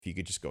if you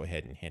could just go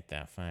ahead and hit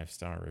that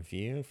 5-star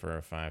review for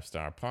a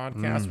 5-star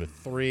podcast with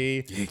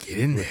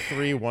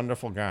three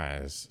wonderful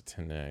guys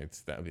tonight.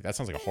 That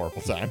sounds like a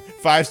horrible time.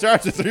 5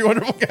 stars with 3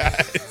 wonderful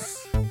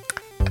guys.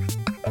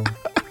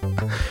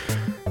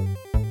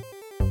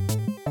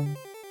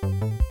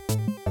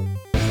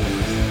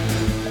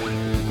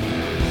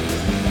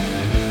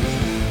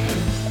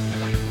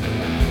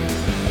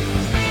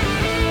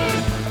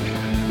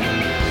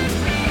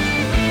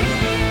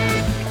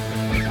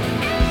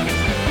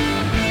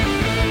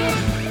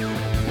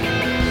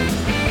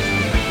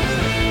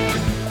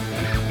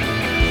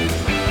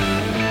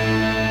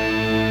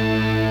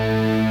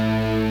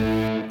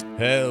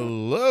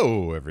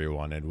 Hello,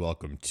 everyone, and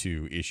welcome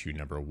to issue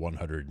number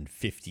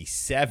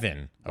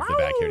 157 of the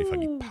Bad Coyote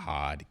Funky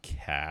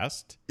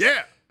podcast.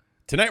 Yeah.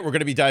 Tonight, we're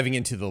going to be diving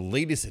into the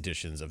latest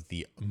editions of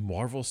the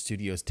Marvel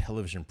Studios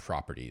television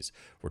properties.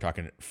 We're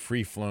talking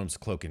Free Flown's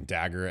Cloak and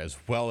Dagger, as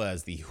well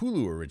as the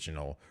Hulu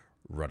original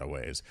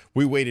Runaways.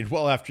 We waited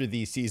well after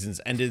these seasons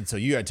ended, so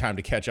you had time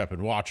to catch up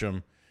and watch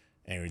them.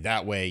 And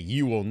that way,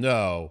 you will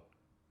know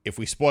if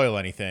we spoil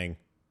anything,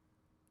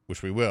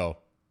 which we will,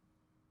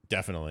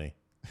 definitely.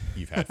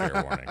 You've had fair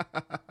warning.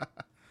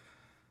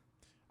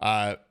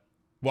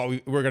 We're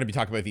going to be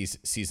talking about these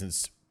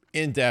seasons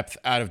in depth,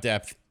 out of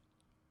depth,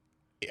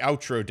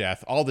 outro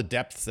depth, all the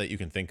depths that you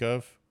can think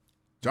of.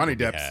 Johnny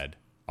Depp had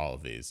all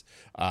of these.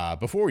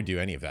 Before we do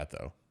any of that,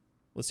 though,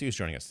 let's see who's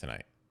joining us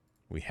tonight.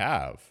 We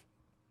have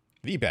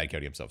the Bad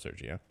Coyote himself,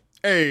 Sergio.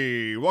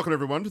 Hey, welcome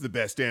everyone to the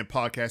best damn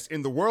podcast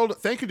in the world.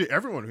 Thank you to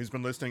everyone who's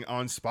been listening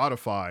on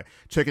Spotify,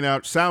 checking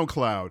out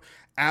SoundCloud,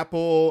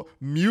 Apple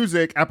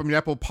Music, Apple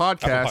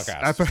Podcasts.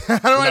 How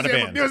do I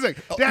say Apple Music?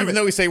 Even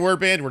though we say we're a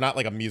band, we're not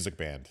like a music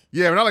band.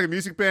 Yeah, we're not like a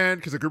music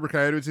band because the Group of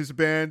Coyotes is a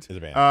band.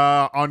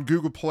 On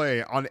Google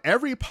Play, on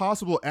every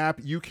possible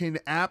app you can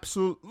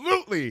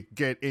absolutely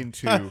get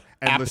into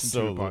and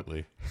listen to.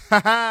 Absolutely.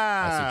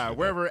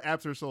 Wherever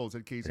apps are sold,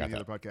 in case any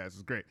other podcast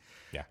is great.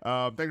 Yeah.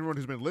 Thank everyone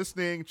who's been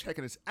listening,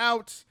 checking us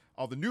out.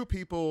 All the new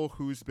people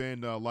who's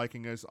been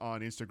liking us on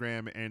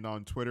Instagram and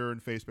on Twitter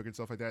and Facebook and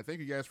stuff like that. Thank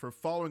you guys for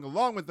following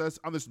along with us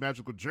on this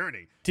magical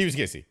journey. T.V.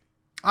 Casey.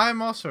 I'm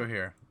also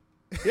here.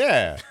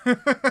 Yeah.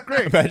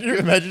 Great.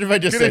 Imagine if I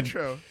just said.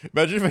 Intro.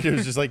 Imagine if I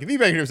was just like, the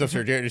Bad Coyote himself,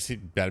 Sergio, and just had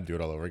him do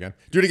it all over again.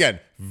 Do it again.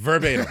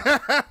 Verbatim.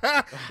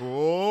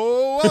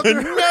 Oh,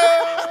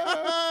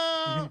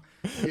 no!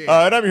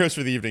 And I'm your host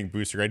for the evening,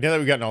 Booster Greg. Now that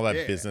we've gotten all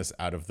that business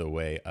out of the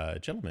way,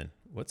 gentlemen,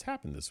 what's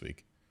happened this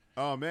week?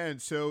 Oh, man.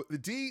 So the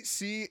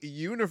DC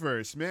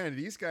Universe, man,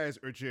 these guys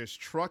are just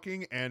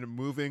trucking and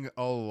moving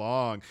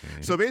along.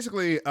 Mm-hmm. So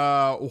basically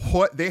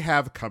what they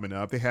have coming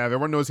up,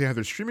 everyone knows they have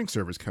their streaming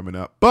service coming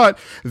up, but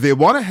they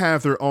want to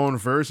have their own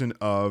version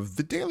of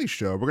The Daily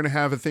Show. We're going to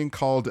have a thing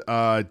called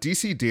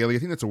DC Daily. I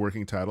think that's a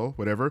working title,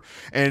 whatever.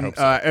 And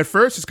at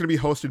first, it's going to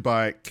be hosted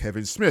by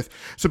Kevin Smith.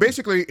 So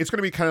basically, it's going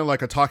to be kind of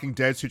like a Talking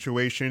Dead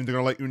situation. They're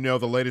going to let you know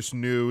the latest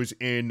news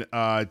in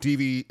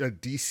DC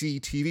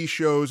TV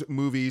shows,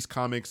 movies,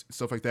 comics,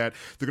 stuff like that.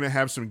 They're going to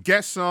have some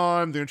guests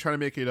on. They're going to try to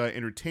make it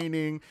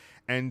entertaining.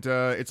 And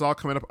it's all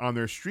coming up on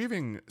their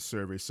streaming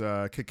service.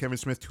 Kevin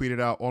Smith tweeted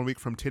out 1 week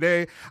from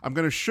today, I'm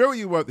going to show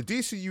you what the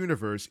DC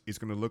Universe is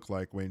going to look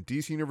like when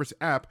DC Universe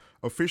app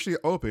officially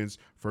opens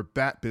for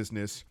Bat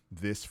Business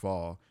this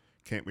fall.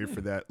 Can't wait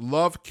for that.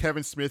 Love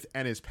Kevin Smith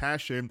and his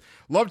passion.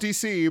 Love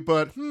DC,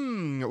 but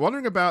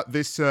wondering about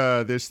this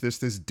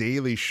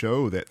daily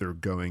show that they're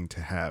going to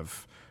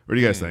have. What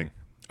do you guys think?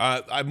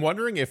 I'm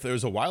wondering if there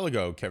was a while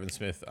ago, Kevin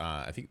Smith,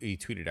 I think he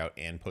tweeted out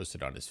and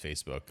posted on his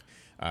Facebook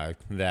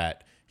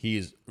that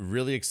he's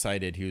really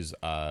excited. He was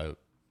going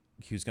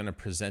to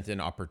present an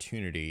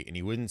opportunity, and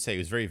he wouldn't say, he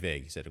was very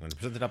vague. He said, I'm going to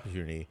present an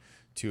opportunity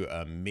to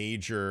a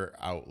major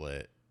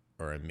outlet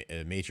or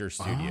a major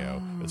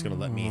studio that's going to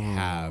let me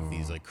have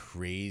these like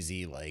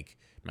crazy, like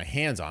my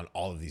hands on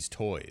all of these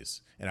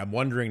toys. And I'm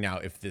wondering now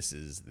if this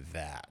is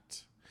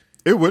that.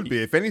 It would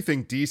be. If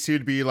anything, DC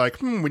would be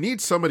like, we need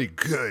somebody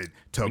good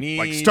to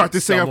like start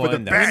this thing up with a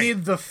bang. We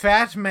need the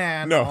fat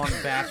man on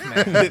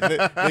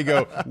Batman. they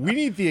go, we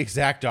need the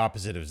exact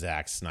opposite of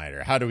Zack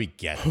Snyder. How do we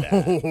get that?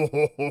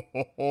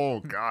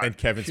 Oh, God. And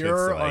Kevin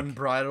Pure Smith's like,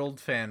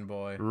 unbridled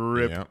fanboy.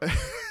 Rip.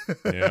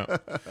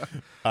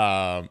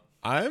 Yeah.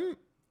 I'm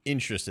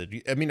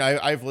interested. I mean,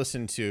 I've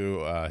listened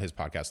to his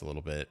podcast a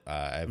little bit.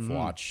 I've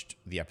watched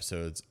the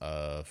episodes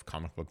of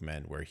Comic Book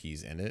Men where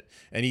he's in it,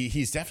 and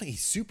he's definitely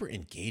super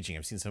engaging.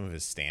 I've seen some of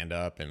his stand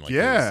up and like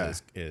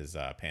his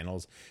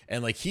panels,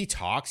 and like he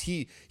talks,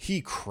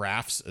 he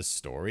crafts a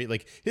story.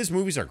 Like his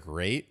movies are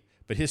great,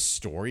 but his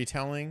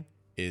storytelling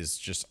is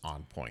just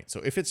on point.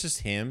 So if it's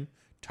just him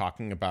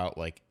talking about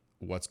like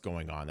what's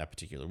going on that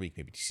particular week,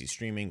 maybe DC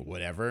streaming,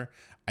 whatever,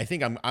 I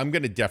think I'm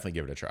gonna definitely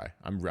give it a try.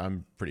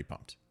 I'm pretty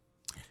pumped.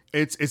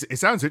 It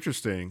sounds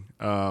interesting,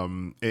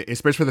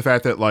 especially the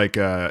fact that like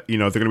they're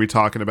going to be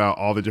talking about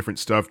all the different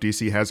stuff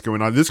DC has going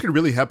on. This could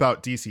really help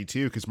out DC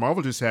too, because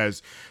Marvel just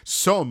has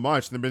so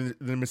much. They've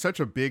been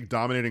such a big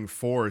dominating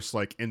force,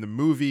 like in the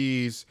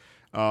movies,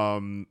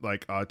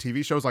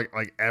 TV shows,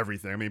 like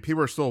everything. I mean,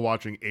 people are still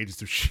watching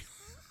Agents of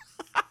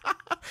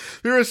S.H.I.E.L.D.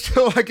 There was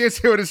still, I can't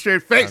see it with a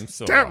straight face. I'm It's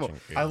still terrible.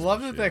 watching I Agents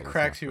love of that S.H.I.E.L.D. that It's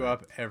cracks not you fun.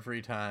 up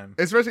every time.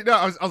 Especially no,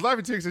 I was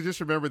laughing too because I just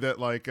remember that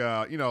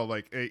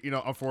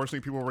unfortunately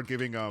people were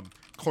giving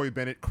Chloe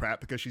Bennett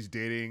crap because she's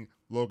dating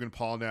Logan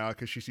Paul now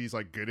because she sees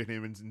like good in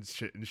him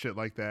and shit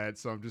like that.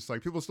 So I'm just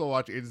like, people still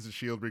watch Agents of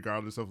Shield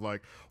regardless of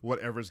like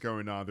whatever's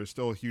going on. They're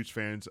still huge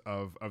fans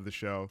of the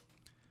show.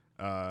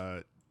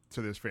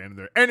 To this fan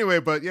there.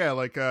 Anyway, but yeah,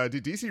 like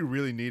DC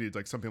really needed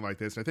like something like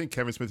this. And I think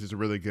Kevin Smith is a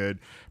really good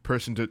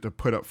person to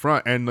put up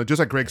front. And just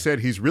like Greg said,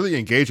 he's really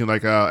engaging.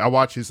 Like I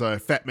watch his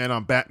Fat Man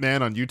on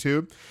Batman on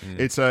YouTube.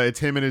 It's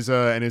him and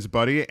his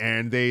buddy,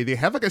 and they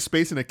have like a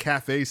space in a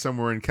cafe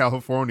somewhere in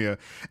California,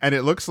 and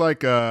it looks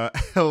like like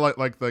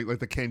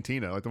the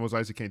cantina, like the Mos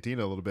Eisley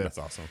Cantina a little bit. That's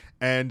awesome.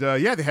 And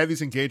yeah, they have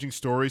these engaging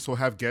stories. So we'll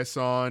have guests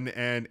on,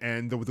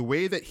 and the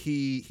way that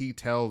he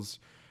tells.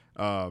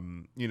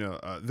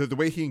 The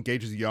way he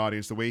engages the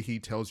audience, the way he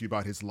tells you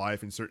about his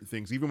life and certain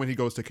things, even when he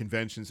goes to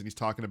conventions and he's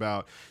talking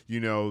about,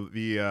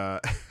 the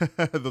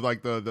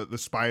the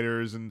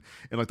spiders and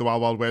like the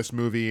Wild Wild West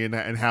movie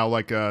and how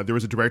like there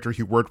was a director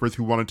he worked with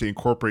who wanted to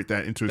incorporate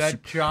that into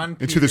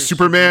into the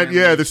Superman,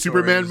 the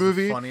Superman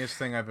movie. The funniest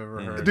thing I've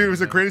ever heard. Dude, it was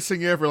the greatest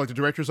thing ever. Like the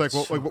director's like,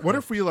 well, like, what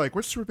if we like,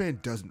 what Superman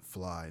doesn't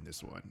fly in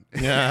this one?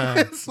 Yeah.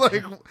 It's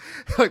like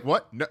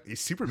what? No, he's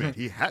Superman.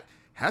 He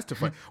has to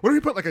fly. What if we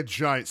put like a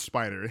giant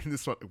spider in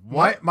this one?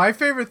 What? My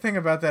favorite thing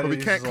about that But is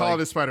we can't call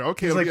it a spider.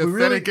 Okay, he's it'll like,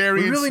 be a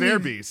Thanagarian snare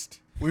beast.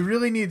 We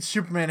really need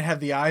Superman to have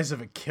the eyes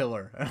of a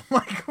killer. And I'm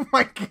like, oh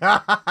my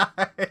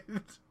god.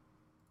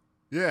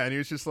 Yeah, and he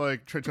was just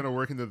like trying to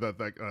work into the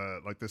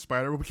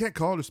spider. Well, we can't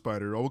call it a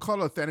spider. We'll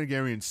call it a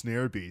Thanagarian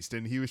snare beast.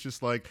 And he was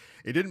just like,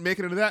 it didn't make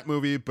it into that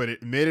movie, but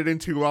it made it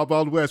into Wild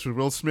Wild West with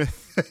Will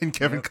Smith and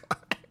Kevin Kline.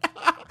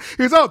 He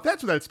goes, oh,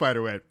 that's where that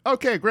spider went.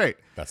 Okay, great.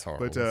 That's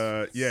horrible.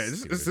 But yeah,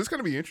 this is going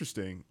to be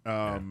interesting.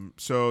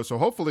 So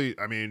hopefully,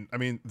 I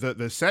mean,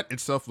 the set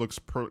itself looks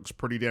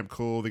pretty damn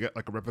cool. They got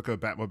like a replica of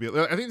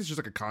Batmobile. I think it's just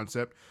like a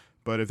concept,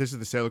 but if this is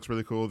the set, it looks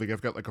really cool.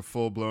 They've got like a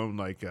full blown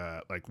like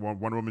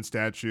Wonder Woman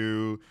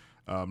statue,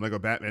 like a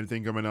Batman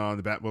thing going on.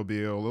 The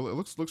Batmobile.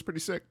 It looks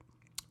pretty sick.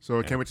 So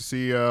I can't wait to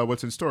see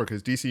what's in store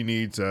because DC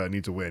needs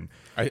a win.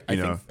 I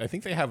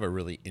think they have a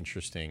really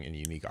interesting and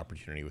unique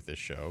opportunity with this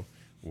show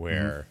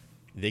where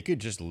they could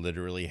just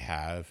literally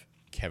have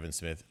Kevin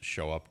Smith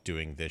show up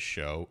doing this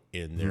show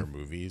in their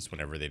movies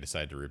whenever they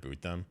decide to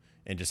reboot them,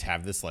 and just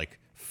have this like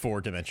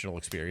 4-dimensional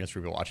experience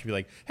for people watching. Be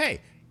like,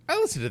 hey, I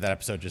listened to that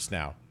episode just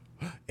now.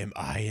 Am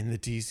I in the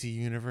DC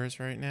universe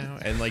right now?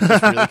 And like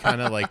just really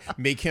kind of like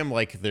make him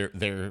like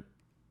their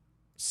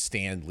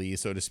Stan Lee,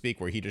 so to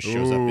speak, where he just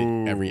shows up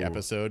in every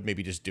episode,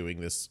 maybe just doing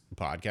this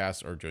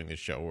podcast or doing this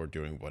show or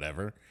doing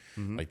whatever.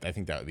 Like I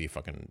think that would be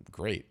fucking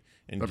great.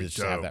 And just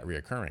have that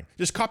reoccurring.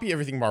 Just copy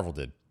everything Marvel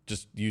did.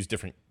 Just use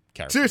different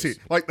characters.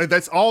 Seriously, like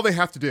that's all they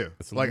have to do.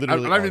 That's like I'm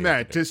literally not all even you have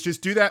mad. to do.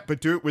 Just do that,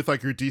 but do it with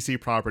like your DC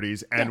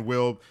properties, and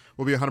we'll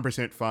be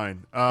 100%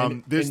 fine.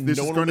 This no is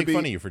one will going to make be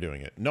fun of you for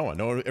doing it. No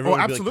one. Everyone Oh, will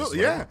be absolutely,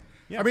 like, yeah.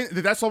 Yeah. I mean,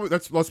 that's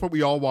what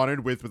we all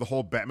wanted with the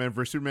whole Batman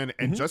vs Superman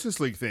and Justice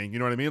League thing. You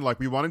know what I mean? Like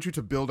we wanted you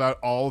to build out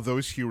all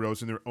those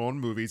heroes in their own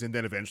movies, and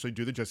then eventually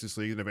do the Justice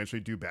League, and eventually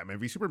do Batman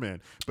v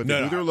Superman. But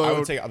they do their load. I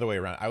would say other way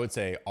around. I would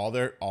say all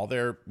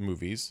their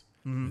movies,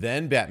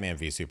 then Batman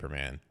v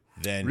Superman,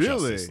 then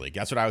Justice League.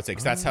 That's what I would say,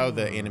 because that's how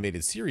the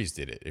animated series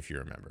did it, if you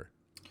remember.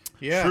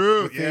 Yeah,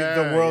 True. with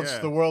Yeah,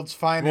 the world's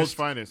finest. World's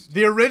finest.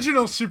 The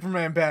original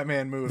Superman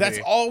Batman movie. That's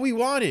all we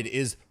wanted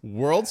is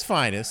world's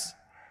finest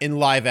in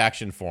live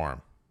action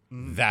form.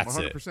 That's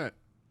 100%. it.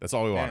 That's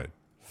all we wanted.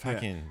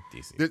 Fucking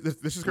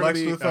DC. This is going Lex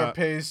to be Luthor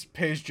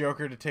pays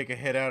Joker to take a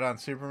hit out on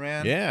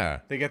Superman. Yeah.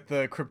 They get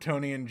the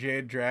Kryptonian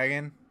Jade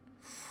Dragon.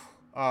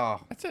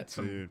 Oh, That's it.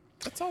 dude.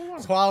 That's all we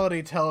wanted.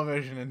 quality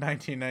television in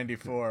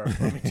 1994.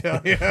 Let me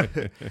tell you.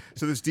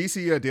 So this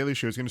DC Daily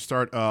Show is going to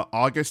start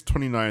August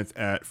 29th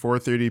at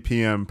 4:30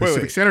 p.m.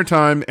 Pacific Standard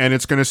Time, and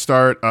it's going to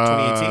start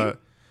 2018?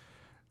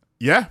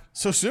 Yeah,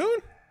 So soon?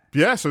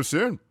 yeah, so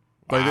soon.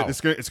 Like Wow.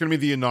 it's going to be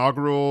the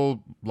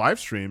inaugural live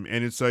stream,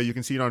 and it's you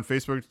can see it on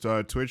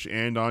Facebook, Twitch,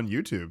 and on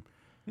YouTube.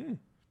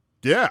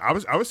 Yeah, I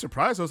was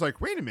surprised. I was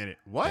like, wait a minute,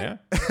 what?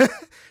 Yeah.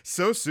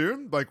 So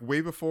soon? Like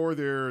way before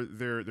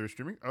they're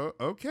streaming? Oh,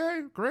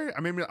 okay, great.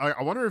 I mean,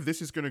 I wonder if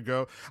this is going to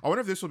go. I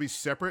wonder if this will be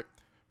separate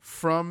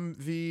from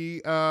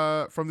the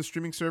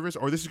streaming service,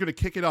 or this is going to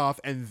kick it off,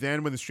 and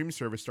then when the streaming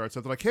service starts,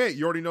 they're like, hey,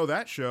 you already know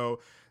that show.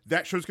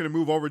 That show's going to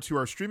move over to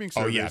our streaming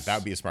service. Oh, yeah. That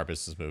would be a smart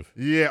business move.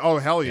 Yeah. Oh,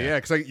 hell yeah.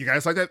 Because you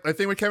guys like that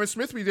thing with Kevin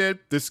Smith we did.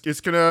 It's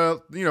going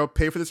to,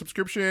 pay for the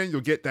subscription.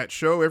 You'll get that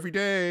show every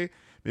day.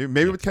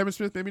 Maybe with Kevin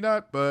Smith, maybe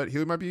not. But he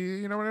might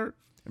be, whatever.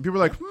 And people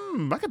are like,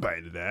 I could buy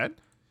into that.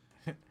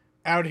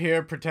 Out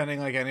here pretending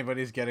like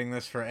anybody's getting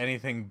this for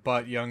anything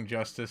but Young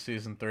Justice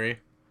Season 3.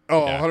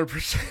 Oh, Yeah. 100%.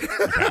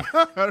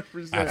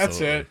 100%. That's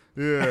Absolutely. it.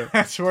 Yeah.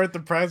 That's worth the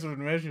price of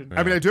admission.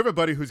 I mean, I do have a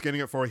buddy who's getting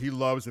it for. He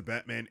loves the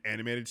Batman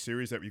animated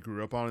series that we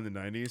grew up on in the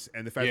 90s,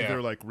 and the fact that Yeah.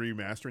 they're like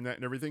remastering that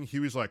and everything. He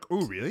was like,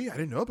 "Oh, really? I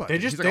didn't know about They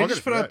that." just He's like, "I'll get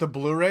it put for out the that."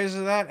 Blu-rays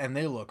of that, and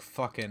they look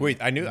fucking. Wait,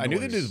 I knew they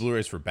did noise. the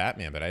Blu-rays for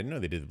Batman, but I didn't know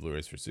they did the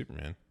Blu-rays for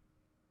Superman.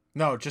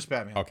 No, just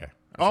Batman. Okay.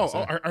 I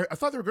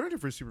thought they were going to do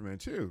for Superman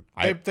too.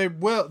 They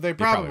will. They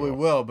probably will.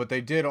 will, but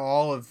they did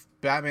all of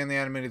Batman the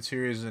Animated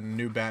Series and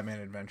New Batman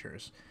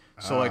Adventures.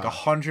 So like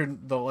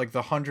 100, the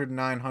 109,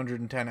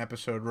 110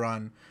 episode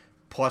run,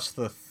 plus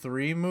the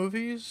 3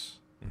 movies.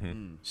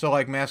 Mm-hmm. So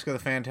like Mask of the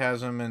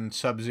Phantasm and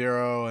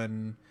Sub-Zero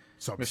and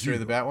Mystery of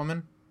the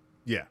Batwoman.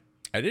 Yeah.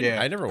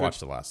 I never watched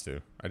the last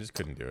 2. I just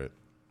couldn't do it.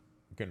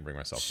 I couldn't bring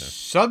myself to.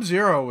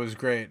 Sub-Zero was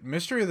great.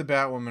 Mystery of the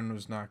Batwoman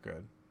was not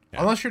good.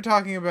 Yeah. Unless you're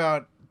talking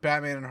about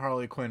Batman and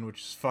Harley Quinn,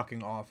 which is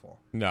fucking awful.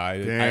 No,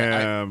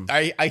 Damn.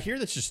 I hear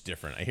that's just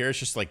different. I hear it's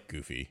just like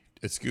goofy.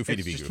 It's goofy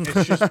to be goofy.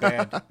 It's just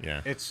bad.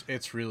 Yeah.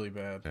 It's really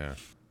bad. Yeah.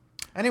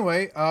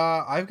 Anyway,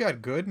 I've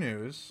got good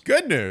news.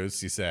 Good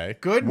news, you say?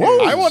 Good Whoa.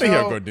 news. I want to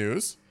hear So- good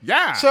news.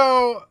 Yeah.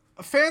 So,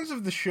 fans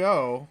of the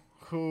show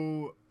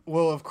who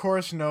will, of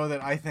course, know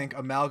that I think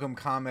Amalgam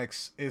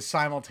Comics is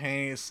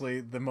simultaneously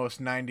the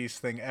most 90s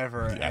thing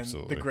ever and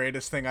absolutely. the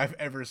greatest thing I've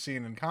ever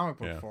seen in comic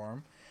book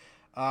form.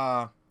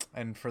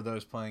 And for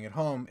those playing at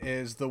home,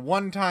 is the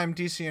one time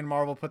DC and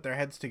Marvel put their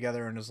heads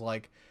together and is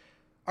like,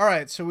 all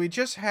right, so we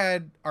just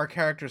had our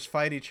characters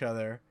fight each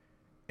other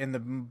in the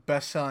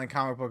best-selling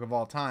comic book of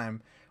all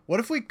time. What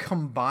if we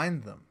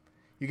combined them?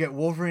 You get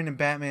Wolverine and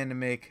Batman to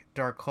make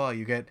Dark Claw.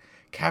 You get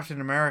Captain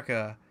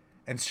America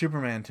and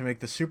Superman to make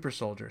the Super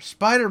Soldier.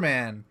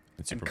 Spider-Man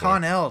and Superboy.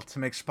 Con-El to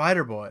make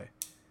Spider-Boy.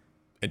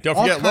 And don't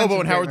All forget kinds Lobo of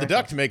and great Howard the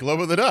Duck to make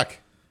Lobo the Duck.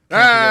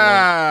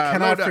 Cannot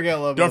Lobo. forget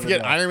Lobo. Don't the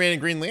forget Duck. Iron Man and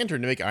Green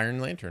Lantern to make Iron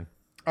Lantern.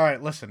 All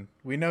right, listen.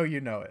 We know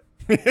you know it.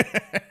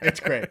 It's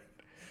great.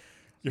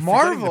 You're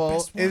forgetting the Marvel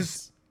best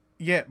ones.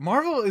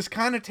 Marvel is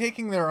kind of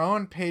taking their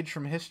own page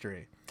from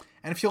history.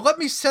 And if you'll let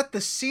me set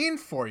the scene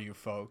for you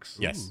folks.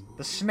 Yes.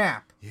 The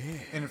snap in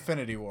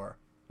Infinity War.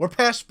 We're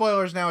past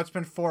spoilers now. It's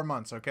been 4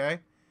 months, okay?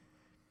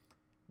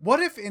 What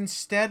if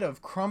instead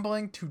of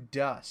crumbling to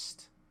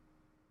dust,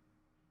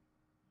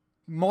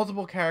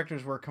 multiple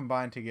characters were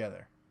combined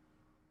together?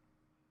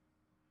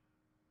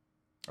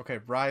 Okay,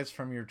 rise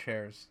from your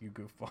chairs, you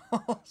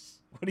goofballs.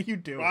 What are you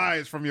doing?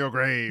 Rise from your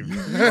grave.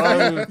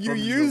 You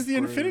use the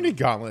Infinity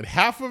Gauntlet.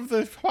 Half of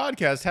the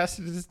podcast has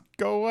to just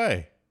go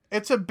away.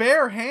 It's a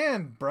bare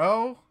hand,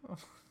 bro.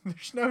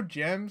 There's no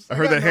gems. I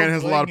heard got that hand no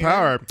has a lot of bling here.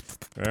 power.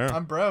 Yeah.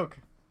 I'm broke.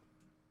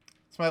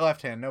 It's my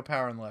left hand. No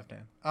power in the left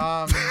hand.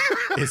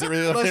 Is it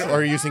really left hand, Listen. or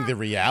are you using the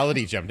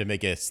reality jump to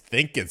make us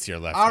think it's your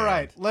left All hand?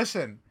 right,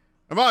 listen.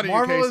 I'm on to you,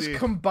 Marvel Casey. is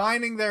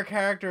combining their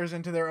characters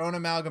into their own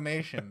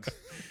amalgamations.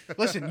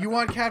 Listen, you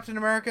want Captain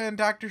America and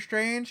Doctor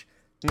Strange?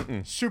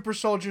 Super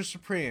Soldier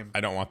Supreme. I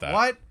don't want that.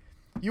 What?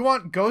 You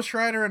want Ghost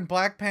Rider and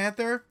Black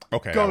Panther?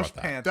 Okay, I want Ghost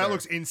that. Panther. That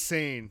looks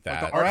insane.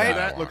 Like, That- the art that for I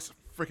that want. looks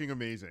freaking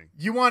amazing.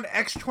 You want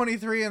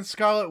X-23 and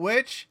Scarlet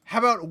Witch? How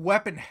about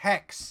Weapon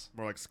Hex?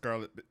 More like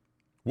Scarlet.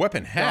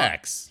 Weapon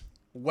Hex.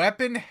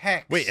 Weapon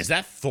Hex. Wait, is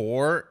that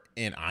Thor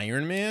and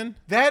Iron Man?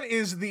 That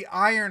is the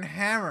Iron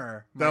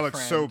Hammer. That my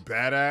looks friend. so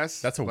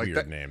badass. That's a like weird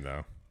that- name,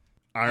 though.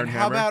 Iron And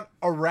Hammer. how about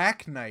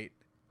Arachnite,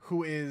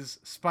 who is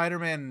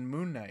Spider-Man and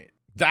Moon Knight?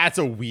 That's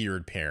a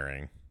weird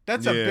pairing.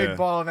 That's a Yeah. big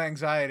ball of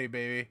anxiety,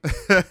 baby.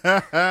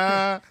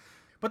 about?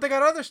 But they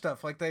got other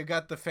stuff. Like they've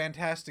got the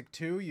Fantastic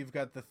 2. You've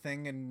got the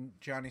Thing and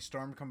Johnny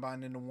Storm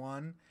combined into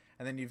one.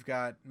 And then you've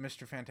got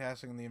Mr.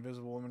 Fantastic and the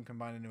Invisible Woman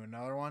combined into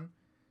another one.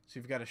 So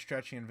you've got a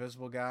stretchy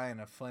invisible guy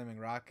and a flaming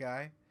rock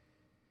guy.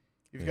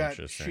 You've got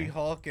Interesting.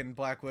 She-Hulk and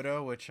Black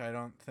Widow, which I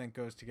don't think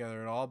goes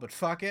together at all. But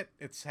fuck it.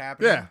 It's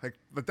happening. Yeah, like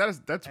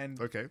that's And-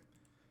 okay.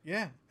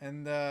 Yeah,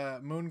 and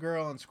Moon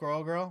Girl and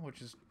Squirrel Girl,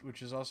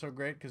 which is also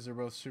great because they're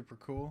both super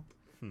cool.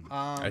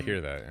 I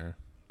hear that, yeah.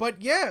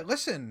 But yeah,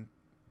 listen,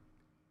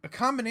 a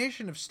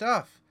combination of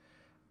stuff.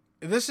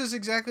 This is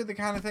exactly the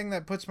kind of thing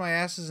that puts my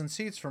asses in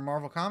seats for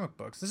Marvel comic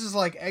books. This is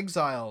like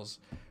Exiles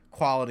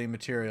quality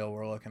material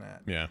we're looking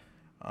at. Yeah.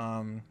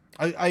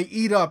 I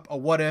eat up a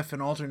what if,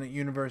 an alternate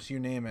universe, you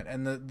name it.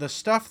 And the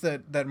stuff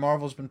that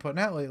Marvel's been putting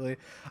out lately,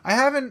 I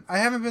haven't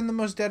been the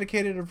most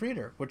dedicated of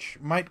reader, which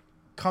might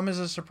come as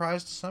a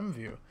surprise to some of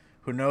you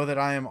who know that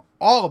I am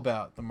all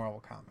about the Marvel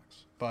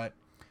comics. But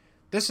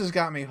this has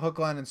got me hook,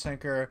 line, and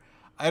sinker.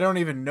 I don't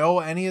even know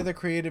any of the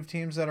creative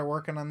teams that are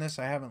working on this.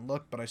 I haven't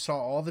looked, but I saw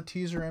all the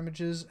teaser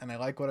images, and I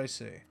like what I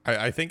see.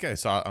 I think I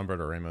saw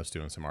Umberto Ramos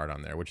doing some art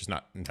on there, which is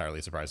not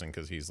entirely surprising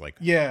because he's like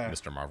Yeah.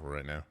 Mr. Marvel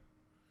right now.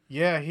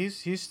 Yeah,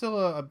 he's still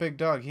a big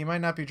dog. He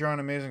might not be drawing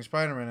Amazing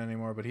Spider-Man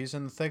anymore, but he's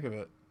in the thick of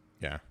it.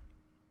 Yeah.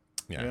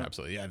 Yeah, Yeah.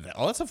 absolutely. Yeah,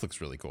 all that stuff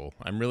looks really cool.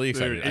 I'm really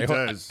excited. Dude, it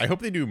does. I hope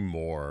they do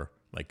more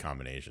like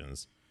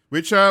combinations.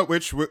 Which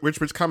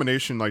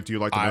combination like do you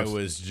like the I most?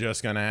 was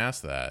just gonna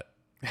ask that.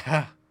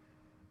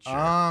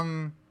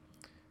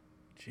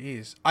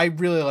 Jeez. I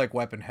really like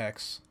Weapon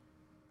Hex.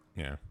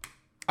 Yeah.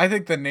 I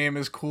think the name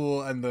is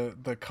cool and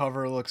the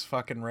cover looks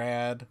fucking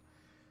rad.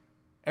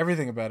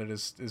 Everything about it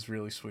is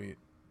really sweet.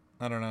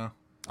 I don't know.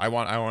 I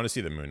want to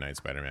see the Moon Knight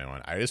Spider-Man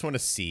one. I just want to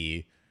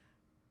see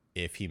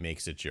if he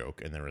makes a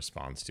joke and then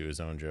responds to his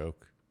own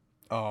joke.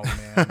 Oh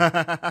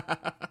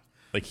man.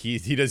 Like he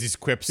does these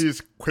quips. He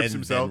just quips and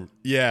himself. then-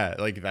 yeah,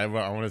 like I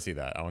want to see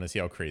that. I want to see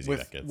how crazy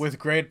that gets. With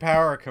great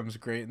power comes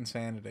great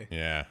insanity.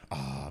 Yeah.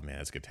 Oh man,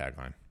 that's a good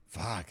tagline.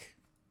 Fuck.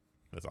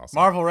 That's awesome.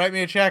 Marvel, write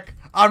me a check.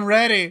 I'm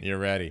ready. You're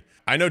ready.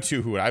 I know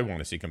two who I want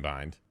to see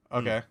combined.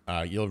 Okay.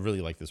 You'll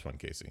really like this one,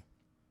 Casey.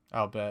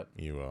 I'll bet.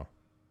 You will.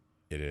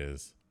 It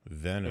is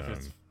Venom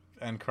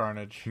And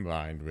Carnage.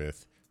 combined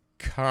with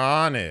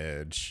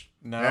Carnage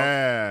No.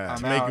 Yeah.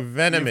 to I'm make out.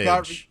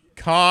 Venomage.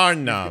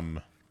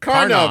 Carnum.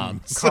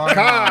 Carnum.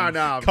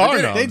 Carnum.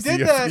 Carnum. They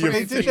did that.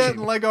 They did that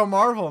in Lego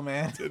Marvel,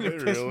 man. Did It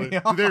they pissed really? me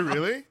off. Did they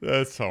really?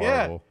 That's Yeah.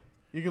 horrible.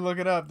 You can look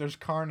it up. There's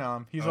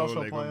Carnum. He's Oh,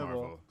 also Lego playable.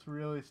 Marvel. It's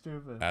really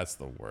stupid. That's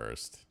the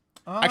worst.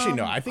 Actually,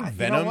 no. I think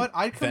Venom. You know what?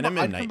 Venom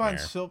and I'd combine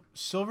Nightmare.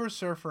 Silver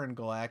Surfer and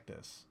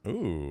Galactus. Ooh.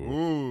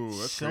 Ooh,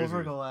 that's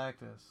Silver crazy.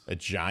 Galactus. A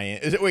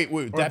giant. Is it? Wait.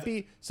 Would that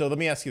be? So let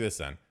me ask you this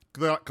then.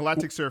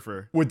 Galactic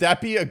Surfer. Would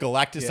that be a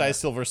Galactus-sized Yeah.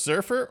 Silver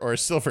Surfer or a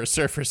Silver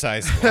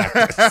Surfer-sized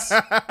Galactus?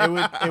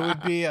 It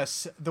would be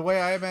the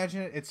way I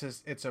imagine it.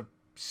 It's a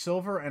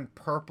silver and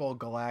purple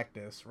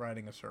Galactus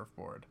riding a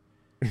surfboard,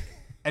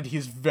 and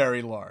he's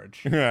very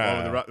large. Oh,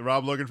 the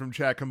Rob Logan from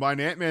chat. Combine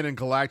Ant-Man and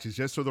Galactus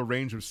just so the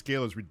range of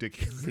scale is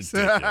ridiculous.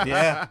 Ridiculous.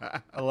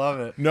 Yeah, I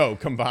love it. No,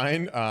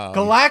 combine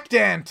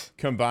Galactant.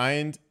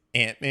 combined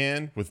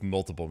Ant-Man with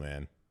Multiple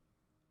Man.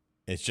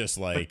 It's just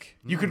like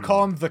You could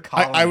call him the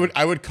Colony.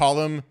 I would call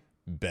him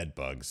bed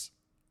bugs.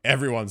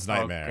 Everyone's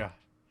nightmare.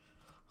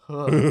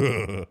 Oh,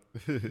 God.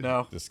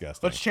 No.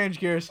 Disgusting. Let's change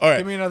gears. All right,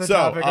 Give me another so,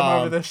 topic. I'm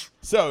over this.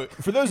 So,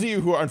 for those of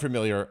you who are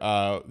unfamiliar,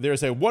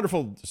 there's a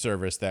wonderful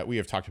service that we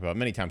have talked about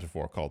many times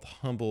before called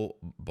Humble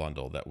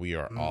Bundle that we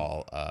are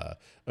all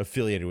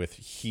affiliated with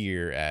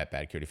here at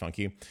Bad Coyote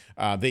Funky.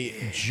 They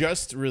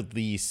just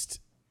released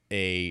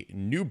a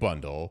new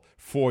bundle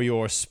for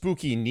your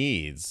spooky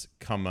needs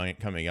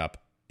coming up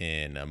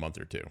in a month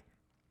or two.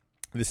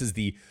 This is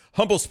the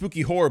Humble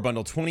Spooky Horror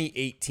Bundle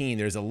 2018.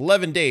 There's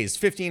 11 days,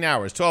 15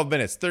 hours, 12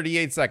 minutes,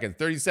 38 seconds,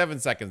 37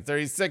 seconds,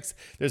 36.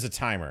 There's a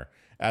timer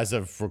as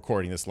of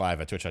recording this live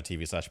at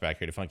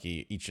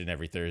twitch.tv/BadCreativeFunky each and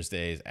every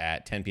Thursdays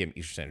at 10 p.m.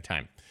 Eastern Standard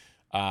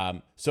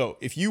Time. So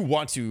if you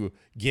want to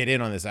get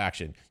in on this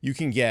action, you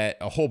can get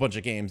a whole bunch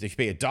of games. If you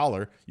pay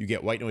 $1, you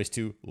get White Noise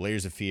 2,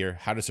 Layers of Fear,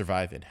 How to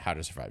Survive, and How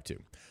to Survive 2.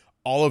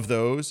 All of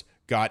those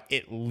got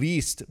at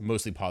least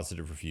mostly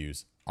positive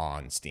reviews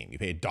on Steam. You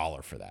pay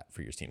 $1 for that,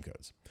 for your Steam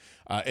codes.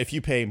 If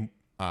you pay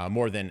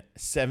more than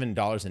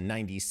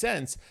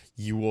 $7.90,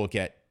 you will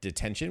get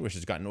Detention, which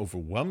has gotten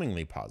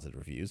overwhelmingly positive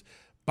reviews.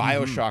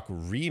 BioShock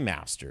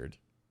Remastered,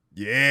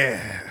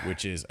 Yeah.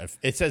 which is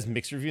it says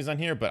mixed reviews on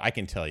here, but I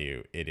can tell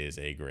you it is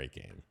a great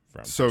game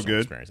from So personal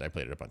good. experience. I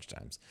played it a bunch of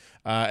times.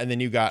 And then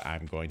you got,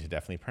 I'm going to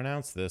definitely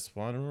pronounce this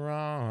one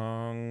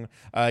wrong,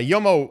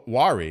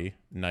 Yomawari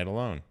Night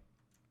Alone.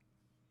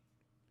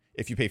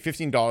 If you pay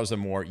 $15 or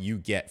more, you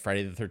get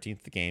Friday the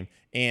 13th, the game,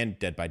 and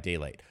Dead by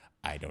Daylight.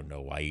 I don't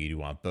know why you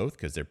want both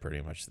because they're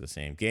pretty much the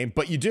same game,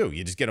 but you do.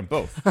 You just get them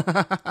both.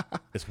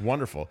 It's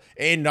wonderful.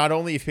 And not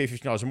only if you pay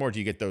 $15 or more do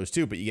you get those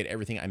too, but you get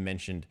everything I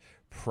mentioned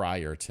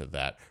prior to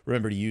that.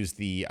 Remember to use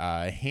the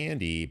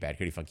handy Bad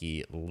Coyote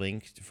Funky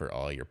link for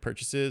all your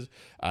purchases.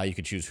 You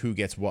can choose who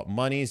gets what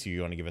money. So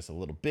you want to give us a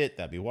little bit,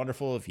 that'd be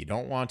wonderful. If you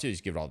don't want to,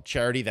 just give it all to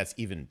charity. That's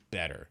even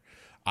better.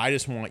 I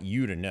just want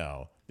you to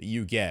know that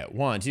you get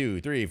 1,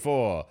 2, 3,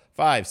 4,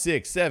 5,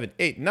 6, 7,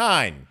 8,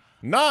 9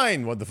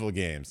 wonderful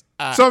games.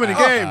 So many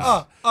games.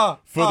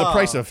 For the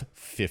price of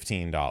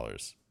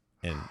 $15.01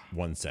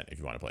 if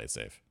you want to play it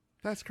safe.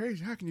 That's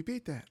crazy. How can you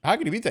beat that? How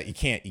can you beat that? You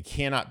can't. You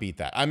cannot beat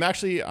that. I'm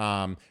actually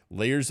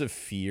Layers of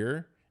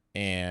Fear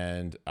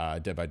and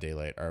Dead by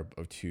Daylight are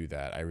two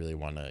that I really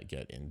want to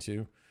get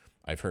into.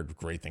 I've heard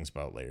great things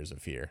about Layers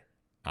of Fear.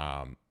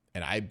 And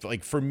I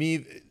like, for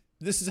me,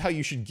 this is how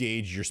you should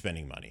gauge your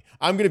spending money.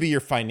 I'm going to be your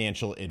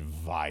financial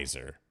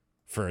advisor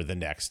for the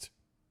next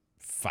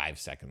 5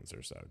 seconds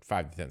or so,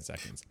 5 to 10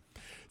 seconds.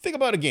 Think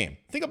about a game.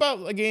 Think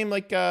about a game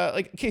like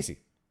Casey.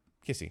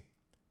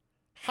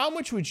 How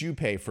much would you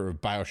pay for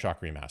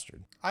BioShock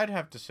Remastered? I'd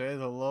have to say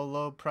the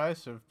low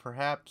price of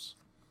perhaps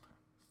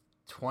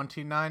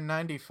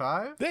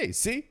 $29.95. Hey,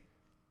 see?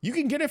 You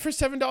can get it for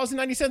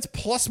 $7.90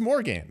 plus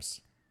more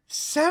games.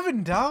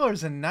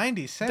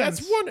 $7.90.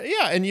 That's one.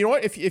 Yeah, and you know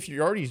what? If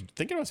you're already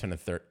thinking about spending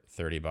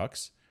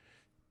 $30,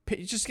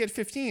 just get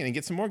 15 and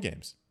get some more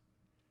games.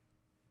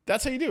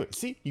 That's how you do it.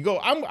 See, you go,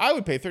 I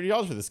would pay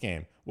 $30 for this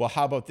game. Well,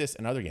 how about this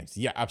and other games?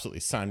 Yeah,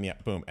 absolutely. Sign me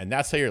up. Boom. And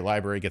that's how your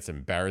library gets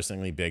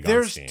embarrassingly big on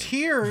There's Steam.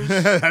 tiers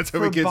That's how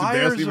for it gets buyers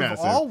embarrassingly of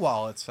massive. all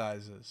wallet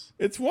sizes.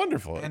 It's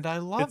wonderful. And I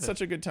love It's it.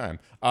 such a good time.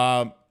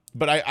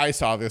 But I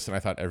saw this and I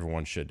thought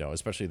everyone should know,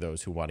 especially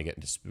those who want to get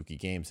into spooky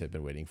games have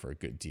been waiting for a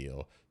good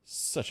deal,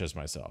 such as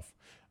myself.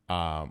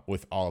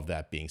 With all of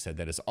that being said,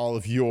 that is all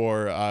of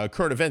your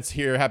current events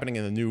here happening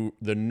in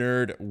the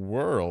nerd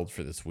world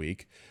for this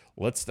week.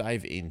 Let's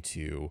dive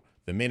into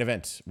the main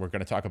event. We're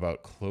going to talk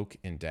about Cloak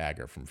and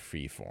Dagger from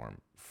Freeform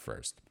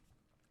first.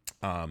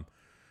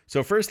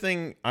 So first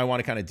thing I want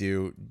to kind of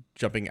do,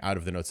 jumping out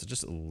of the notes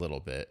just a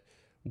little bit,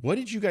 what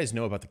did you guys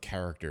know about the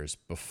characters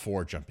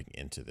before jumping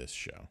into this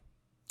show?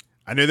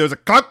 I knew there was a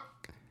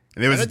clock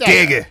and there was a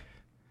dagger.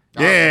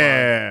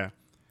 Yeah.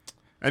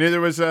 I knew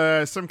there was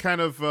some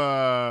kind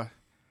of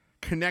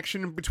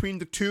connection between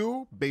the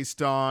two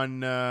based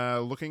on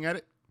looking at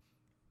it.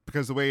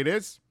 Because the way it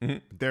is,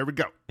 there we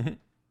go.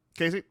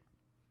 Casey?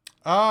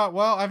 Well,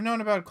 I've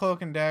known about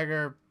Cloak and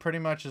Dagger pretty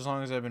much as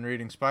long as I've been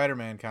reading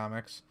Spider-Man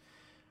comics.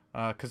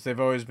 Because they've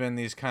always been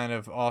these kind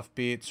of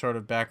offbeat sort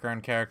of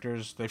background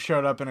characters. They've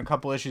showed up in a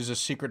couple issues as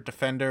Secret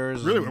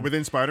Defenders. Really?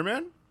 Within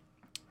Spider-Man?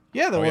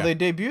 Yeah, they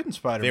debuted in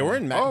Spider-Man. They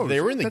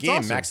were in the game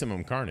awesome.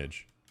 Maximum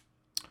Carnage.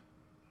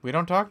 We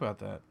don't talk about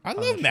that. I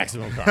love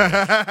Maximum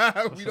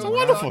Carnage. It's a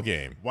wonderful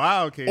game.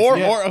 Wow, Casey. Or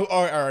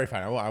all right,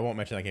 fine. I won't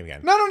mention that game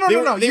again.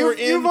 No. They were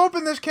You've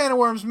opened this can of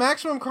worms.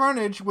 Maximum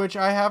Carnage, which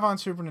I have on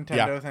Super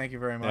Nintendo. Yeah. Thank you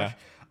very much.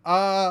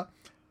 Yeah.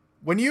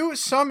 When you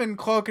summon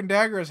Cloak and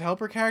Dagger as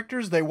helper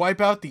characters, they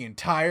wipe out the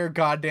entire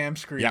goddamn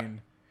screen. Yep.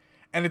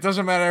 And it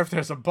doesn't matter if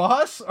there's a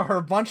boss or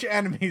a bunch of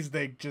enemies,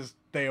 they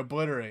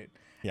obliterate.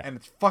 Yeah. And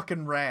it's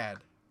fucking rad.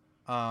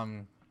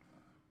 But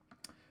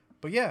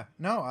yeah,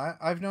 no,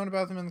 I've known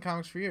about them in the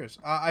comics for years.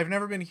 I've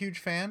never been a huge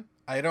fan.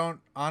 I don't,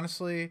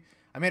 honestly,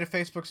 I made a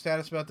Facebook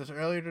status about this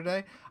earlier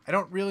today. I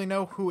don't really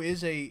know who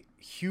is a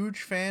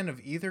huge fan of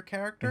either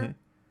character.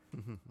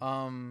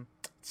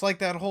 It's like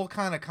that whole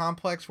kind of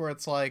complex where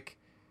it's like,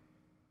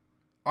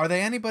 are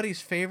they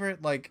anybody's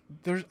favorite? Like,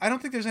 I don't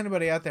think there's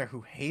anybody out there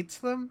who hates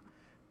them,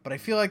 but I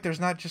feel like there's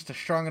not just a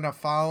strong enough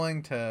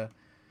following to,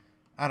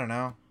 I don't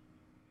know.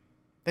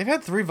 They've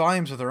had 3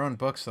 volumes of their own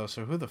books, though,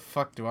 so who the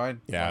fuck do I...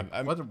 Yeah.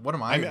 What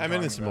am I I'm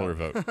in a similar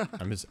vote.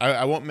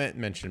 I won't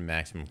mention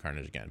Maximum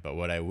Carnage again, but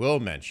what I will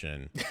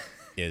mention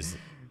is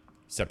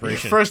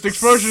separation. Your first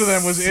exposure to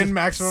them was in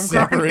Maximum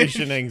Carnage.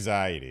 Separation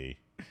Anxiety.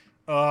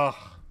 Ugh.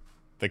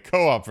 The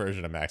co-op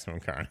version of Maximum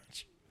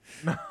Carnage.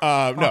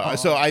 No,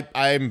 so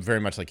I'm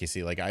very much like you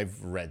see. Like,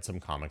 I've read some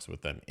comics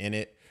with them in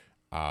it,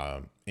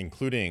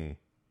 including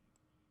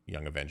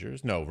Young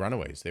Avengers. No,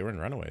 Runaways. They were in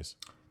Runaways.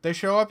 They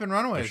show up in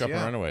Runaways. They show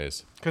up in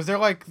Runaways. Because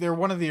they're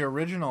one of the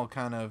original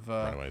kind of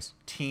Runaways.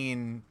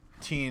 teen.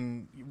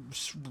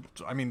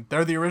 I mean,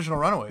 they're the original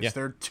Runaways. Yeah.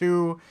 They're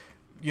 2,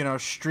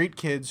 street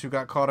kids who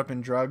got caught up in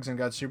drugs and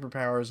got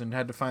superpowers and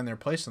had to find their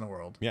place in the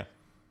world. Yeah.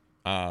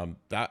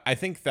 That I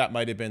think that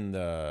might have been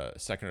the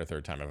second or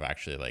third time I've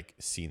actually like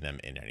seen them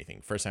in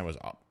anything. First time was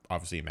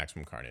obviously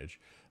Maximum Carnage.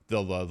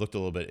 They'll looked a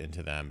little bit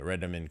into them, read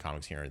them in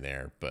comics here and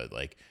there, but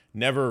like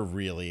never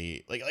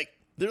really like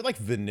they're like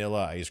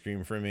vanilla ice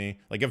cream for me.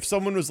 Like if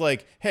someone was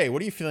like, "Hey,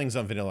 what are your feelings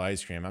on vanilla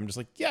ice cream?" I'm just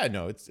like, "Yeah,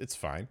 no, it's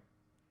fine.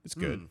 It's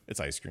good. It's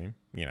ice cream."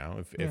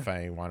 If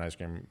I want ice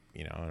cream,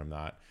 and I'm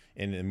not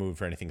in the mood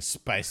for anything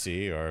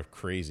spicy or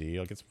crazy,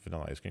 I'll get some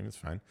vanilla ice cream. It's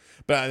fine.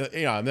 But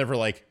I'm never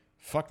like,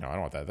 "Fuck no, I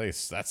don't want that.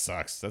 That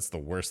sucks. That's the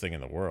worst thing in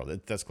the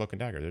world." That's Cloak and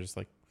Dagger. They're just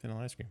like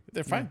vanilla ice cream.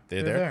 They're fine.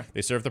 They're there.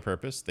 They serve the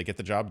purpose. They get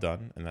the job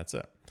done, and that's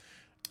it.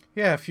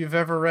 Yeah, if you've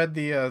ever read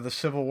the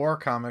Civil War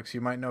comics,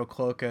 you might know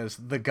Cloak as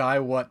the guy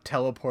what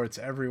teleports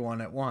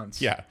everyone at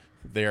once. Yeah,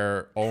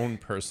 their own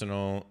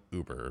personal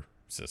Uber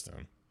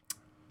system.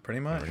 Pretty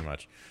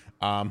much.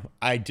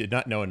 I did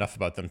not know enough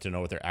about them to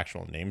know what their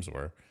actual names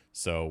were.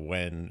 So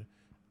when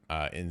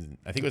I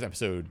think it was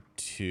episode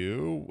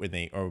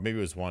 2 or maybe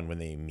it was 1 when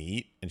they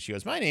meet and she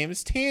goes, "My name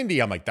is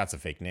Tandy." I'm like, that's a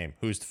fake name.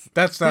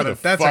 That's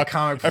a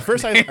comic book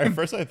At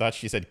first I thought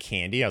she said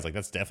Candy. I was like,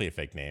 that's definitely a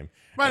fake name.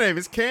 My name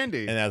is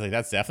Candy. And I was like,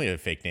 that's definitely a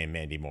fake name,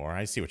 Mandy Moore.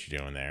 I see what you're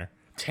doing there.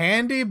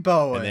 Tandy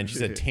Bowen. And then she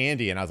said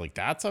Tandy, and I was like,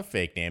 that's a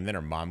fake name. Then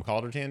her mom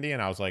called her Tandy,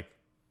 and I was like,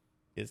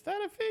 is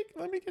that a fake?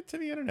 Let me get to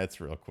the internets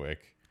real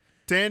quick.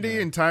 Tandy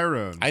and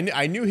Tyrone.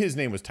 I knew his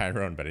name was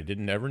Tyrone, but I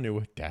never knew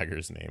what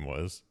Dagger's name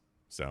was.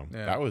 So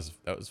that was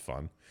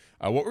fun.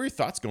 What were your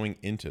thoughts going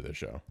into the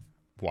show?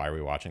 Why are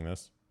we watching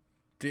this?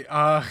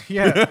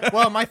 Yeah.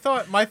 Well, my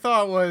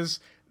thought was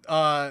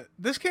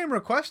this came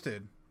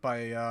requested by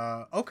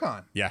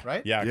Okan. Yeah.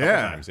 Right. Yeah. A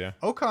couple times. Yeah.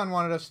 Okan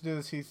wanted us to do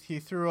this. He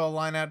threw a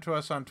line out to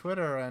us on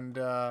Twitter, and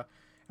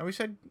we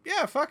said,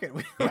 yeah, fuck it.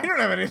 We don't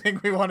have anything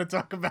we want to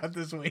talk about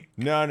this week.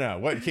 No.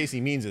 What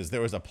Casey means is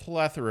there was a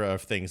plethora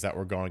of things that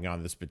were going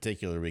on this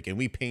particular week, and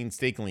we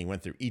painstakingly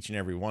went through each and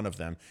every one of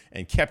them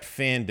and kept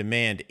fan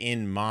demand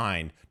in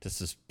mind to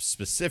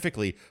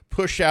specifically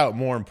push out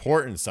more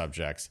important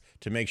subjects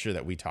to make sure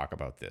that we talk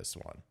about this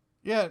one.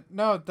 Yeah,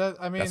 no, that's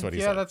what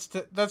he said.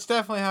 That's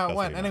definitely how it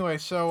went. Anyway,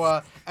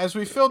 so as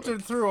we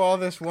filtered through all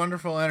this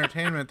wonderful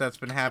entertainment that's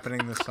been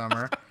happening this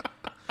summer,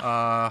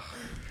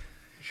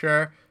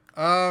 sure.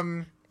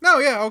 Okan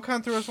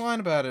threw us a line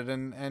about it,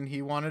 and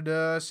he wanted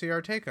to see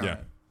our take on it.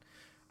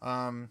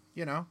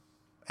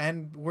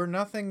 And we're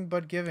nothing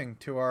but giving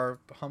to our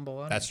humble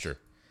audience. That's true.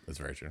 That's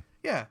very true.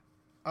 Yeah.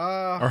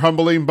 Our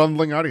humbling,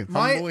 bundling audience.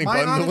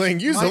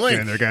 Use the link. Get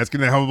in there, guys. Get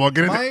in there, humble.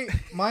 Get in there.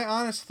 My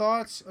honest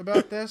thoughts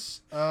about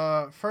this.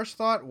 First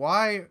thought: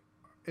 why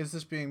is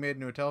this being made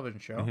into a television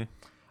show?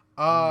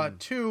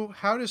 2: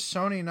 how does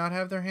Sony not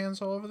have their hands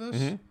all over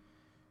this?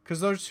 Because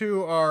those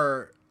two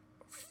are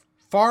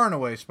far and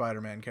away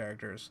Spider-Man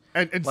characters.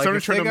 And Like, Sony's if they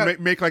trying to got-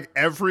 make like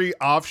every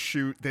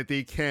offshoot that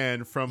they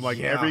can from like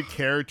Yeah. every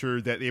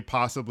character that they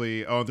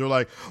possibly own. They're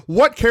like,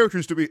 what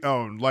characters do we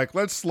own? Like,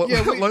 let's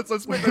Yeah, we-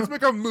 let's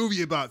make a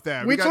movie about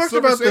that. We got talked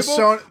Silver about the Sable,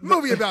 Son-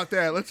 movie about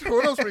that.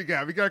 What else we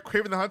got? We got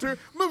Kraven the Hunter,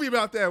 movie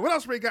about that. What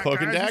else we got?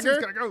 Cloak and guys? Dagger?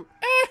 This thing's gotta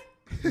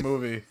go.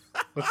 Movie.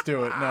 Let's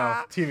do it.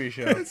 No, TV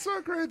show. It's so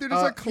great. They're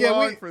just like yeah,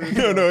 clawing we- for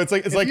this. No, it's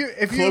like if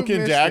you Cloak and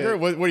missed Dagger. it-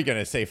 What are you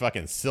gonna say?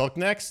 Fucking Silk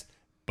next?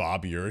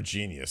 Bob, you're a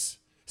genius.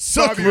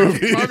 Silk Bob, you're-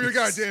 movies. Bob, you're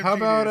goddamn How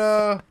about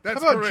genius.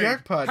 That's how about great.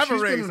 Jackpot? Have a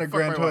She's raise. been in a Fuck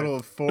grand my total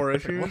wife. of 4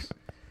 issues.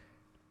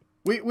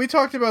 We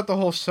talked about the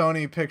whole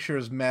Sony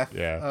Pictures meth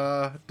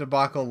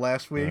debacle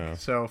last week, Yeah.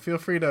 so feel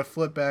free to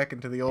flip back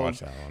into the old Watch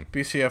that one.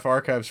 BCF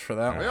archives for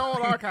that The one.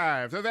 old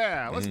archives are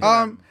there. Let's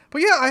do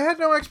But yeah, I had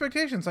no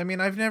expectations. I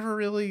mean, I've never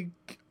really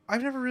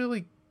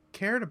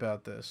cared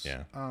about this.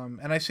 Yeah.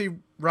 And I see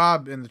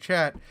Rob in the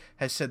chat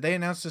has said they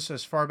announced this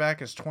as far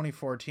back as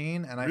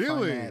 2014, and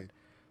Really?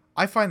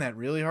 I find that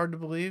really hard to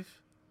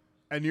believe.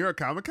 And New York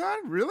Comic Con?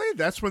 Really?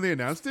 That's when they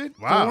announced it?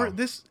 Wow.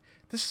 This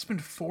has been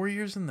 4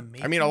 years in the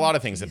making. I mean, a lot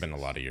of things have been a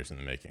lot of years in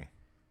the making.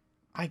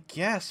 I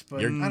guess, but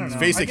You're- I don't know.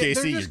 face it, I get-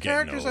 Casey, they're you're just getting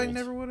characters I old.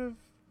 never would have.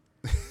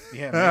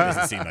 Yeah, It maybe.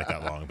 doesn't seem like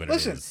that long, but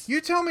Listen, it is.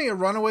 you tell me a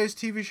Runaways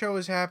TV show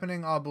is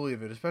happening, I'll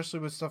believe it. Especially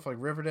with stuff like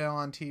Riverdale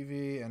on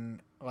TV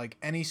and like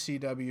any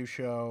CW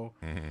show,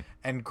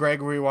 and Greg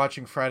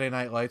rewatching Friday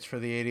Night Lights for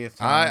the 80th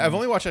time. I've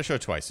only watched that show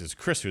twice. It's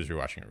Chris who's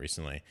rewatching it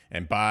recently,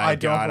 and by I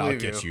don't God, I'll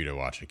believe get you. you to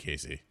watch it,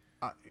 Casey.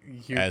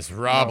 You- As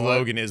Rob you know what?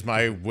 Logan is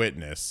my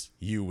witness,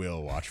 you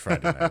will watch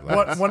Friday Night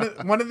Lights.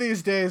 One of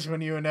these days when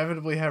you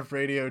inevitably have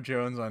Radio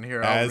Jones on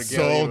here, I'll As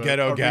regale Soul you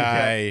Ghetto a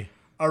Guy.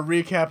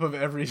 recap of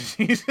every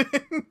season.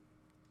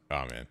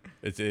 Oh man,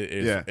 it's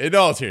Yeah. in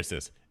all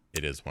seriousness,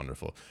 it is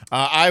wonderful.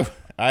 I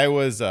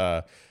was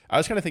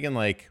kind of thinking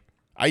like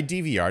I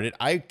DVR'd it.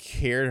 I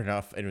cared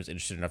enough and was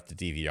interested enough to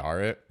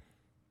DVR it,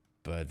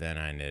 but then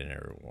I didn't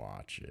ever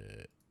watch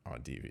it on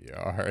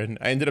DVR, and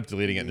I ended up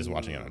deleting it and just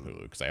watching it on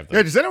Hulu because I have the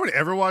Yeah, does anyone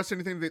ever watch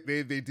anything that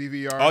they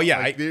DVR? Oh, yeah,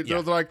 Like, they're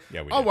like,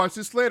 Yeah, we I'll did. watch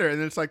this later. And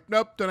then it's like,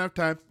 nope, don't have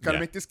time. Gotta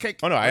Yeah. make this cake.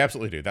 Oh no, I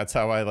absolutely do. That's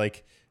how I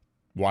like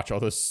watch all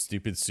those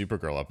stupid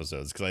Supergirl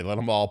episodes because I let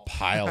them all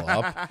pile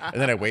up,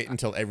 and then I wait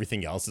until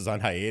everything else is on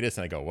hiatus,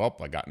 and I go, well,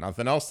 I got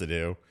nothing else to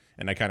do,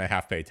 and I kind of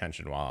half pay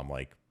attention while I'm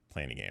like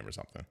playing a game or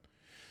something.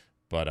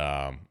 But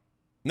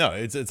no,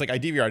 it's like I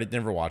DVR'd it,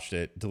 never watched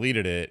it,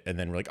 deleted it, and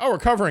then we're like, oh, we're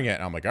covering it,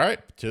 and I'm like, all right,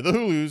 to the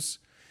Hulus,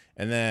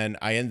 and then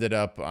I ended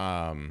up,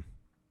 I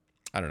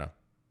don't know,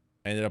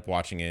 I ended up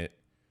watching it.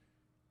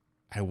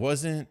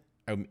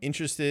 I'm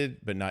interested,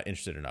 but not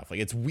interested enough. Like,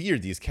 it's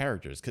weird, these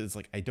characters, because it's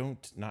like, I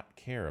don't not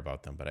care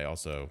about them, but I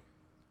also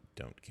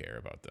don't care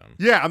about them.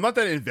 Yeah, I'm not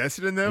that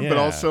invested in them, but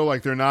Yeah. also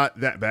like they're not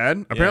that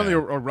bad. Apparently,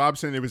 Yeah. Rob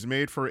saying it was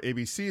made for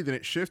ABC, then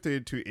it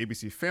shifted to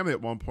ABC Family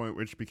at one point,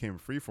 which became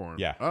Freeform.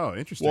 Yeah. Oh,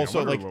 interesting. Well, I so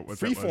wonder like what that was.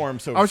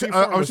 Freeform, so I was- Freeform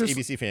I was, was just-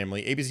 ABC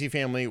Family. ABC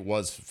Family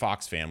was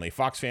Fox Family.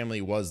 Fox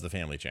Family was the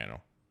Family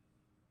Channel.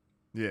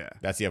 Yeah.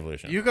 That's the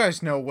evolution. You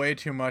guys know way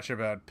too much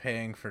about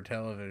paying for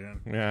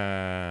television.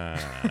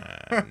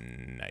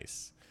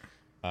 Nice.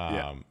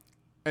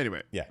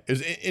 Anyway, Yeah, it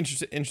was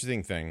an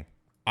interesting thing.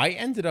 I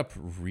ended up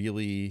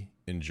really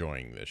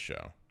enjoying this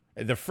show.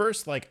 The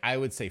first, like, I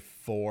would say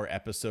 4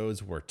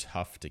 episodes were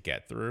tough to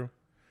get through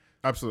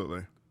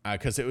absolutely.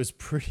 because it was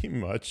pretty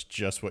much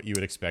just what you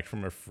would expect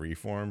from a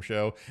freeform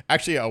show.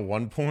 Actually, at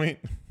one point,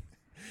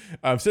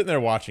 I'm sitting there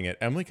watching it.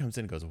 Emily comes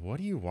in and goes, "What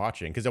are you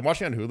watching?" Because I'm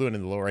watching on Hulu, and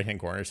in the lower right-hand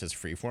corner it says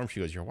freeform. She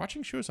goes, "You're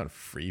watching shows on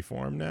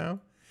freeform now?"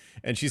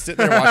 And she's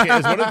sitting there watching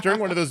it. It's during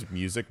one of those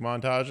music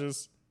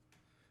montages.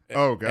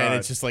 Oh god. And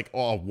it's just like,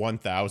 oh,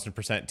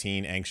 1000%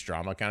 teen angst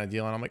drama kind of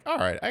deal. And I'm like, all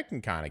right, I can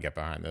kind of get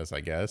behind this, I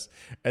guess.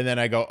 And then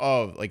I go,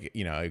 oh, like,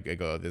 you know, I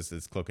go, this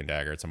is Cloak and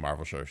Dagger. It's a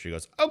Marvel show. She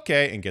goes,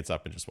 okay, and gets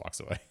up and just walks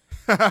away.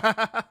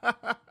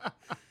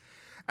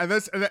 And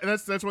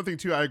that's one thing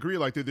too. I agree.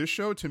 Like this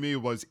show to me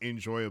was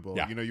enjoyable.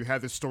 Yeah. You know, you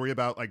had this story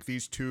about like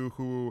these two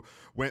who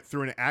went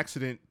through an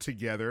accident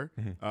together.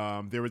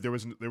 There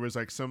was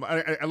like some.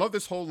 I love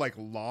this whole like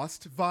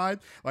Lost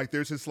vibe. Like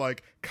there's this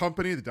like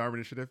company, the Darwin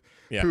Initiative,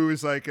 Yeah. who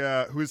is like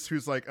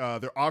who's like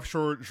they're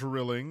offshore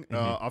drilling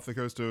off the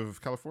coast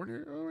of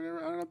California or whatever.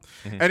 I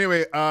don't know.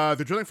 Anyway, they're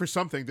drilling for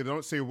something. They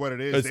don't say what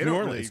it is. It's they New don't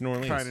Orleans. really It's New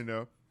Orleans. kind of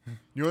know.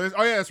 New Orleans.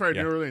 Oh yeah, that's right.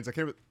 Yeah. New Orleans. I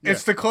can't. Yeah.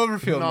 It's the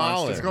Cloverfield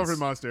monster. It's a Cloverfield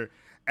monster.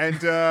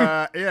 And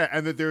yeah,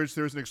 and that there's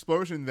an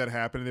explosion that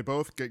happened, and they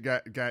both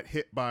got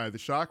hit by the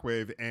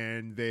shockwave,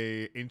 and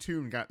they in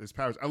tune got this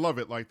powers. I love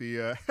it, like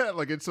the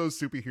like it's so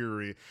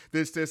superhero-y.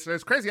 This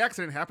crazy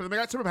accident happened, and they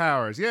got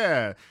superpowers,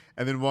 yeah.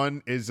 And then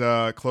one is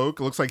Cloak.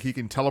 It looks like he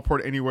can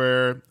teleport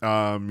anywhere.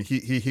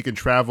 He can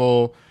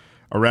travel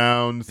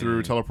around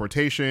through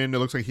teleportation. It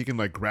looks like he can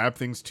like grab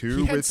things too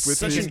He had with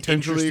such his an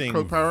tendrily interesting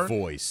cloak power.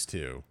 voice,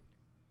 too.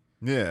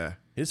 Yeah.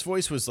 His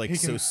voice was like He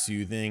so can-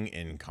 soothing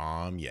and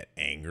calm, yet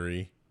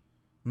angry.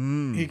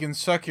 He can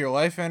suck your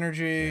life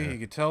energy. Yeah. He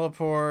can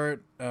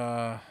teleport.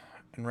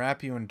 and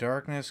wrap you in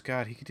darkness.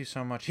 God, he could do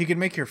so much. He could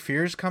make your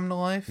fears come to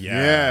life.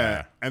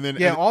 Yeah. And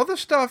then all the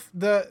stuff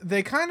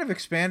they kind of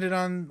expanded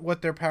on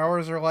what their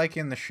powers are like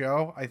in the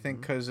show. I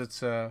think because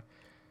it's a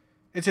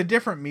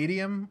different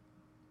medium,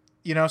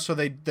 So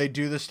they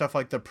do this stuff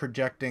like the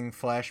projecting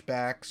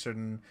flashbacks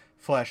and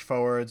flash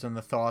forwards and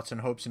the thoughts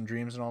and hopes and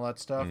dreams and all that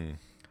stuff,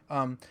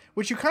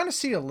 which you kind of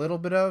see a little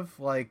bit of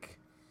like.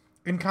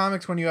 In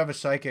comics, when you have a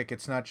psychic,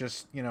 it's not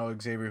just,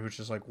 Xavier who's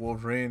just like,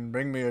 Wolverine,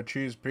 bring me a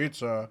cheese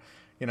pizza,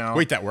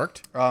 Wait, that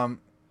worked?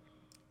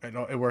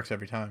 It works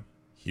every time.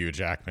 Hugh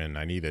Jackman,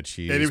 I need a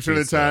cheese 80% of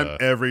the time,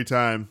 every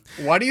time.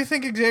 Why do you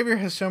think Xavier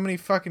has so many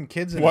fucking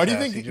kids in Why his do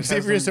you house? think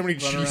Xavier has so many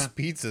cheese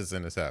pizzas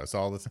in his house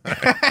all the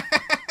time?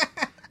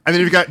 And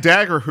then you've got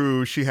Dagger,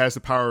 who she has the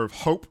power of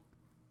hope.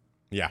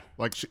 Yeah.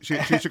 Like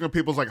she's taking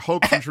people's like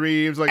hopes and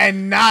dreams, like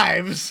and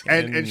knives,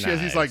 and she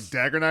has these like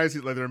dagger knives,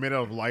 like they're made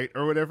out of light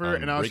or whatever.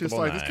 And I was just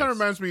like, this kind of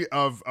reminds me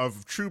of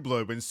True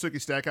Blood when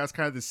Sookie Stackhouse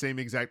kind of the same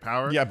exact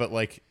power. Yeah, but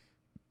like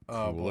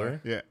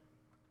cooler.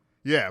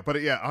 But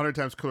 100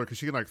 times cooler because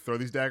she can like throw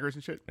these daggers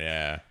and shit.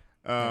 Yeah.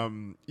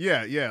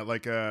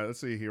 Like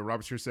let's see here.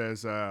 Robert here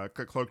says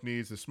Cloak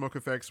needs the smoke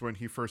effects when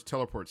he first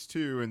teleports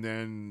too, and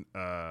then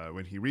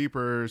when he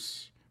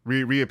reappears,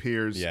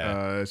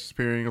 it's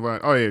appearing a lot.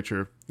 Oh yeah,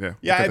 true.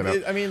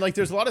 Yeah. I mean, like,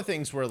 there's a lot of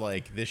things where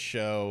like this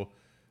show,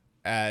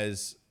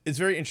 it's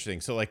very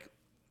interesting. So like,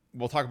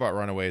 we'll talk about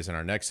Runaways in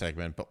our next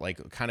segment, but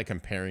like, kind of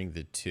comparing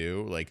the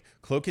two, like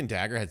Cloak and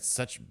Dagger had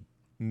such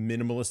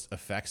minimalist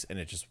effects, and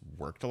it just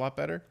worked a lot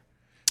better.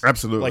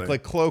 Absolutely.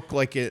 Like Cloak,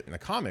 like it in the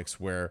comics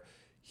where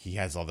he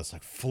has all this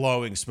like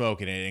flowing smoke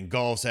and it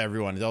engulfs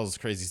everyone and all this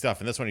crazy stuff.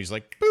 And this one, he's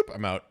like, boop,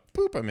 I'm out.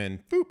 Boop, I'm in.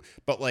 Boop.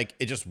 But like,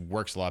 it just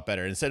works a lot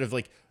better. Instead of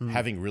like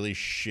having really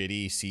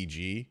shitty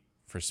CG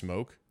for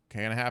smoke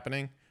kind of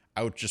happening,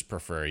 I would just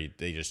prefer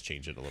they just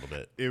change it a little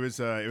bit. It was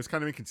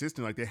kind of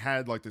inconsistent. Like they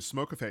had like the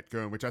smoke effect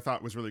going, which I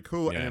thought was really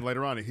cool. And then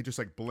later on, he just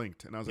like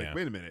blinked, and I was like,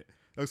 wait a minute.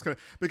 It looks kind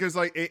of because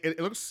like it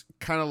looks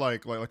kind of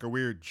like a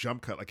weird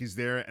jump cut. Like he's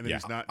there and then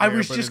he's not. I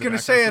was just gonna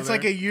say it's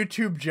like a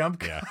YouTube jump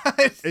cut.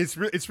 It's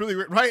really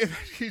weird, right?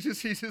 He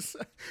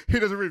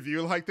doesn't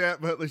review like that,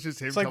 but it's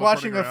just him. It's like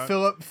watching a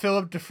Philip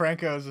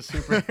DeFranco as a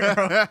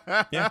superhero.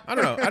 I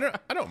don't know.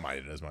 I don't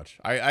mind it as much.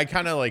 I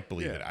kind of like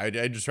believe it.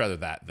 I'd just rather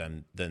that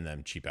than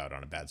them cheap out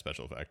on a bad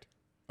special effect.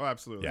 Oh,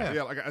 absolutely.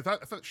 Yeah. Like I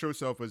thought the show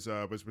itself was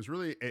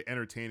really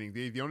entertaining.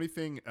 The only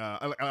thing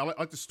I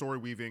like the story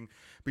weaving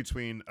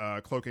between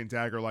Cloak and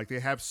Dagger. Like they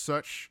have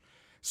such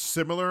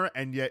similar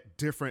and yet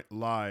different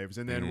lives,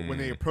 and then when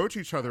they approach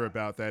each other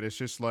about that, it's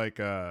just like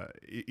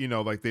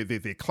like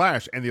they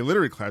clash, and they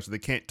literally clash. They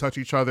can't touch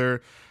each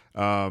other.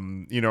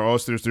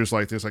 Also there's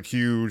like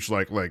huge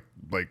like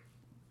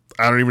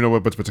I don't even know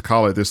what to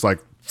call it. This like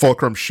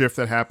fulcrum shift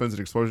that happens, an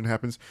explosion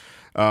happens.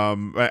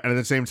 And at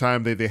the same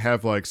time, they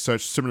have like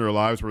such similar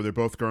lives where they're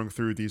both going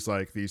through these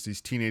like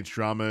these teenage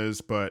dramas,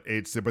 but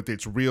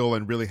it's real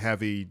and really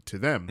heavy to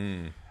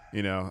them.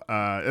 The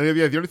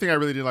only thing I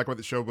really didn't like about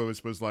the show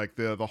was like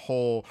the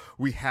whole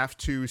we have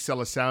to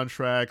sell a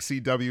soundtrack,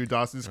 CW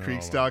Dawson's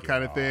Creek style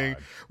kind of thing.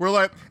 We're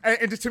like,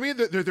 and to me,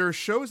 there are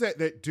shows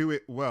that do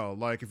it well.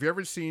 Like if you've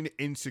ever seen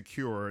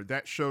Insecure,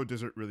 that show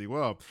does it really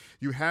well.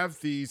 You have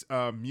these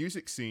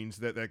music scenes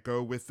that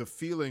go with the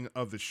feeling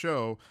of the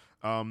show.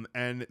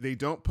 And they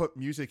don't put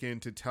music in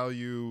to tell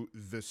you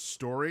the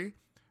story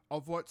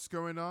of what's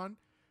going on.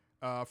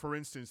 For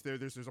instance,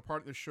 there's a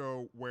part in the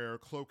show where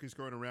Cloak is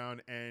going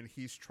around and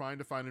he's trying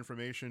to find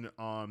information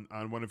on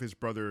one of his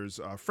brother's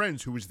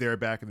friends who was there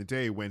back in the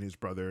day when his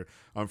brother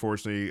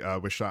unfortunately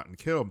was shot and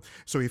killed.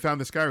 So he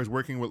found this guy who was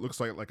working what looks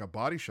like a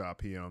body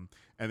shop he owned.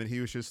 And then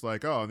he was just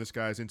like, oh, and this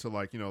guy's into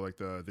like, like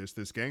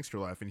this gangster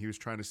life. And he was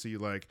trying to see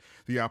like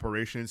the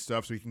operation and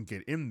stuff so he can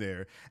get in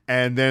there.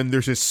 And then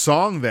there's this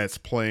song that's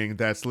playing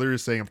that's literally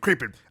saying, we're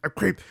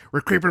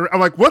creeping. I'm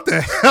like, what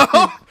the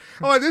hell?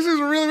 I'm like, this is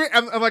really weird.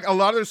 I'm like, a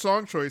lot of their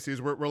song choices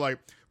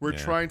we're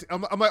trying to,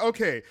 I'm like,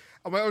 okay,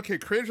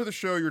 creators of the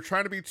show, you're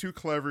trying to be too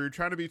clever. You're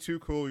trying to be too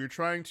cool. You're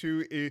trying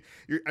to,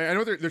 I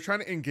know they're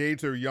trying to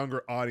engage their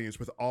younger audience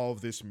with all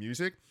of this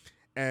music.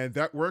 And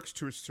that works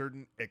to a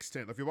certain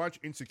extent. If you watch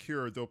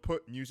Insecure, they'll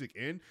put music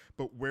in,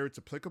 but where it's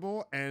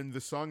applicable, and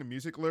the song and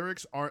music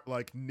lyrics aren't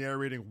like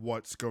narrating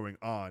what's going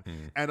on.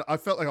 And I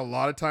felt like a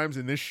lot of times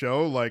in this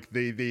show, like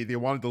they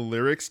wanted the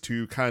lyrics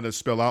to kind of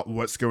spell out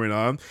what's going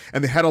on,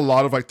 and they had a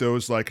lot of like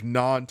those like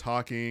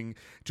non-talking,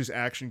 just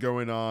action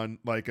going on,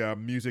 like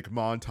music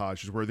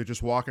montages where they're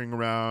just walking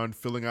around,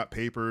 filling out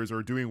papers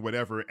or doing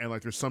whatever, and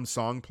like there's some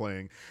song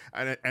playing.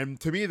 And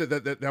to me,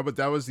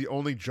 that was the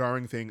only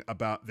jarring thing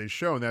about this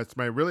show, and that's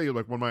really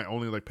like one of my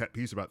only like pet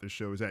peeves about this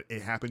show is that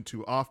it happened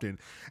too often.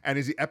 And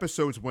as the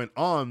episodes went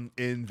on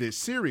in this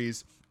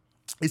series,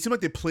 it seemed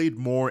like they played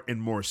more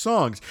and more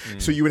songs.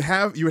 So you would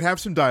have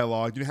some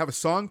dialogue, you'd have a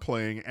song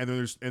playing, and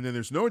then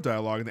there's no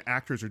dialogue, and the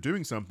actors are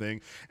doing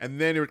something,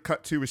 and then it would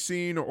cut to a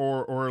scene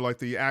or like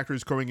the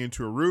actors going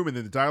into a room, and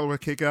then the dialogue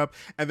would kick up,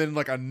 and then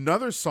like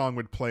another song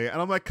would play,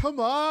 and I'm like, come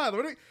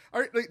on,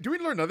 do we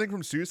learn nothing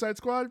from Suicide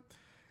Squad?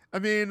 I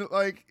mean,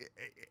 like,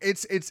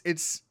 it's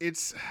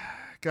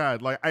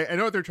God, like I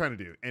know what they're trying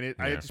to do, and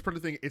I just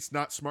probably think it's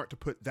not smart to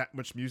put that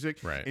much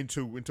music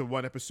into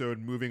one episode,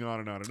 moving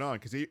on and on and on.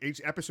 Because each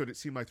episode, it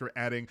seemed like they're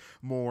adding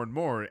more and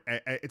more.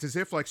 It's as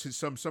if like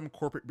some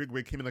corporate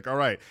bigwig came in, like, all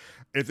right,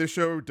 if this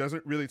show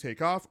doesn't really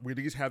take off, we at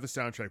least have the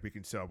soundtrack we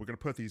can sell. We're gonna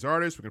put these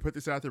artists, we're gonna put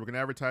this out there, we're gonna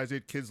advertise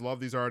it. Kids love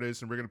these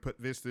artists, and we're gonna put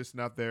this,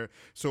 and out there,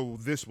 so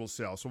this will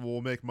sell. So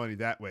we'll make money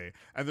that way.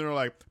 And then they're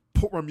like,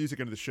 put more music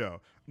into the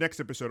show. Next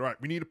episode, all right,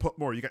 we need to put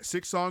more. You got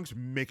 6 songs,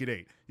 make it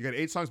 8. You got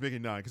 8 songs, make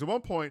it 9. Because at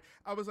one point,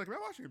 I was like, am I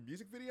watching a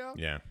music video?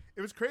 Yeah.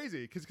 It was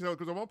crazy. Because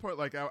at one point,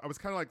 like, I was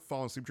kind of like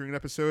falling asleep during an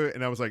episode,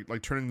 and I was like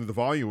turning the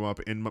volume up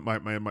in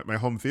my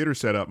home theater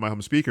setup, my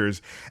home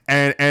speakers,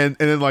 and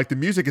then like the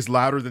music is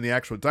louder than the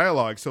actual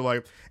dialogue. So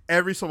like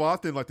every so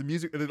often, like the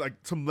music, like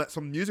some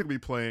music will be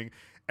playing.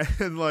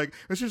 And like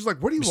it's just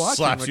like, what are you watching?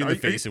 Slaps like, you in the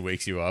face and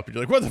wakes you up. And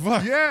you're like, what the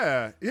fuck?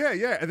 Yeah.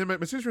 And then my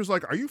sister was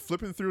like, "Are you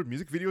flipping through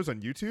music videos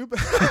on YouTube?"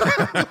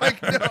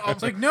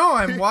 Like, no,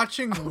 I'm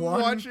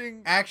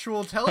watching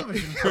actual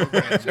television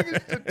program.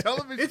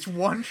 It's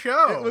one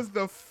show. It was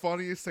the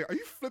funniest thing. Are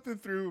you flipping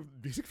through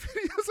music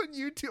videos on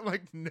YouTube? I'm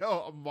like,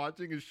 no, I'm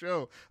watching a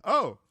show.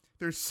 Oh,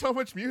 there's so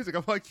much music.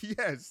 I'm like,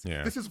 yes.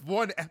 Yeah. This is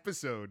one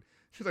episode.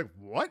 She's like,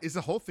 "What? Is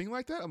the whole thing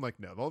like that?" I'm like,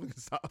 "No, the whole thing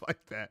is not like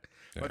that."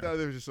 Yeah. I thought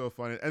it was just so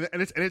funny,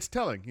 and it's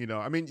telling. You know,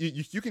 I mean,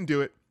 you can do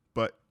it,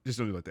 but just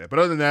don't do it like that. But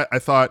other than that, I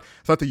thought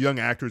the young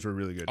actors were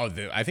really good. Oh,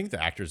 I think the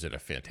actors did a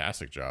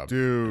fantastic job,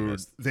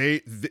 dude.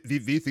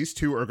 These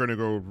two are going to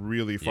go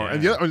really far,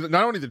 and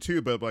not only the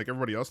two, but like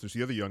everybody else, there's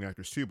the other young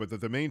actors too. But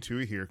the main two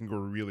here can go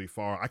really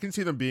far. I can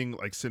see them being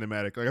like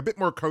cinematic, like a bit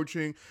more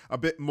coaching, a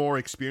bit more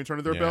experience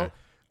under their belt.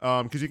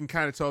 Because you can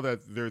kind of tell that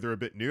they're a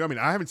bit new. I mean,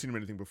 I haven't seen them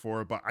anything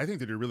before, but I think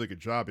they did a really good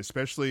job,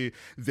 especially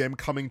them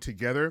coming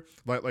together,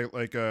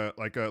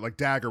 like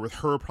Dagger with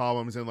her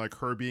problems and like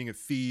her being a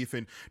thief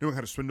and knowing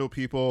how to swindle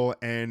people,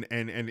 and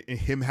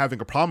him having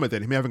a problem with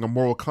it, him having a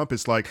moral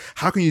compass. Like,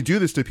 how can you do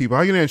this to people?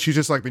 How can you? And she's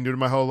just like, been doing it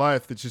my whole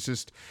life. It's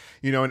just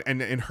you know,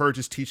 and her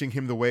just teaching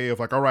him the way of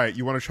like, all right,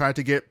 you want to try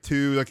to get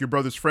to like your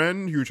brother's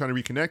friend who you're trying to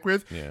reconnect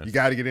with. Yeah. You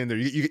got to get in there.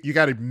 You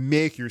got to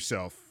make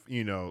yourself,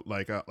 you know,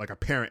 like a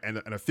parent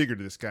and a figure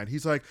to this guy. And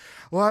he's like,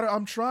 well,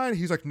 I'm trying.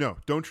 He's like, no,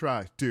 don't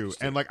try, do.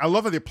 And like, I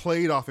love how they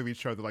played off of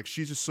each other. Like,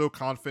 she's just so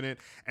confident,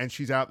 and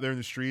she's out there in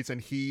the streets, and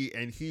he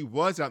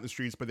was out in the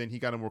streets, but then he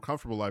got a more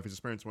comfortable life as his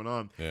parents went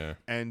on. Yeah.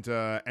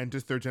 And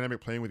just their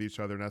dynamic playing with each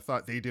other. And I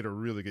thought they did a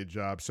really good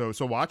job. So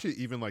watch it,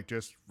 even like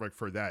just like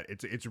for that.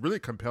 It's really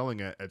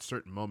compelling at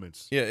certain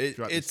moments. Yeah,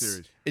 throughout the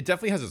series. It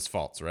definitely has its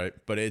faults, right?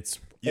 But it's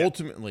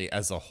ultimately,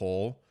 as a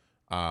whole,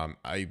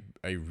 I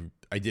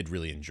did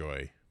really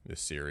enjoy this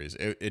series.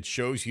 It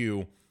shows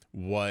you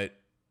what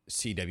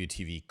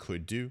CWTV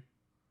could do,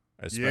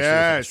 especially with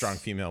a strong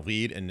female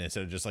lead, and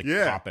instead of just like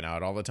popping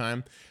out all the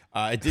time.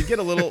 It did get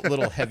a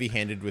little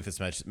heavy-handed with its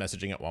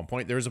messaging at one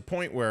point. There was a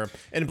point where,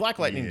 and Black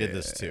Lightning did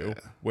this too,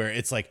 where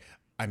it's like,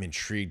 I'm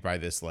intrigued by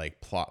this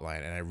like plot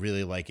line, and I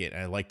really like it,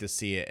 and I like to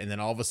see it, and then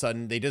all of a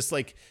sudden they just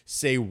like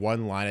say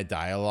one line of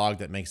dialogue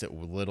that makes it a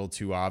little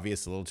too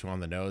obvious, a little too on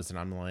the nose, and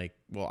I'm like,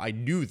 well, I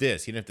knew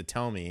this, you didn't have to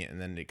tell me. And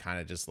then it kind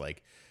of just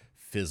like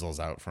fizzles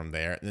out from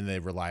there, and then they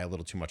rely a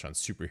little too much on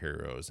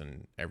superheroes,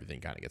 and everything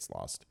kind of gets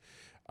lost.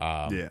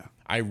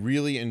 I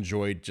really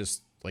enjoyed,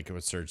 just like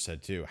what Serge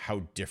said too,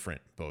 how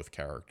different both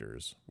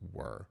characters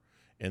were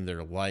in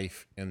their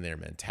life, in their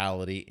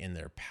mentality, in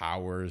their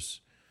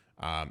powers.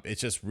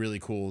 It's just really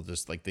cool,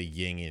 just like the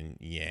yin and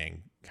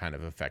yang kind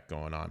of effect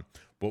going on.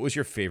 What was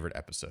your favorite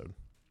episode?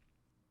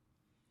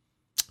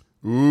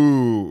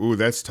 Ooh,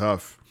 that's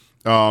tough.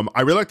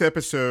 I really like the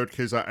episode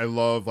because I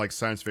love like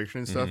science fiction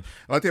and stuff.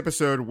 I like the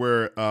episode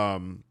where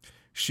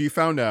she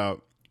found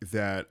out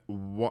that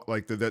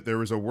that there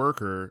was a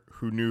worker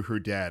who knew her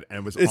dad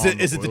and was. Is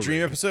it the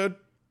dream episode?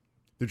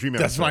 The dream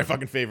episode. That's my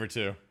fucking favorite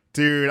too.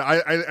 Dude,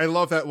 I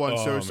love that one.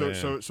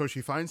 So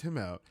she finds him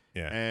out.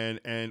 Yeah.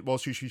 And well,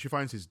 she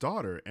finds his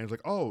daughter, and it's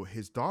like, oh,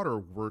 his daughter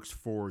works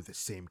for the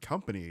same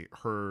company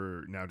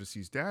her now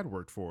deceased dad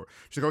worked for.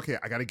 She's like, okay,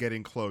 I got to get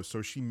in close.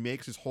 So she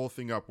makes this whole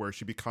thing up where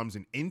she becomes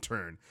an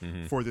intern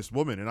for this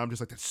woman, and I'm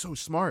just like, that's so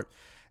smart.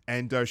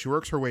 And she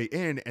works her way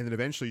in, and then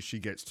eventually she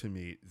gets to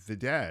meet the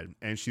dad,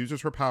 and she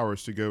uses her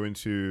powers to go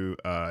into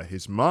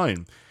his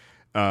mind.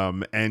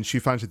 And she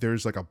finds that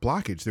there's like a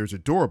blockage. There's a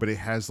door, but it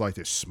has like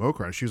this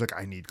smoke around it. She was like,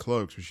 I need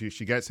cloaks. So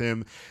she gets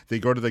him. They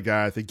go to the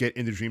guy. They get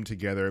in the dream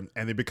together,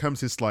 and it becomes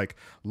this like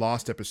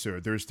Lost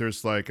episode.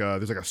 There's like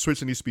a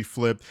switch that needs to be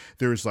flipped.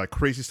 There's like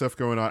crazy stuff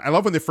going on. I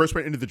love when they first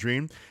went into the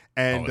dream,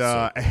 and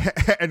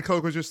and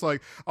Cloak was just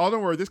like, oh,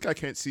 don't worry, this guy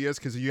can't see us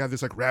because you have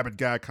this like rabid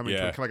guy coming to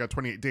kind of like a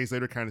 28 days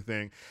later kind of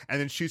thing. And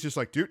then she's just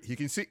like, dude, he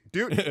can see,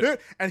 dude,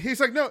 and he's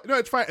like, no,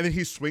 it's fine. And then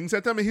he swings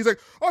at them, and he's like,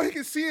 oh, he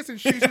can see us,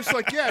 and she's just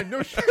like, yeah,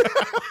 no shit.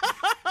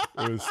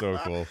 It was so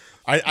cool.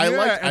 I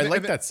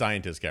like that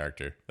scientist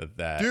character.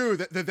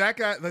 That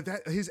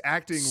guy, his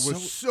acting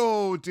was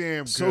so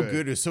damn good. So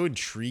good. It was so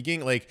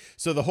intriguing. Like,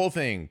 so the whole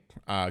thing.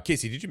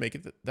 Casey, did you make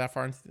it that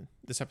far in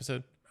this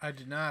episode? I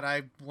did not.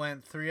 I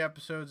went 3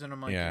 episodes and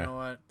I'm like, Yeah. you know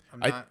what?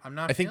 I'm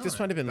not. I think this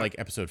feeling might have it. been like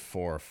episode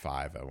 4 or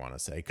 5. I want to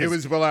say It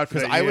was well after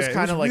because that. I was yeah, it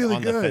kind of like really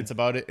on the good. fence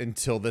about it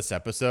until this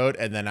episode,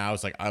 and then I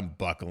was like, I'm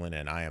buckling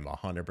in. I am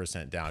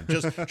 100% down.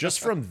 Just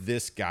from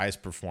this guy's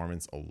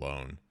performance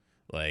alone,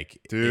 like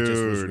it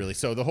just was Dude. really.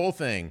 So the whole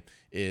thing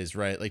is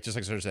right, like just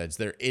like Sir said,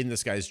 they're in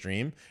this guy's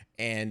dream,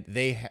 and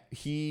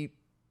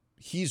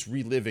he's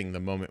reliving the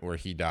moment where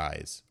he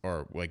dies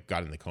or like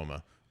got in the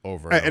coma.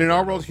 Over And in over our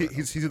and world, over and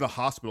he's in the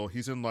hospital.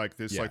 He's in like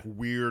this Yeah. like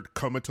weird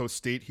comatose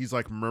state. He's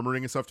like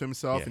murmuring and stuff to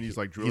himself, Yeah, and he's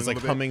like drooling. he's like a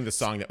little bit. humming the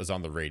song that was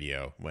on the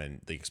radio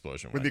when the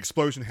explosion When went. the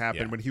explosion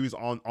happened, Yeah. when he was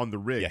on the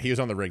rig. Yeah, he was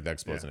on the rig that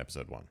explodes in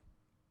episode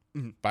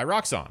 1 by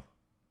Roxxon.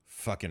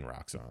 Fucking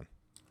Roxxon.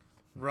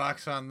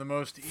 Roxxon, the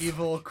most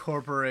evil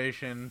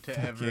corporation to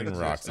ever Fucking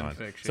exist in Roxxon.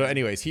 fiction. So,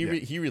 anyways, he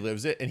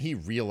relives it and he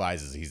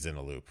realizes he's in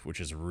a loop, which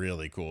is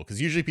really cool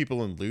because usually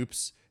people in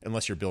loops,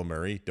 unless you're Bill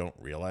Murray, don't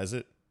realize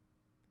it.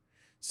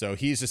 So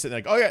he's just sitting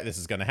like, oh yeah, this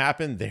is gonna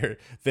happen.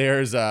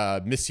 There's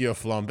Monsieur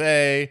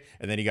Flambe,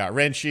 and then he got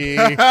Renchi.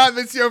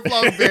 Monsieur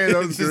Flambe, that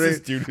was It's just great. this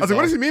dude I was who's like,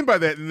 what does all- he mean by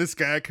that? And this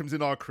guy comes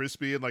in all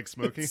crispy and like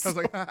smoking. I was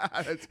like,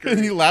 that's great.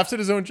 And he laughs at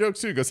his own jokes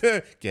too. He goes,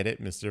 "Get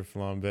it, Mr.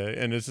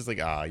 Flambe?" And it's just like,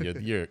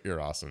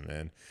 you're awesome,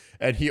 man.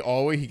 And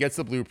he gets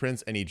the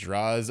blueprints and he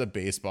draws a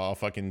baseball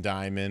fucking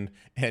diamond.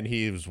 And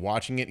he was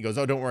watching it. He goes,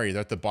 "Oh, don't worry,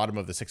 they're at the bottom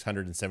of the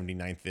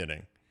 679th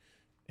inning."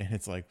 And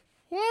it's like,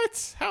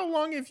 what? How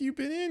long have you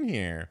been in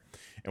here?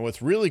 And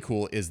what's really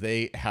cool is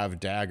they have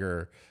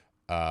Dagger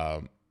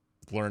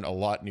learn a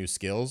lot new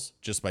skills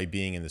just by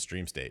being in the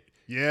stream state.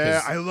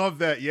 Yeah, I love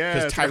that. Yeah,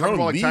 Because it's like a Tyrone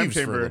hyperbolic time leaves for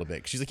a chamber. little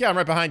bit. She's like, yeah, I'm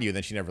right behind you. And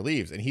then she never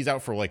leaves. And he's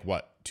out for like,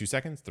 what, 2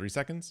 seconds, 3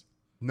 seconds?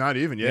 Not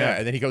even. Yeah. Yeah.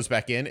 And then he goes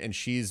back in and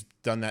she's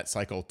done that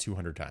cycle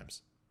 200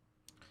 times.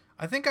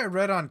 I think I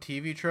read on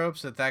TV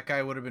Tropes that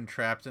guy would have been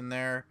trapped in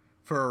there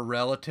for a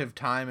relative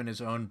time in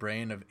his own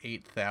brain of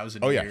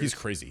 8,000 Oh, years. yeah. He's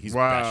crazy. He's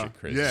Wow. batshit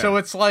crazy. Yeah. So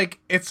it's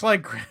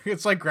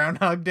like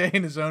Groundhog Day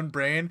in his own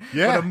brain,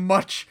 Yeah. but a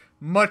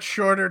much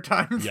shorter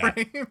time Yeah.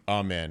 frame.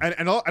 Oh, man.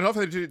 And I love how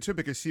they did it too,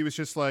 because he was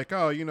just like,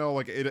 oh, you know,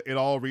 like it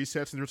all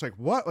resets, and they're just like,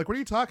 what? Like, what are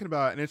you talking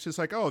about? And it's just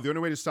like, oh, the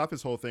only way to stop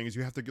this whole thing is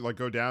you have to like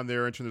go down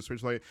there and turn the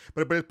switch, like,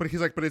 but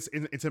he's like, but it's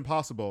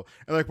impossible.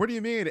 And like, what do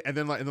you mean? And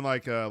then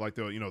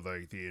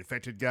the the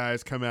infected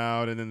guys come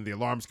out, and then the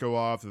alarms go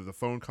off, the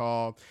phone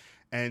call.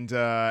 And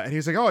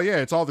he's like, oh yeah,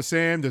 it's all the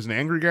same. There's an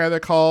angry guy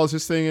that calls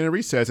this thing and it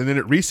resets, and then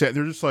it reset. And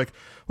they're just like,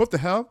 what the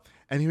hell?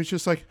 And he was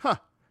just like, huh.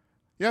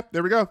 Yep,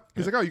 there we go.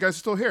 He's like, oh, you guys are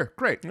still here.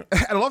 Great. And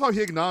I love how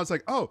he acknowledged,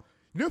 like, oh,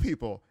 new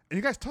people, and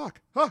you guys talk.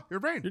 Huh, your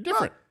brain. You're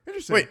different. Huh,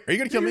 interesting. Wait, are you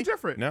going to kill You're me?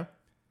 different. No?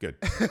 Good.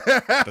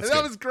 that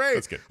good. was great.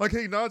 That's good. Like, he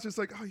acknowledged, just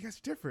like, oh, you guys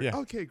are different. Yeah.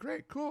 Okay,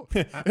 great, cool.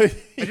 I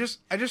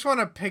just want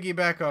to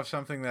piggyback off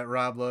something that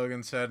Rob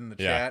Logan said in the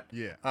Yeah. chat.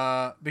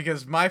 Yeah.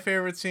 Because my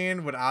favorite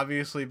scene would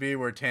obviously be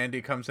where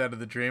Tandy comes out of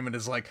the dream and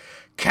is like,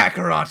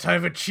 Kakarot,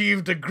 I've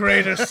achieved a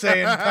greater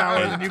Saiyan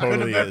power than It you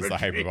totally could have is ever the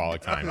dreamed.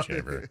 hyperbolic time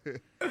chamber.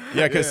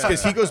 Yeah,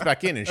 because he goes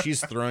back in and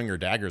she's throwing her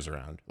daggers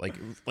around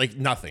like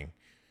nothing.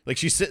 Like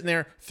she's sitting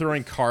there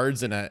throwing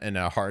cards in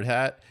a hard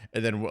hat,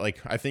 and then like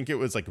I think it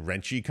was like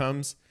Renchi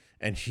comes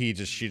and she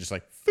just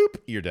like boop,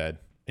 you're dead.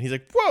 And he's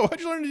like, whoa, how'd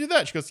you learn to do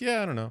that? She goes,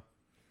 yeah, I don't know.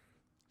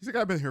 He's like,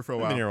 I've been here for a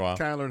while. been here a while.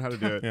 Kind of learned how to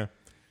do it. Yeah.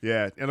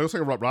 Yeah, and it looks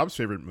like Rob's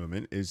favorite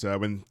moment is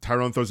when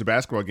Tyrone throws a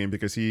basketball game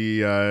because he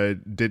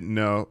didn't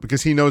know,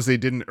 because he knows they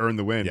didn't earn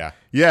the win. Yeah.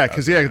 Yeah,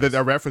 because That was very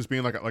the ref was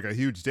being like a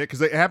huge dick, because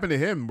it happened to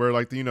him where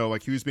like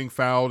like he was being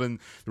fouled and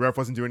the ref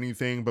wasn't doing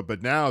anything,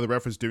 but now the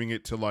ref was doing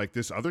it to like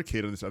this other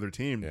kid on this other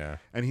team. Yeah.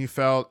 And he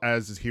felt,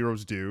 as his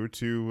heroes do,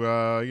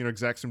 to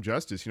exact some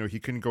justice. He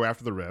couldn't go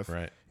after the ref.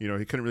 Right. He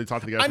couldn't really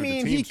talk to the guys. I from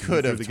mean, the he team, so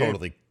could threw have the game.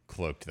 totally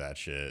cloaked that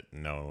shit.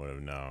 No one would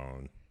have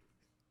known.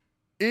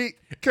 He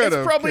could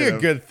It's probably a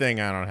good thing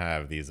I don't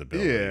have these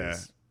abilities. Yeah.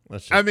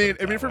 Let's just I put mean, it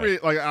that for way. me,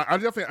 like I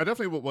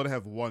definitely would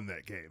have won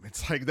that game.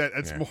 It's like that.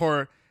 It's Yeah.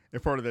 more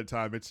important at that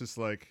time. It's just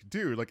like,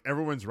 dude, like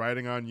everyone's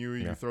riding on you.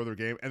 You Yeah. throw their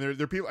game, and there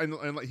are people,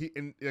 and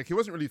like he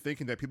wasn't really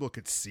thinking that people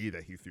could see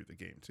that he threw the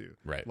game too.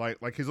 Right.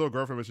 Like his little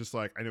girlfriend was just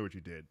like, I know what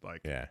you did. Like,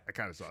 Yeah. I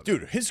kind of saw that.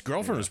 Dude, his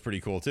girlfriend was pretty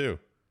cool too.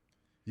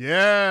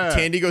 Yeah.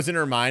 Tandy goes in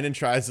her mind and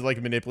tries to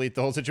like manipulate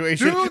the whole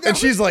situation, Dude, that and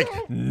she's was like,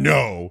 cool.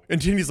 "No,"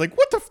 and Tandy's like,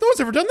 "What the? No one's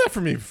ever done that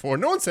for me before.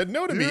 No one said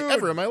no to me Dude.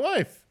 ever in my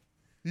life."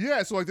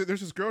 Yeah, so like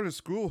there's this girl at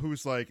school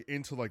who's like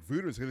into like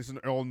voodoo. This is in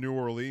all New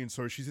Orleans,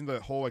 so she's into the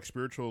whole like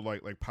spiritual,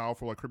 like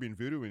powerful like Caribbean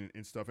voodoo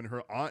and stuff. And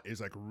her aunt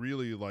is like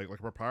really like a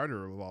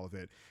proprietor of all of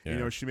it.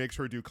 Yeah. She makes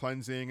her do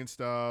cleansing and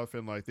stuff,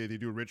 and like they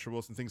do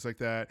rituals and things like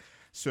that.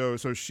 So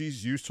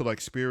she's used to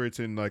like spirits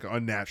and like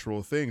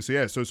unnatural things. So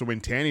yeah, so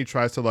when Tanny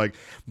tries to like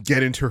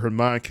get into her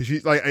mind, because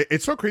she's like,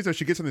 it's so crazy that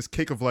she gets on this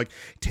kick of like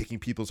taking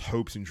people's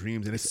hopes and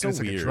dreams, and it's so like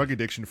a weird. drug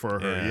addiction for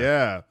her.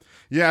 Yeah.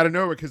 Yeah, I don't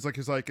know, because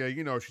she's all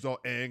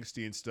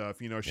angsty and stuff.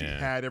 She Yeah.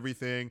 had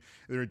everything,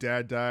 and her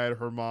dad died.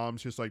 Her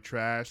mom's just like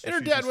trash. And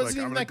her dad wasn't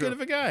even that good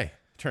of a guy.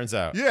 Turns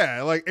out.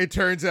 Yeah, like it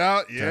turns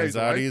out, he's a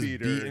wife he's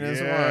beater. beating his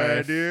yeah,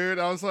 wife. dude.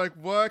 I was like,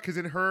 what? Because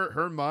in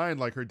her mind,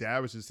 like her dad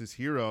was just this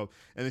hero,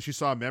 and then she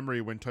saw a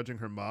memory when touching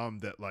her mom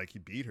that like he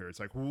beat her. It's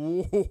like,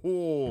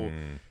 whoa,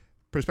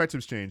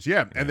 perspectives change.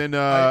 Yeah, and then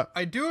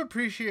I do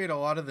appreciate a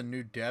lot of the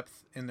new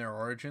depth in their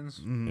origins.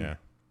 Yeah.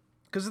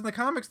 Because in the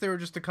comics, they were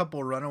just a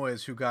couple of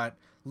runaways who got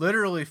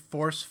literally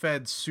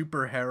force-fed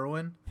super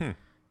heroin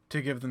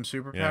to give them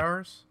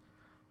superpowers.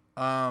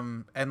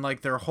 And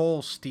like their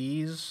whole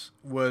steez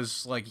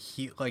was like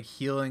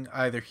healing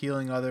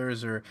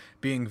others or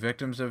being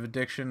victims of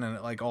addiction, and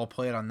it like all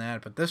played on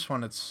that. But this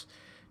one, it's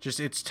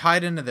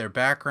tied into their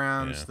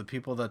backgrounds, the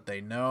people that they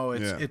know.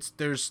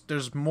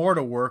 There's more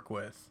to work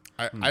with.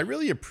 I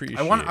really appreciate.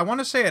 I want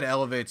to say it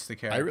elevates the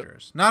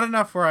characters. Not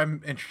enough where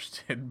I'm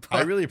interested. But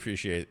I really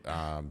appreciate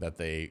that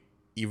they,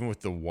 even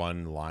with the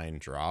one line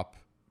drop,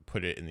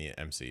 put it in the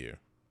MCU.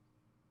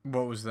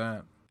 What was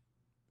that?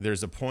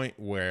 There's a point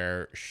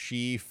where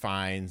she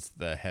finds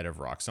the head of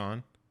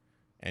Roxxon,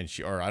 and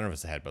or I don't know if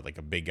it's the head, but like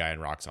a big guy in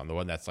Roxxon, the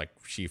one that's like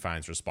she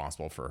finds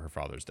responsible for her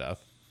father's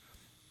death,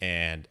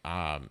 and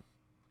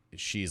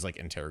she's like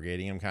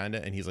interrogating him kind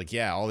of, and he's like,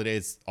 yeah,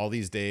 all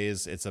these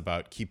days it's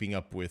about keeping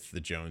up with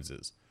the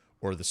Joneses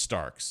or the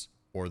Starks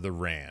or the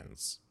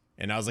Rands,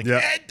 and I was like,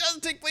 yeah, it does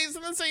take place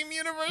in the same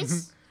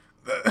universe.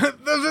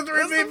 Those are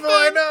three people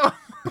I know.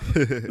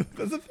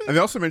 That's a thing. And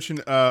they also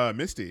mentioned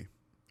Misty.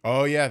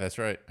 Oh yeah, that's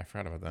right. I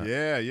forgot about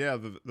that. Yeah,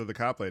 the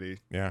cop lady.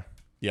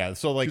 Yeah.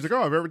 So like, she's like,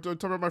 oh, have you ever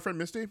talked about my friend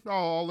Misty?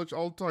 Oh,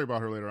 I'll tell you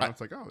about her later on. It's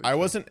like, oh, I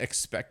wasn't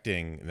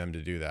expecting them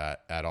to do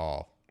that at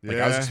all. Like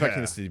I was expecting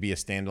this to be a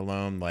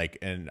standalone, like,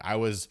 and I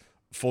was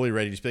fully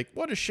ready to be like,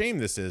 what a shame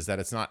this is that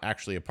it's not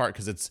actually a part,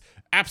 because it's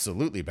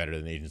absolutely better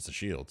than Agents of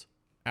S.H.I.E.L.D.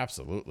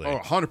 Absolutely. Oh,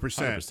 100%.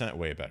 100%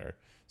 way better.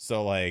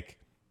 So like,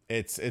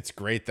 it's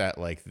great that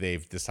like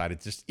they've decided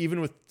just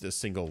even with the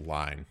single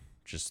line,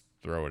 just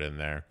throw it in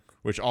there.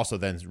 Which also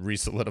then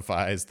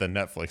re-solidifies the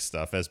Netflix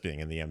stuff as being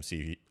in the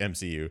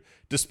MCU,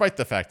 despite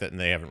the fact that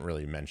they haven't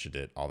really mentioned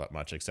it all that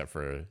much, except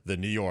for the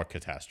New York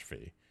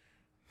catastrophe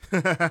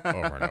over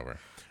and over.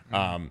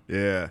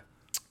 Yeah.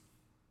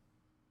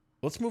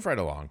 Let's move right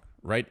along,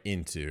 right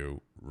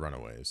into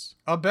Runaways.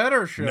 A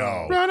better show.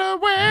 No.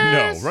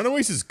 Runaways. No,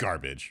 Runaways is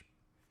garbage.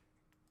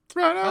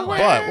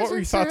 Runaways. But what were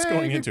your thoughts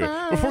going into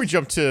it? Before we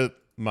jump to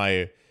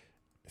my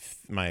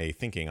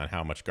thinking on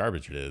how much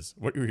garbage it is,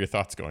 what were your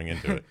thoughts going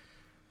into it?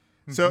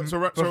 So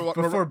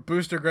before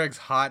Booster Greg's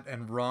hot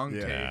and wrong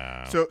take.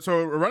 Yeah.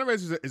 So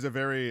Runaways is a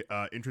very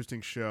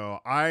interesting show.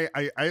 I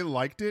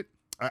liked it.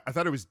 I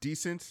thought it was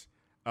decent.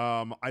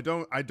 I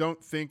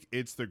don't think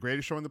it's the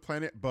greatest show on the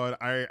planet,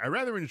 but I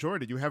rather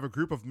enjoyed it. You have a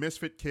group of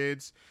misfit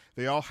kids.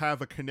 They all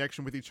have a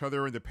connection with each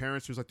other and the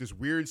parents. There's like this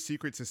weird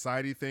secret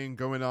society thing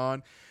going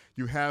on.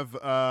 You have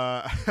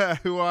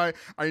who I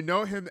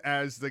know him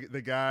as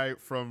the guy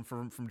from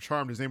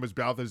Charmed. His name was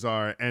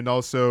Balthazar, and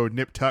also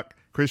Nip Tuck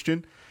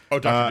Christian. Oh,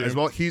 Dr. Doom. As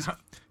well. He's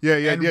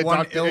and one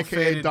Dr.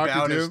 ill-fated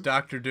bout is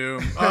Dr. Doom.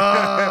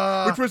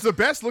 Which was the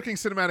best looking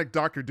cinematic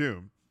Dr.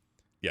 Doom.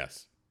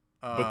 Yes.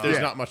 But there's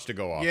not much to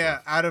go off. Yeah,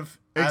 of.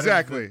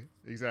 Exactly.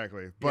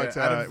 But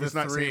it was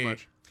not saying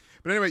much.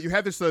 But anyway, you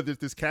have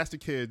this cast of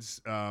kids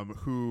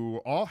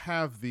who all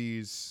have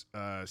these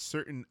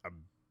certain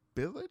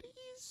abilities.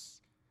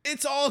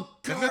 It's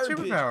all garbage.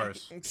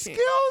 Superpowers.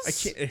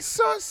 Skills,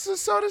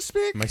 so to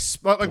speak.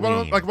 Like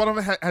one of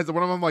them has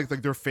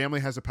like their family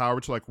has a power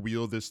to like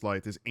wield this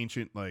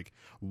ancient like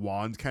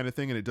wand kind of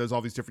thing, and it does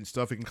all these different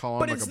stuff. It can call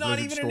on like a blizzard storm. But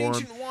it's not even an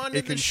ancient wand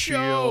in the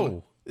show.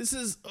 Shield. This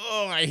is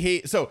I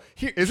hate. So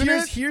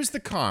here's the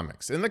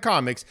comics. In the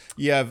comics,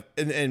 you have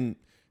and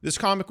this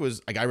comic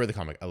was like I read the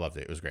comic. I loved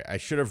it. It was great. I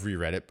should have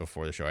reread it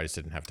before the show. I just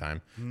didn't have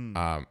time.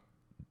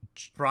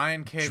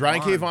 Brian K.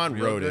 Vaughan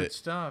wrote it.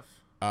 Stuff.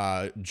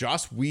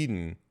 Joss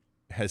Whedon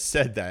has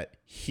said that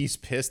he's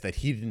pissed that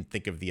he didn't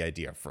think of the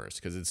idea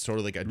first because it's sort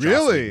of like a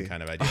Joss Whedon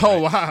kind of idea.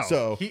 Oh, right? wow.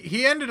 So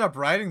he ended up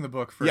writing the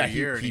book for a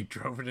year and he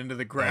drove it into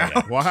the ground.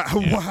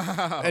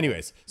 Wow.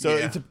 Anyways,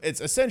 so it's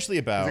essentially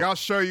about. Like, I'll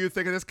show you.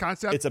 Think of this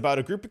concept. It's about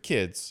a group of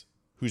kids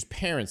whose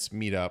parents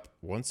meet up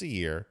once a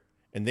year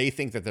and they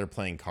think that they're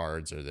playing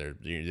cards or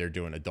they're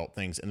doing adult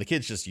things, and the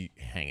kids just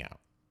hang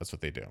out. That's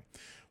what they do.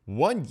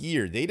 One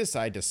year, they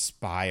decide to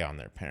spy on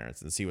their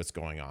parents and see what's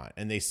going on.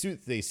 And they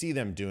see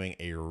them doing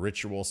a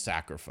ritual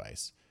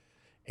sacrifice.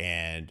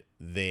 And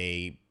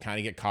they kind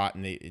of get caught,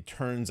 and it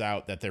turns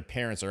out that their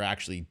parents are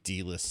actually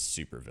D-list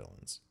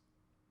supervillains.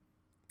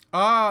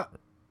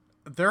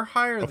 They're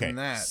higher than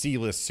that.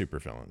 C-list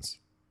supervillains.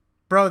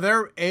 Bro,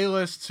 they're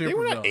A-list supervillains. They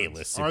were not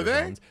A-list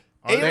supervillains.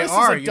 Are they? They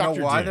are. You know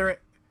why they're...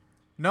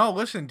 No,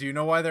 listen, do you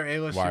know why they're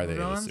A-list Why supervillains? are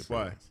they A-list supervillains?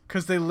 Why?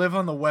 Because they live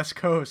on the West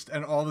Coast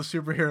and all the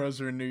superheroes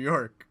are in New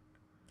York.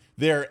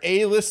 They're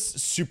A-list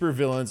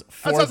supervillains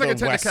for that sounds the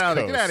like a West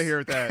technicality. Coast. Get out of here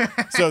with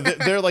that. So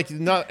they're like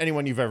not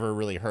anyone you've ever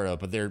really heard of,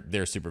 but they're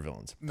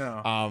supervillains.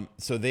 No.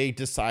 So they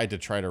decide to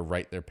try to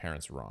right their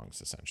parents' wrongs,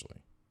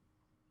 essentially.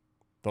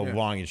 The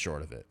long and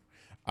short of it.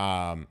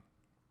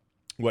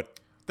 What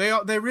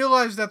they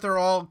realize that they're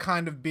all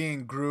kind of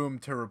being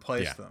groomed to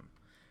replace them.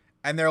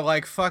 and they're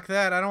like, "Fuck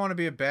that! I don't want to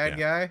be a bad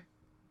Yeah. guy.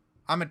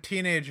 I'm a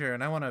teenager,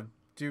 and I want to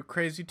do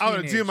crazy I teenage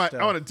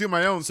want to do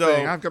my own So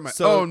thing. I've got my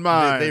own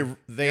mind.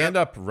 They end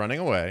up running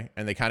away,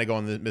 and they kind of go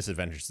on the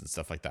misadventures and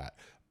stuff like that.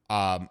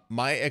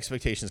 My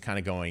expectations kind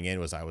of going in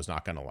was I was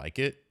not going to like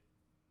it,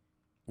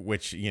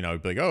 which, you know,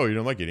 be like, oh, you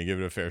don't like it, you give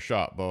it a fair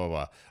shot, blah, blah,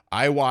 blah.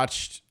 I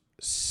watched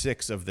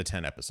 6 of the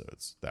 10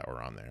 episodes that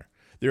were on there.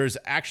 There's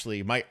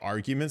actually, my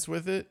arguments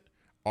with it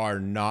are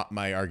not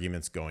my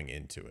arguments going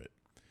into it.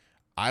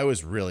 I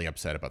was really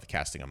upset about the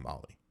casting of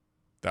Molly.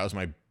 That was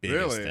my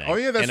biggest Really? thing. Oh,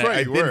 yeah, that's and right,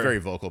 I've you been were. very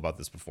vocal about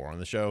this before on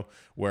the show,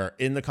 where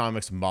in the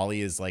comics, Molly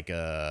is like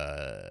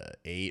a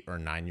 8 or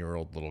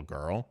 9-year-old little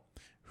girl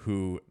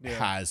who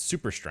has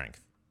super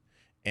strength.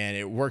 And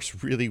it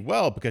works really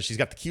well because she's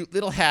got the cute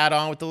little hat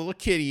on with the little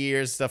kitty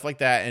ears, stuff like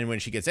that. And when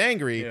she gets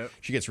angry,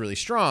 she gets really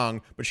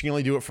strong, but she can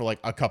only do it for like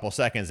a couple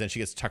seconds. Then she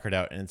gets tuckered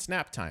out and it's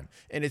nap time.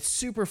 And it's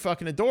super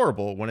fucking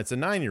adorable when it's a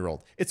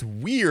 9-year-old. It's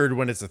weird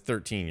when it's a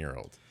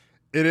 13-year-old.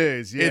 It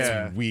is,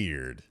 yeah. It's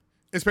weird.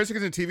 Especially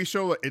because in a TV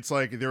show, it's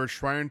like they were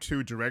trying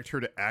to direct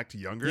her to act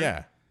younger.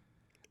 Yeah.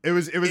 It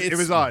was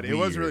odd. It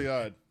was weird. really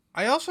odd.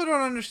 I also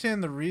don't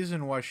understand the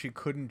reason why she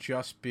couldn't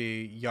just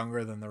be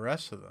younger than the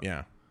rest of them.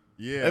 Yeah.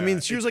 Yeah, I mean,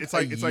 she was like it's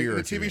like a it's like year in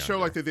or the two TV show,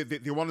 younger.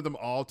 like they wanted them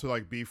all to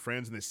like be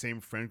friends in the same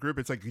friend group.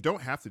 It's like you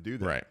don't have to do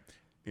that, Right.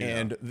 you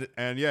And know?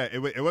 And yeah,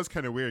 it was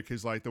kind of weird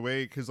because like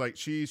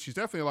she's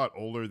definitely a lot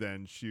older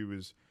than she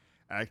was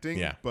acting.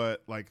 Yeah.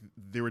 But like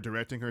they were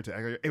directing her to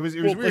act. It was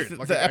Well, weird. with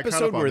Like, the I caught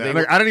episode up on where that. they And,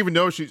 like, were- I didn't even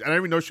know she was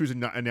a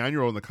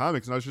 9-year-old in the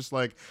comics, and I was just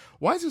like,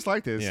 why is this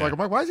like this? Yeah. Like, I'm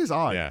like, why is this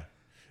odd? Yeah.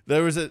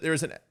 There was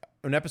an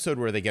episode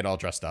where they get all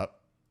dressed up.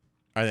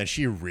 And then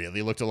she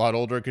really looked a lot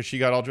older because she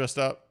got all dressed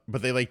up.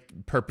 But they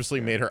like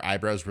purposely made her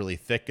eyebrows really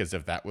thick as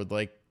if that would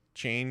like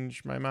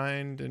change my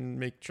mind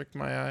and trick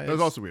my eyes. That was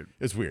also weird.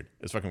 It's weird.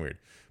 It's fucking weird.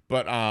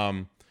 But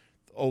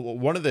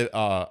one of the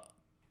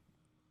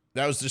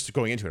that was just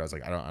going into it. I was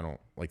like, I don't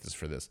like this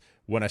for this.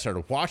 When I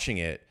started watching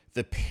it,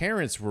 the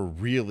parents were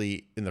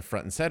really in the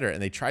front and center,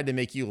 and they tried to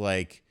make you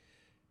like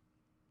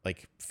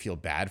feel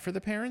bad for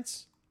the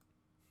parents.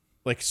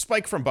 Like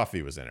Spike from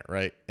Buffy was in it,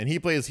 right? And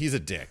he's a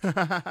dick.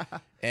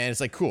 And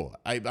it's like, cool.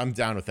 I'm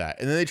down with that.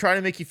 And then they try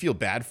to make you feel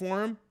bad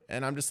for him.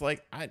 And I'm just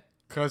like,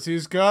 Because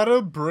he's got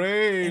a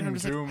brain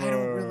tumor. I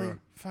don't really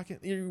fucking,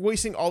 you're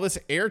wasting all this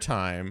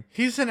airtime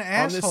He's an on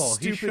asshole. this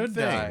He stupid should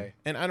thing. die.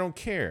 And I don't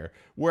care.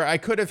 Where I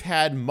could have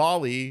had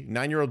Molly,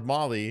 9-year-old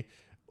Molly,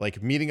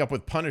 like meeting up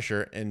with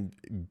Punisher and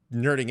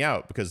nerding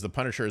out because the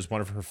Punisher is one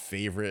of her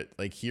favorite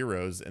like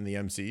heroes in the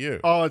MCU.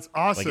 Oh, it's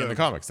awesome. Like in the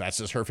comics, that's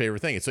just her favorite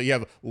thing. So you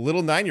have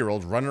little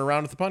 9-year-olds running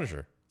around with the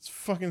Punisher. It's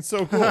fucking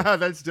so cool.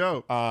 That's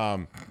dope.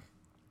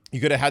 You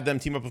could have had them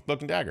team up with Cloak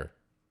and Dagger.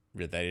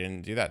 But they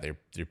didn't do that.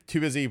 They're too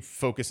busy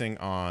focusing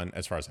on,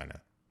 as far as I know.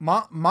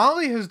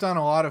 Molly has done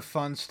a lot of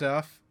fun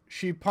stuff.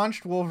 She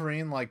punched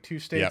Wolverine like 2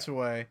 states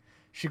away.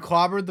 She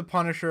clobbered the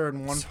Punisher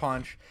in one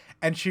punch,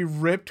 and she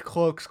ripped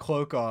Cloak's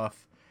cloak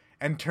off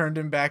and turned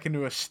him back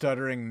into a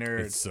stuttering nerd.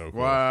 It's so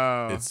cool.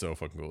 Wow. It's so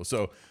fucking cool.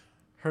 So,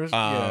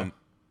 Yeah.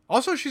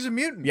 Also, she's a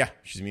mutant. yeah,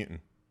 she's a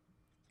mutant,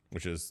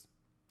 which is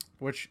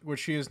Which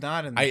she is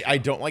not in the I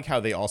don't like how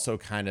they also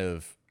kind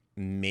of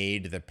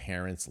made the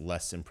parents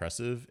less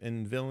impressive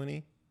in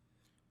villainy.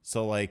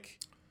 So like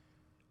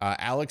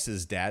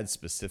Alex's dad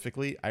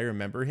specifically, I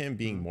remember him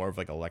being more of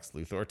like a Lex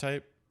Luthor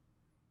type.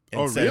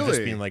 Oh, Instead of just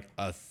really? being like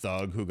a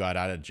thug who got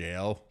out of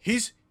jail.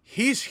 He's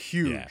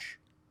huge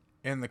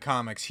in the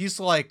comics. He's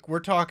like, we're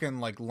talking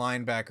like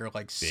linebacker,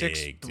 like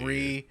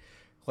 6'3",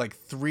 like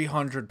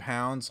 300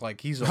 pounds.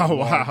 Like he's a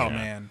large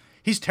man.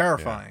 He's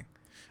terrifying.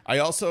 I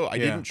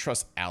didn't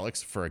trust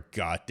Alex for a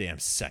goddamn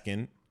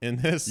second in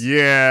this.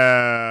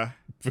 Yeah.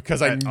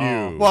 Because I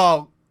knew.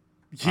 Well,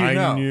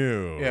 I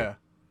knew. Yeah.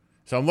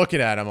 So I'm looking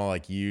at him, I'm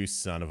like, you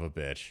son of a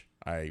bitch.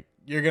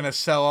 You're going to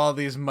sell all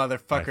these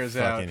motherfuckers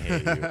I out. fucking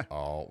hate you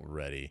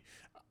already.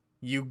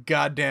 You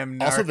goddamn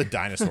narc. Also, the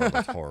dinosaur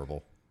looked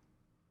horrible.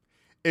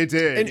 It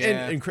did.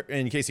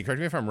 And Casey, correct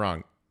me if I'm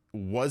wrong.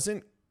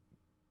 Wasn't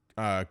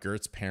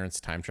Gert's parents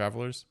time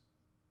travelers?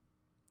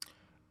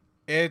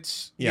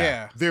 It's, Yeah.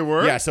 yeah. They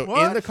were? Yeah, so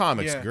What? in the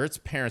comics, Yeah. Gert's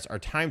parents are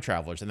time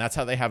travelers, and that's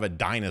how they have a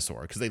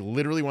dinosaur, because they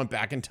literally went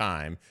back in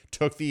time,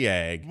 took the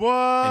egg, What?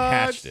 and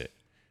hatched it,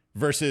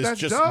 versus That's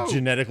just dope.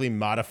 genetically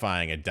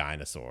modifying a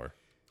dinosaur.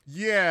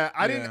 Yeah,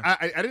 I didn't. Yeah.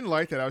 I didn't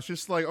like that. I was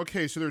just like,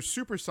 okay, so they're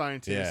super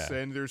scientists, Yeah.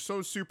 and they're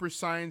so super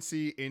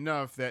sciencey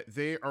enough that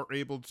they are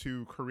able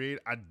to create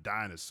a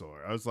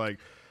dinosaur. I was like,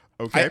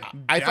 okay,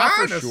 I thought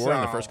for sure in the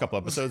Dinosaur. first couple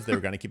episodes they were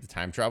going to keep the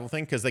time travel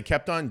thing, because they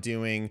kept on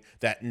doing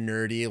that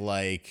nerdy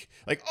like,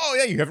 oh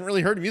yeah, you haven't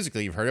really heard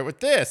musically, you've heard it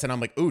with this, and I'm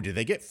like, ooh, did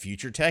they get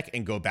future tech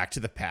and go back to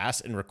the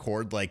past and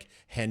record like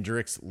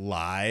Hendrix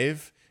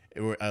live?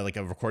 Like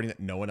a recording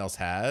that no one else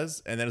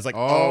has, and then it's like,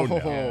 oh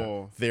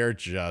no, they're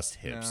just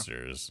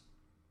hipsters.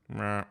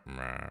 Meh,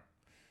 meh.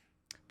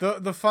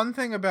 The fun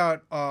thing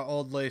about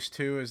Old Lace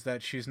too is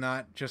that she's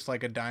not just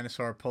like a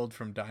dinosaur pulled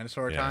from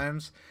dinosaur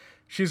times.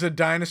 She's a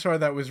dinosaur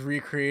that was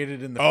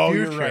recreated in the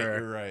future.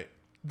 You're right.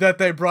 That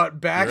they brought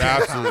back. You're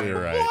in absolutely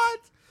time. right. what?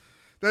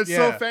 That's Yeah.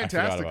 so I I forgot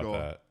fantastical.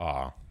 about that.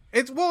 Aw.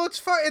 It's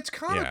fun. It's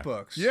comic Yeah.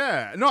 books.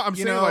 Yeah, no, I'm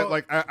You saying know-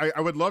 like I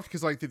would love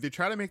because like they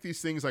try to make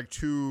these things like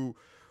too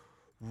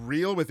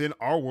real within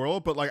our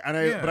world, but like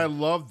Yeah. but I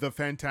love the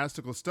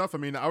fantastical stuff. I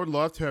mean, I would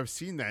love to have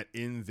seen that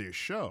in this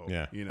show.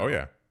 Yeah. you know. Oh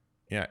yeah.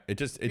 Yeah. It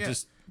just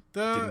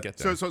didn't get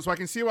there. So I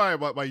can see why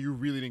you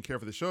really didn't care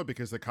for the show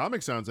because the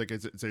comic sounds like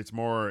it's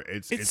more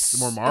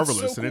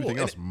marvelous so than anything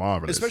cool. else. And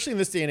Marvelous, especially in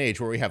this day and age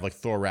where we have like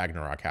Thor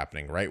Ragnarok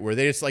happening, right? Where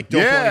they just like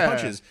don't pull Yeah. any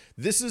punches.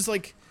 This is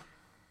like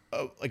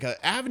an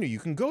avenue you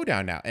can go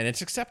down now, and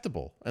it's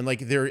acceptable, and like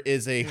there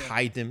is a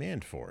high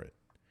demand for it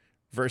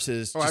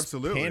versus just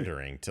absolutely.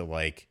 pandering to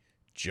like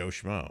Joe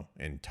Schmo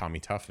and Tommy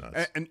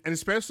Toughnuts. and It's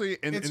especially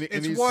in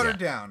these watered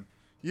down.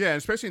 Yeah,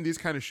 especially in these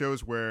kind of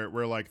shows where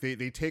like they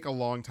take a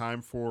long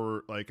time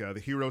for like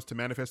the heroes to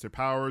manifest their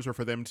powers or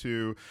for them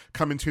to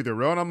come into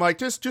their own. I'm like,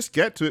 just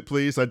get to it,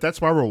 please. Like that's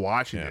why we're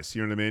watching this.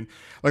 You know what I mean?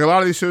 Like a lot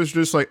of these shows are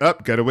just like,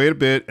 gotta wait a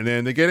bit, and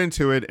then they get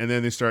into it, and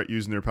then they start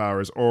using their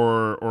powers,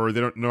 or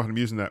they don't know how to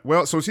be using that.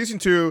 Well, so season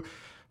 2,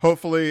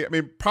 hopefully, I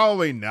mean,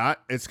 probably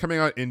not. It's coming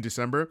out in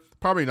December.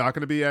 Probably not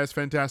going to be as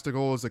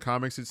fantastical as the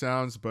comics. It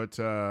sounds, but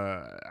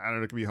I don't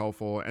know. It can be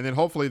helpful, and then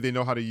hopefully they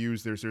know how to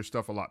use their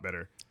stuff a lot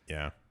better.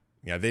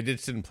 Yeah, they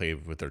just didn't play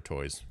with their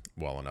toys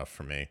well enough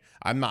for me.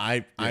 I'm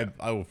not. I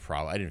will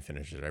probably. I didn't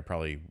finish it. I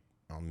probably.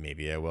 Well,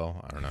 maybe I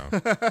will. I don't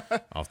know.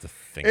 I'll have to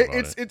think about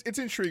it. It's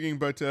intriguing,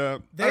 but I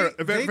don't They, know,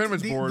 if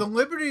anyone's bored. the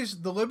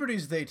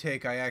liberties they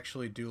take, I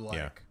actually do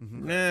like.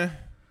 Yeah.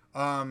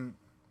 Nah.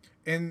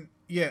 And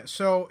yeah,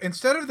 so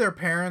instead of their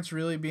parents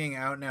really being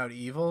out and out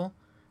evil,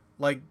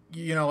 like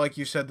like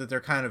you said that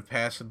they're kind of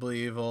passively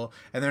evil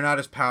and they're not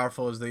as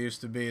powerful as they used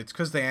to be. It's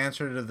because they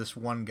answer to this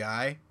one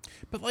guy.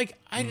 But like,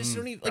 I just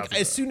don't even like.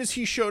 As soon as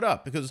he showed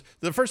up, because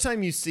the first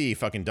time you see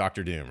fucking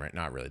Doctor Doom, right?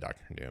 Not really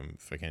Doctor Doom.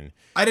 Fucking.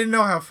 I didn't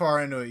know how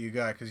far into it you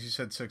got because you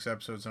said 6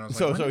 episodes, and I was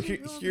So like, so when did you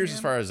go here's again?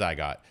 as far as I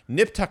got.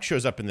 Nip Tuck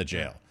shows up in the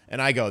jail,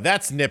 and I go,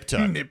 "That's Nip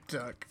Tuck." Nip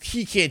Tuck.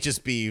 He can't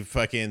just be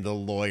fucking the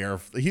lawyer.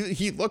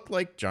 He looked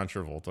like John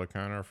Travolta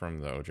kind of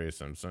from the O.J.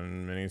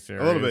 Simpson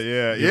miniseries. A little bit,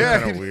 yeah. He was Yeah.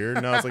 kind of weird.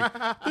 And I was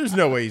like, "There's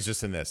no way he's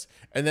just in this."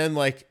 And then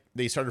like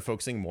they started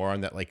focusing more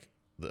on that like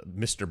the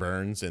Mr.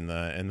 Burns in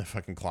the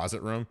fucking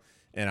closet room,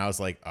 and I was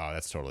like, "Oh,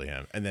 that's totally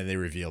him." And then they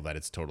revealed that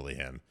it's totally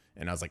him.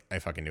 And I was like, I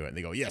fucking knew it. And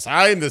they go, "Yes,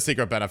 I'm the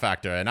secret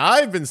benefactor, and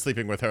I've been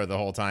sleeping with her the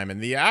whole time."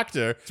 And the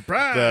actor,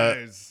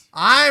 Surprise!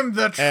 I'm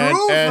the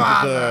true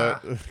father.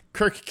 the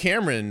Kirk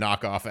Cameron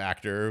knockoff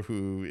actor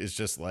who is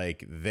just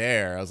like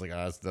there. I was like,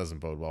 this doesn't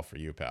bode well for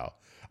you, pal.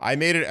 I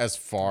made it as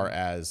far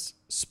as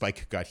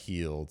Spike got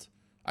healed.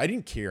 I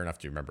didn't care enough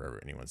to remember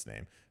anyone's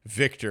name.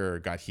 Victor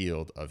got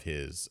healed of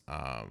his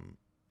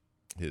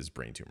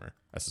brain tumor.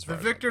 That's as The far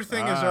as Victor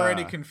thing is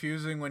already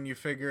confusing when you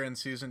figure in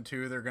season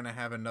 2 they're gonna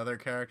have another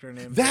character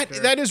named Victor.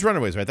 that is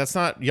Runaways, right? That's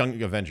not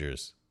Young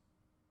Avengers,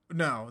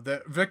 No,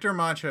 the Victor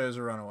Mancha is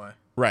a runaway.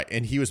 right?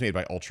 And he was made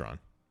by Ultron.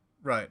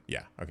 Right.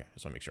 Yeah. Okay.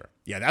 Just want to make sure.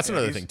 Yeah, that's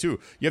another thing too.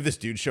 You have this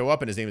dude show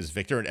up and his name is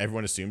Victor, and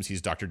everyone assumes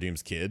he's Doctor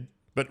Doom's kid,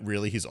 but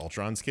really he's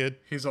Ultron's kid.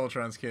 He's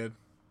Ultron's kid.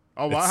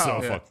 Oh wow! It's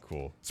so Yeah. fucking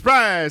cool.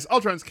 Surprise!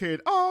 Ultron's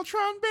kid,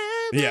 Ultron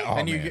baby. Yeah. Oh,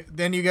 And man.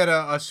 then you get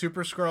a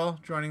Super Skrull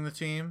joining the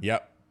team.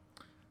 Yep.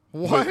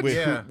 What?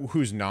 Yeah.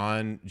 Who's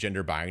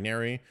non-gender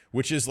binary,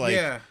 which is like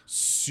Yeah.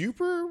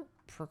 super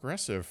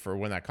progressive for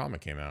when that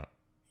comic came out,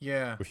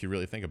 Yeah. if you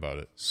really think about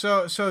it.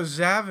 So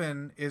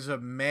Zavin is a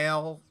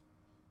male,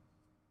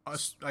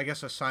 I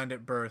guess assigned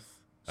at birth,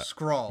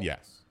 Skrull.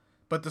 Yes.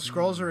 But the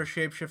Skrulls are a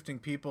shape-shifting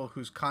people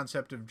whose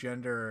concept of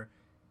gender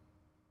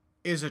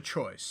is a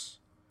choice.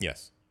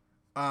 Yes.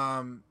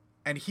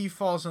 And he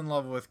falls in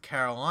love with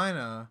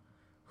Carolina,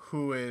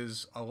 who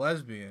is a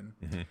lesbian.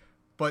 Mm-hmm.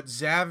 But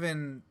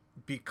Zavin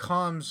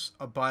becomes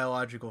a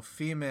biological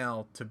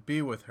female to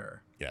be with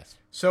her. Yes.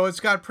 So it's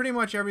got pretty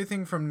much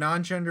everything from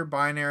non-gender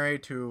binary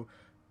to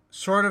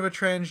sort of a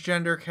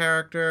transgender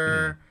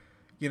character,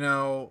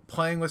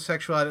 playing with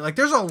sexuality. Like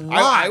there's a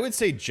lot. I would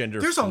say gender.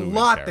 there's a fluid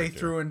lot character. they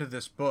threw into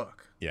this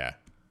book. Yeah.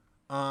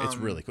 It's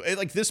really cool.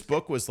 Like this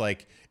book was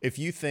like, if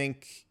you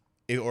think,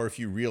 or if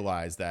you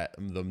realize that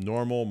the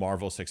normal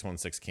Marvel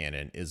 616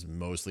 canon is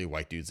mostly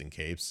white dudes in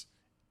capes,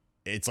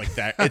 it's like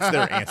that. It's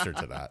their answer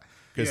to that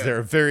because Yeah. there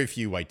are very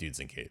few white dudes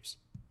in capes.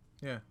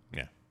 Yeah.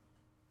 Yeah.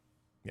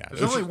 Yeah.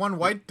 There's only one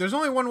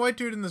white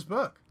dude in this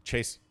book.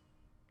 Chase.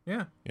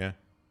 Yeah. Yeah.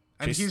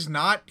 And Chase-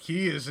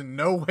 he is in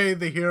no way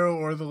the hero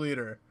or the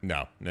leader.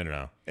 No.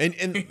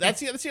 And that's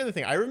the other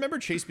thing. I remember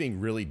Chase being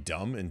really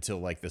dumb until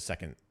like the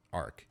second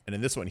arc, and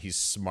in this one he's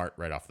smart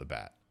right off the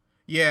bat,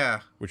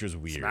 Yeah. which was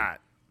weird.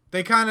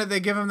 They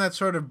give him that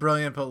sort of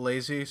brilliant but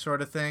lazy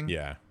sort of thing.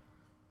 Yeah.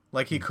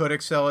 Like he could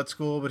excel at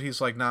school, but he's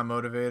like not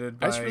motivated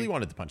by... I just really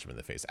wanted to punch him in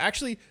the face.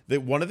 Actually,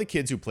 one of the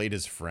kids who played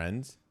his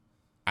friend,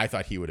 I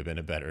thought he would have been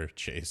a better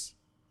Chase.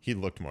 He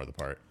looked more the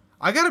part.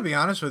 I gotta be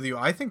honest with you,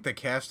 I think the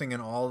casting in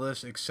all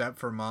this, except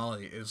for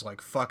Molly, is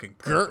like fucking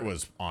perfect. Gert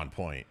was on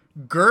point.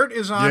 Gert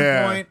is on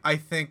Yeah. point. I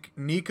think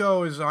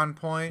Nico is on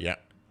point. Yeah.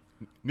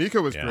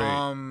 Nico was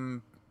Yeah.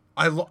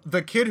 great.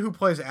 The kid who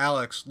plays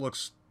Alex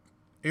looks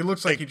He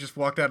looks like he just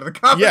walked out of the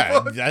comic Yeah,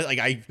 book.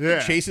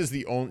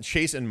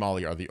 Chase and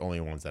Molly are the only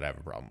ones that I have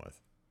a problem with.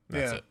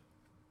 That's it.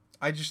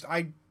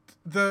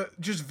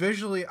 Just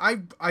visually,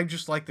 I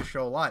just like the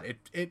show a lot.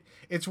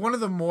 It's one of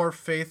the more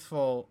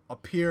faithful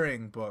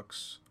appearing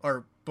books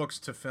or books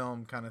to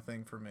film kind of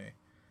thing for me.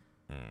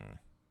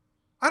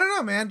 I don't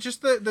know, man.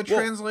 Just the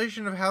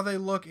translation of how they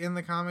look in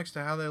the comics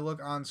to how they look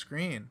on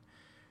screen.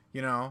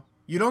 You know,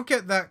 you don't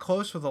get that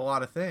close with a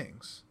lot of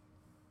things.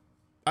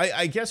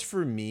 I guess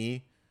for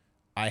me,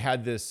 I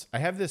have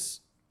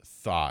this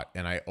thought,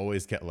 and I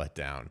always get let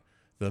down.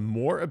 The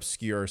more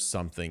obscure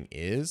something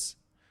is,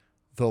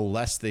 the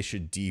less they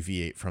should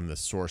deviate from the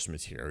source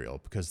material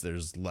because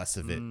there's less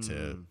of it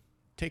to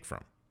take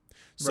from.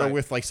 So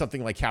with like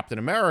something like Captain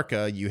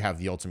America, you have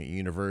the Ultimate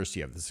Universe,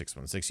 you have the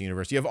 616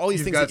 universe, you have all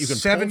these things that you can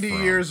 70 pull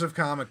from. years of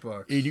comic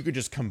books. You could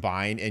just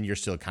combine, and you're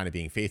still kind of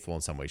being faithful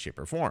in some way, shape,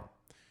 or form.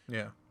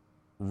 Yeah.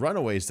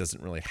 Runaways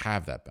doesn't really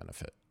have that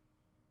benefit.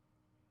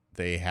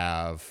 They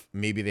have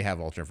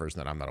alternate versions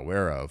that I'm not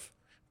aware of,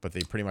 but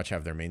they pretty much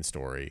have their main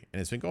story,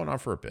 and it's been going on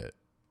for a bit,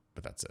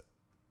 but that's it.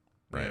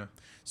 Right. Yeah.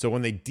 So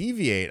when they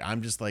deviate,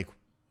 I'm just like,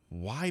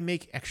 why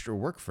make extra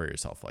work for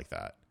yourself like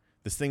that?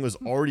 This thing was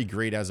already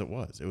great as it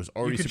was. It was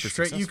already super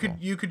successful.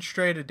 You could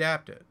straight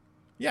adapt it.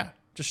 Yeah,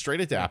 just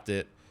straight adapt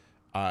it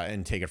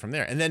and take it from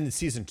there. And then in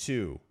season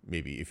 2,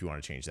 maybe if you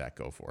want to change that,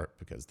 go for it,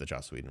 because the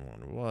Joss Whedon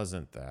one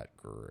wasn't that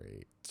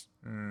great.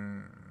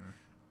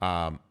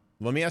 Let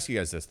me ask you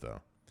guys this though: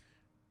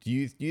 Do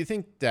you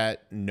think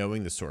that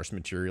knowing the source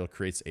material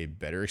creates a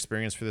better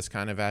experience for this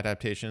kind of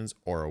adaptations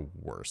or a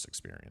worse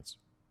experience?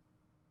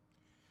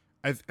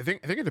 I think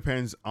it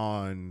depends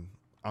on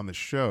the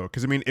show,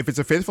 because I mean, if it's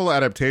a faithful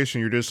adaptation,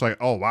 you're just like,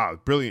 oh wow,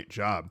 brilliant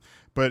job.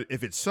 But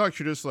if it sucks,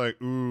 you're just like,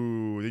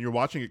 ooh. Then your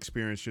watching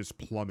experience just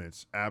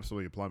plummets,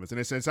 absolutely plummets. And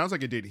it sounds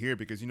like it did here,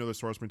 because you know the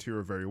source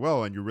material very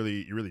well, and you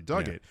really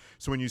dug it.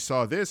 So when you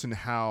saw this and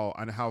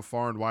how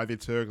far and wide they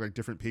took like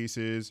different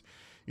pieces,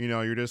 you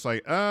know, you're just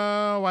like,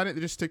 oh, why didn't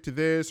they just stick to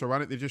this, or why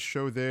didn't they just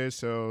show this?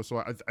 So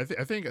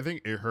I think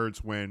it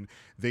hurts when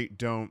they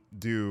don't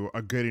do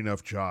a good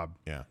enough job.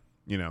 Yeah.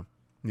 You know.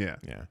 Yeah.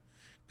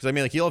 Because I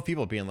mean, like, you'll have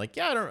people being like,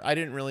 yeah, I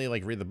didn't really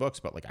like read the books,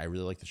 but like I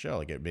really like the show,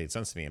 like it made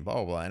sense to me, and blah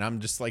blah blah. And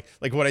I'm just like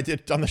what I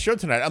did on the show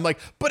tonight. I'm like,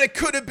 but it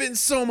could have been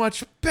so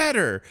much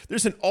better.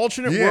 There's an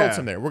alternate world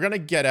in there. We're gonna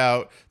get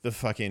out the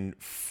fucking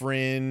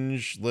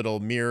fringe little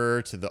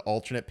mirror to the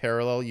alternate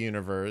parallel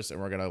universe, and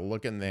we're gonna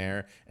look in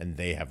there, and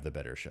they have the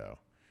better show,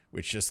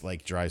 which just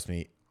like drives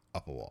me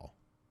up a wall.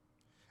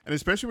 And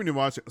especially when you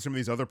watch some of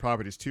these other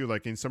properties too,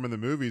 like in some of the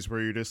movies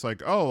where you're just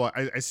like, oh,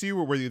 I see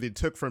where they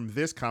took from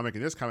this comic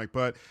and this comic,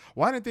 but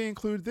why didn't they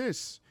include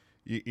this?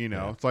 You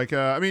know, it's like,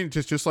 I mean,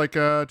 just like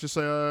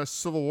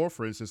Civil War,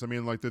 for instance. I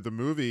mean, like the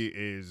movie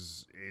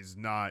is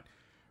not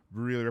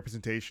really a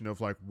representation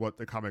of like what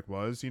the comic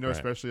was, you know,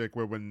 especially like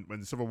when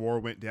the Civil War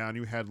went down,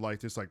 you had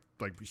like this like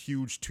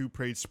huge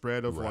 2-page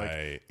spread of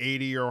like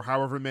 80 or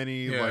however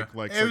many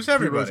like it was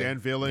heroes and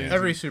villains,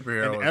 every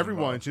superhero, and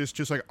everyone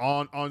just like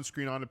on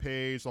screen on the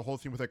page, the whole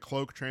thing with a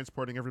cloak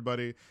transporting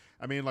everybody.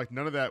 I mean, like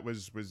none of that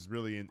was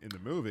really in the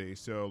movie.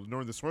 So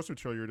knowing the source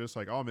material, you're just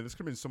like, oh man, this could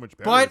have been so much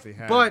better if they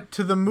had. But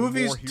to the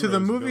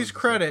movie's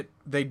credit,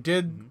 they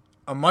did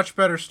a much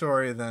better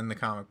story than the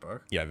comic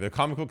book. Yeah, the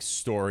comic book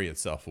story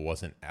itself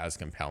wasn't as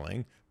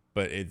compelling,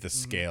 but the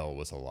scale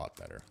was a lot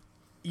better.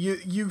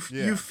 You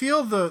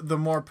feel the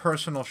more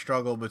personal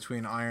struggle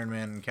between Iron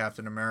Man and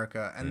Captain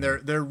America, and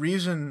their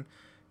reason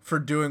for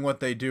doing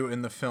what they do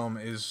in the film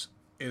is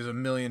a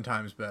million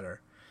times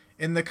better.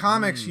 In the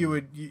comics, you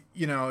would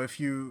you know, if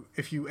you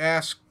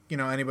ask, you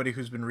know, anybody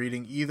who's been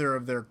reading either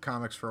of their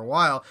comics for a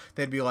while,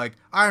 they'd be like,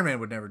 Iron Man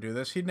would never do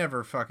this. He'd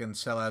never fucking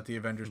sell out the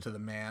Avengers to the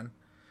man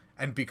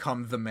and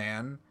become the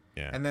man.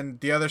 Yeah. And then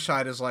the other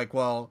side is like,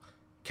 well,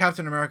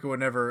 Captain America would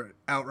never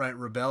outright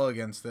rebel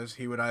against this.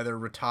 He would either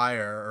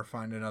retire or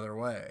find another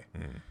way.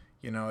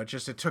 You know, it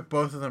took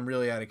both of them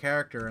really out of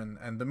character,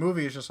 and the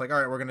movie is just like, all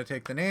right, we're going to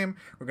take the name,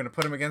 we're going to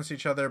put them against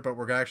each other, but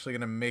we're actually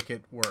going to make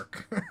it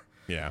work.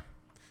 Yeah,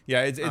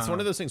 it's one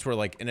of those things where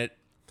like,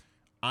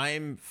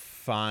 I'm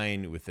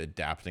fine with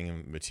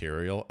adapting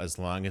material as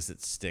long as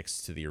it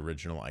sticks to the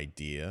original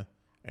idea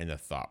and the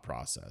thought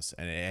process,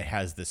 and it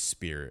has the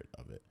spirit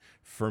of it.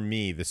 For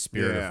me, the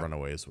spirit of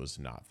Runaways was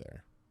not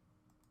there.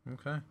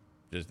 Okay.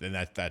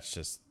 And that's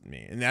just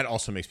me. And that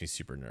also makes me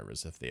super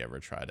nervous if they ever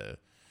try to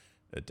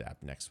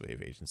adapt Next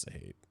Wave Agents of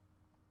Hate.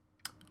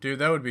 Dude,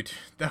 that would be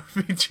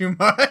too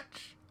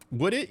much.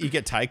 Would it? You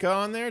get Taika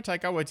on there?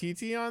 Taika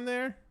Waititi on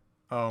there?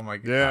 Oh my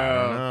god! Yeah,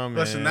 I don't know, man.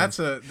 Listen, that's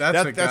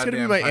gonna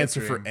be my answer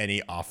dream for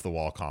any off the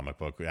wall comic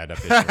book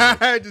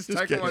adaptation. just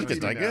get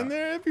Taika in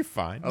there, it'd be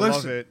fine. I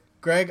love it.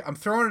 Greg, I'm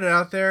throwing it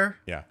out there.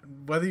 Yeah.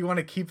 Whether you want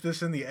to keep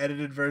this in the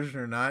edited version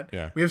or not.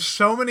 Yeah. We have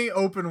so many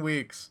open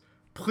weeks.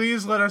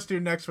 Please let us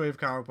do Next Wave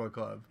Comic Book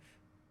Club.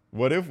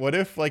 What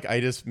if like I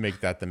just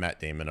make that the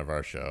Matt Damon of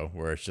our show,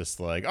 where it's just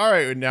like, all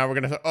right, now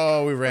we're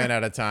gonna we ran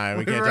out of time.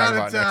 We can't talk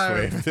about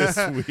Next Wave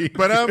this week.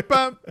 But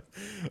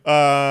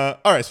all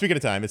right, speaking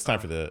of time, it's time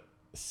for the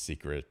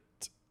secret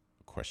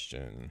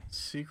question.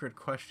 Secret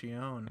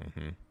question.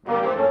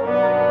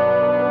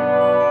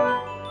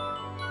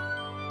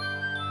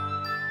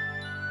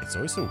 It's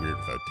always so weird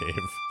without Dave.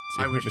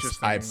 I was just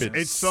thinking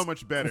It's so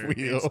much better.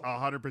 Wheel. It's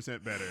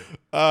 100%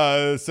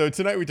 better. So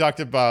tonight we talked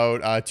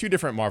about two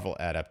different Marvel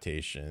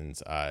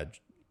adaptations,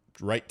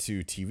 right to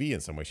TV in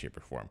some way, shape,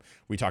 or form.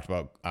 We talked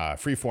about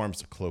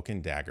Freeform's Cloak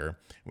and Dagger.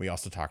 And we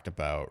also talked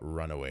about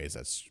Runaways.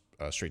 That's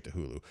straight to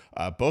Hulu.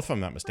 Both, if I'm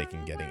not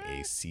mistaken, getting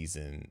a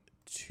season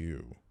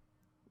 2,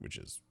 which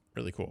is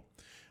really cool.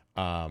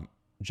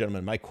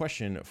 Gentlemen, my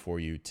question for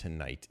you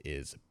tonight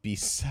is,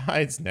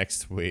 besides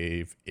Next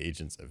Wave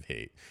Agents of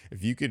Hate,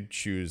 if you could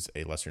choose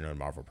a lesser-known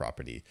Marvel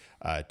property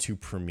to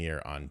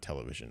premiere on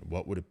television,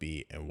 what would it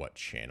be and what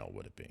channel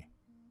would it be?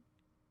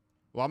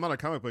 Well, I'm not a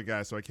comic book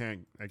guy, so I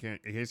can't.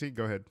 Casey,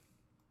 go ahead.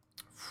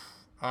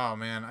 Oh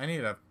man, I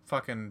need a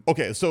fucking.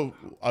 Okay, so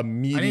a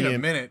medium, I need a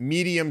minute.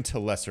 medium to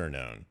lesser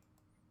known.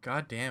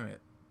 God damn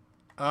it.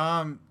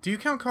 Do you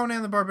count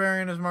Conan the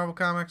Barbarian as Marvel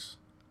Comics?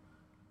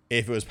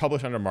 If it was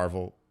published under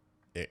Marvel,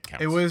 it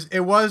counts. It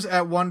was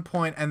at one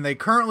point, and they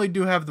currently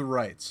do have the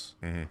rights.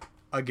 Mm-hmm.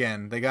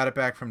 Again, they got it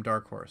back from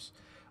Dark Horse.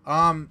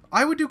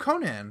 I would do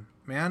Conan,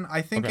 man.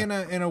 I think in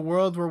a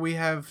world where we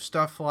have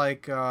stuff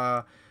like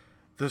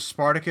the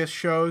Spartacus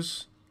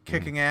shows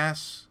kicking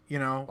ass, you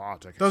know,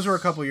 Spartacus. Those were a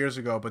couple years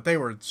ago, but they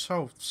were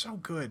so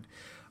good.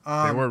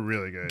 They were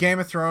really good. Game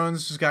of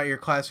Thrones has got your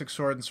classic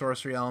sword and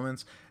sorcery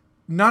elements.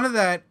 None of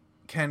that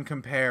can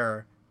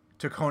compare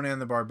to Conan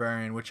the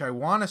Barbarian, which I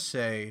want to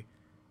say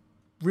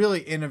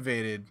really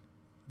innovated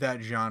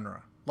that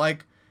genre.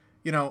 Like,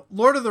 you know,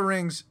 Lord of the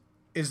Rings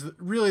is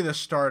really the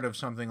start of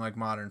something like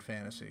modern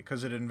fantasy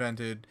because it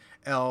invented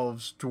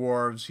elves,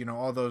 dwarves, you know,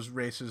 all those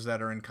races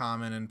that are in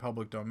common and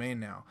public domain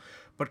now.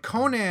 But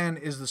Conan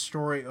is the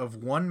story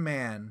of one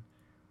man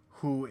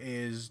who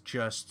is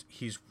just,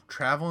 he's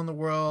traveling the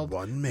world,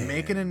 One man.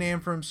 making a name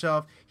for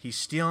himself. He's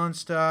stealing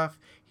stuff.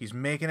 He's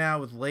making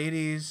out with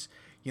ladies.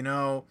 You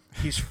know,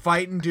 he's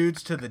fighting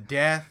dudes to the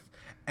death.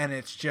 And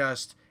it's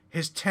just,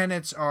 his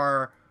tenets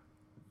are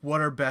what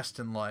are best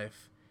in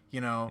life.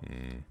 You know,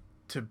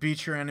 to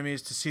beat your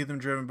enemies, to see them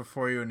driven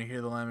before you, and to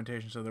hear the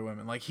lamentations of their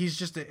women. Like, he's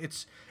just,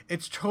 it's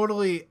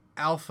totally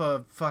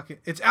alpha fucking,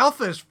 it's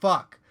alpha as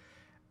fuck.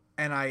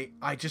 And I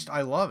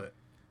love it.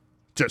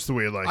 Just the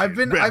way you like I've it.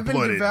 been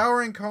Red-blooded.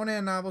 devouring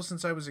Conan novels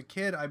since I was a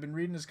kid. I've been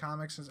reading his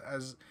comics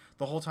as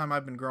the whole time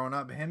I've been growing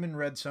up. Him and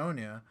Red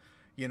Sonja,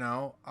 you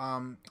know.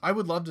 I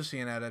would love to see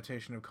an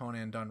adaptation of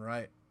Conan done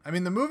right. I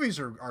mean, the movies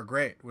are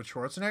great with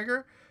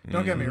Schwarzenegger.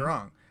 Don't get me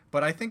wrong,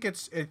 but I think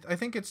it's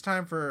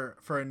time for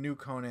a new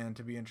Conan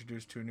to be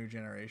introduced to a new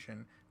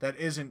generation that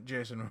isn't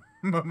Jason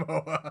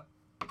Momoa.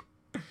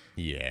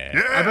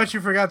 Yeah. I bet you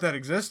forgot that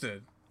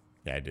existed.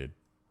 Yeah, I did.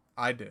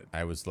 I did.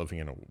 I was living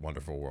in a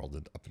wonderful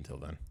world up until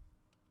then.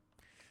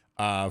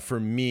 For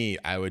me,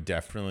 I would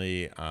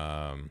definitely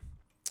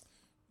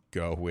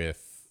go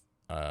with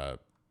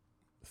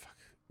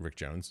Rick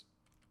Jones.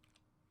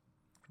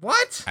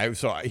 What?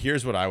 So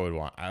here's what I would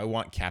want. I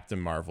want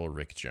Captain Marvel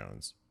Rick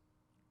Jones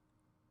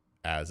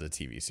as a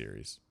TV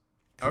series.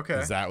 Okay.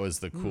 Because that was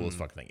the coolest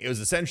fucking thing. It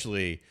was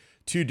essentially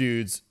two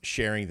dudes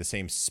sharing the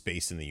same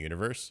space in the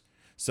universe.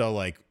 So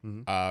like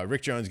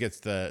Rick Jones gets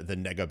the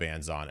nega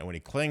bands on, and when he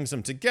clings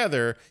them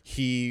together,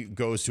 he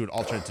goes to an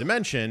alternate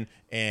dimension,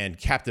 and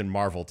Captain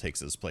Marvel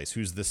takes his place,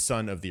 who's the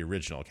son of the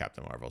original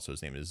Captain Marvel. So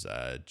his name is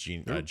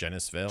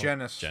Genisville.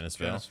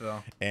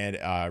 Genisville.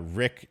 And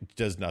Rick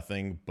does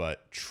nothing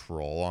but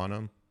troll on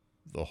him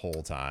the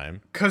whole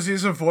time. Because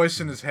he's a voice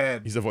in his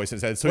head. He's a voice in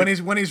his head. So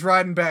when he's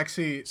riding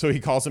backseat. So he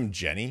calls him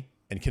Jenny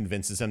and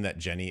convinces him that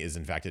Jenny is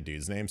in fact a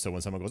dude's name. So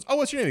when someone goes, "Oh,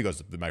 what's your name?" He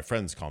goes, "My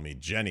friends call me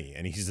Jenny."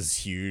 And he's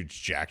this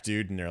huge jack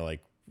dude, and they're like,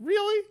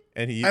 "Really?"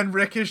 And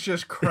Rick is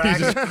just he's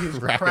cracking, just he's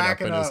cracking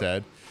up in his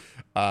head.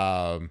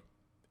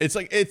 It's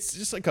like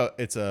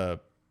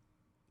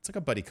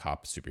a buddy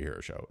cop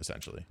superhero show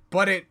essentially.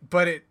 But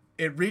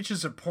it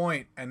reaches a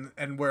point,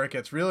 and where it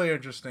gets really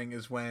interesting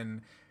is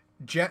when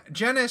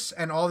Genis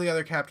and all the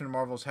other Captain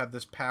Marvels have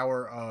this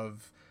power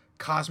of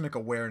cosmic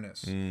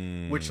awareness,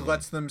 which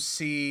lets them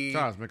see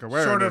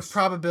sort of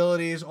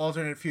probabilities,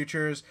 alternate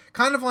futures,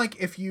 kind of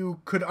like if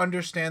you could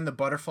understand the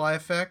butterfly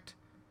effect,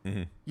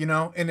 you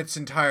know, in its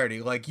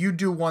entirety. Like, you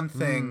do one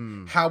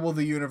thing, how will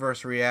the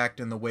universe react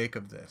in the wake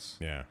of this?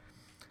 Yeah.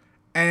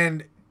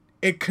 And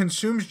it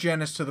consumes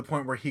Genis to the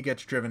point where he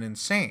gets driven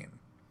insane.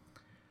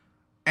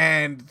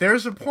 And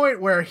there's a point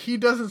where he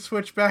doesn't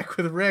switch back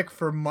with Rick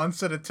for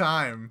months at a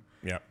time.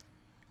 Yeah.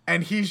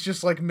 And he's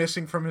just like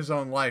missing from his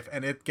own life,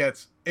 and it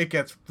gets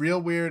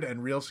real weird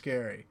and real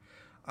scary.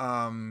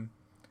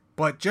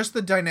 But just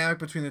the dynamic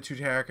between the two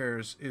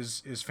characters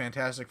is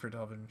fantastic for a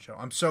television show.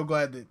 I'm so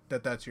glad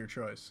that's your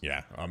choice.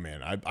 Yeah. Oh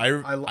man, I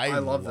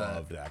love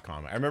that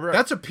comic. I remember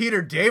that's a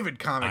Peter David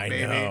comic,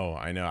 baby.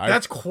 I know.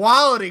 That's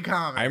quality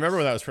comic. I remember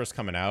when that was first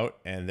coming out,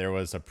 and there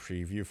was a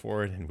preview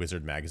for it in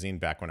Wizard Magazine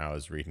back when I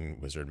was reading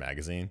Wizard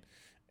Magazine.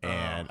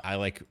 And I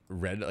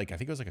read I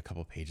think it was like a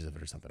couple pages of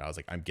it or something. I was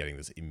like, I'm getting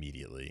this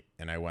immediately.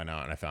 And I went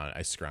out and I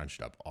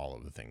scrounged up all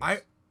of the things.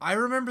 I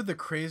remember the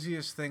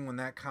craziest thing when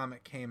that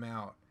comic came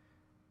out.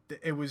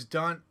 It was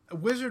done.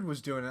 Wizard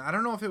was doing it. I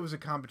don't know if it was a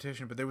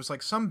competition, but there was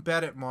like some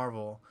bet at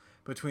Marvel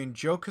between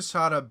Joe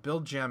Quesada,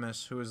 Bill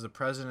Jemas, who was the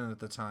president at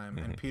the time,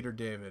 and Peter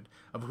David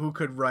of who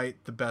could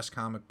write the best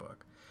comic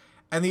book.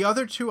 And the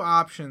other two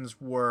options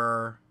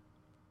were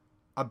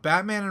a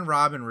Batman and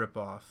Robin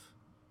ripoff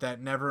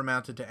that never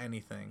amounted to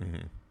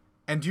anything.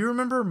 And do you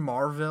remember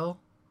Marvel?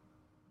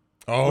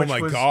 Oh my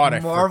God, I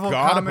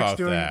forgot about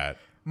doing, that.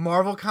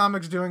 Marvel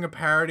Comics doing a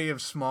parody of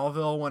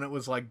Smallville when it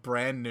was like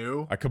brand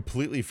new. I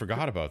completely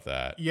forgot about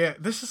that. Yeah,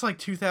 this is like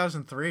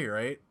 2003,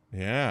 right?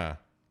 Yeah.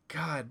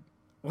 God.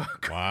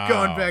 Wow.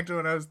 Going back to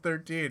when I was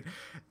 13.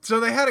 So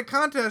they had a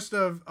contest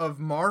of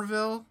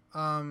Marvel.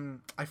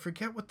 I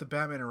forget what the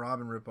Batman and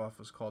Robin ripoff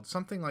was called.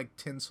 Something like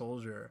Tin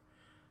Soldier.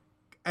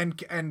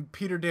 And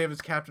Peter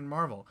David's Captain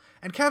Marvel.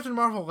 And Captain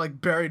Marvel like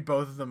buried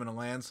both of them in a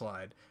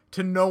landslide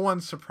to no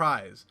one's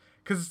surprise.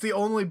 Because it's the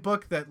only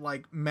book that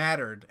like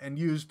mattered and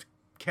used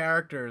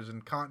characters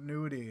and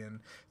continuity and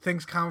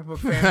things comic book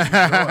fans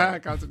enjoy.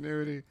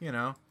 Continuity. You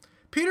know?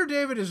 Peter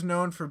David is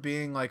known for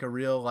being like a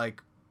real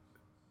like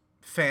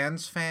fan.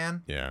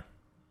 Yeah.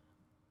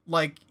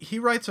 Like he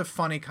writes a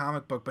funny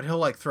comic book, but he'll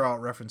like throw out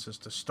references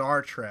to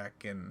Star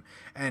Trek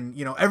and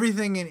you know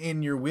everything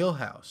in your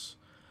wheelhouse.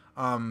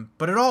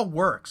 But it all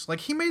works.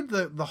 Like he made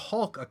the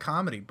Hulk a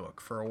comedy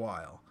book for a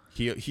while.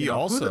 He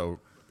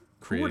also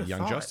created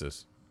Young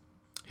Justice.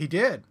 He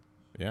did.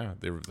 Yeah,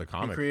 the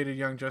comic. He created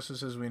Young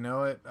Justice as we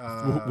know it.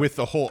 With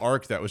the whole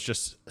arc that was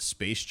just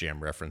Space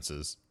Jam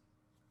references.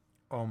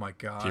 Oh my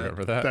God. Do you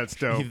remember that? That's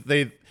dope.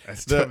 The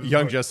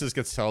Young Justice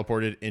gets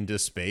teleported into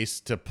space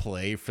to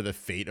play for the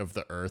fate of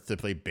the Earth, to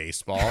play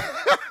baseball.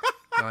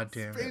 God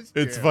damn it.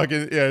 It's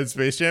fucking, yeah, it's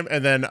Space Jam.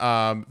 And then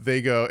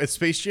they go, it's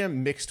Space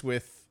Jam mixed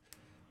with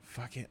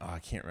I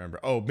can't remember.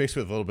 Oh, mixed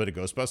with a little bit of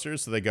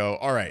Ghostbusters. So they go,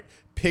 all right,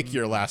 pick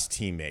your last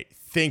teammate.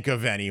 Think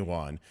of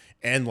anyone.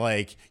 And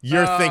like,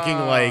 you're thinking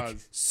like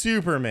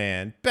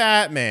Superman,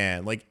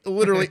 Batman, like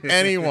literally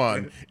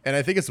anyone. And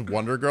I think it's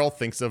Wonder Girl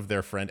thinks of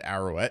their friend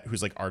Arrowette,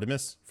 who's like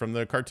Artemis from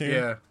the cartoon.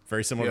 Yeah.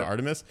 Very similar to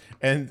Artemis.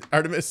 And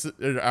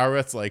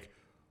Arrowette's like,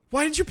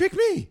 why did you pick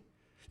me?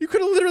 You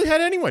could have literally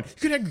had anyone.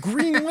 You could have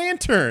Green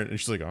Lantern. And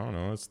she's like, I don't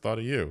know. I just thought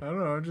of you. I don't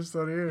know. I just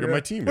thought of you. You're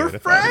my teammate. We're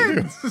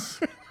friends.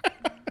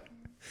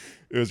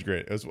 It was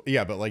great.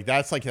 But like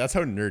that's how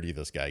nerdy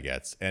this guy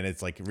gets, and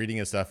it's like reading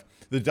his stuff.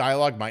 The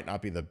dialogue might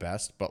not be the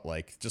best, but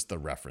like just the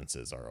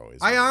references are always.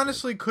 I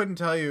honestly couldn't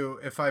tell you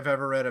if I've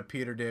ever read a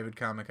Peter David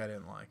comic I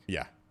didn't like.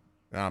 Yeah,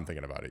 now I'm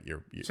thinking about it.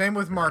 Same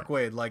with Mark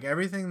Waid. Like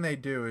everything they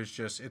do is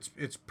just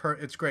it's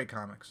great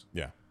comics.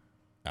 Yeah,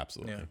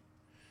 absolutely.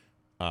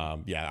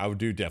 Yeah. I would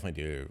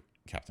definitely do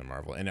Captain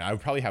Marvel, and I would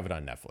probably have it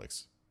on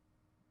Netflix.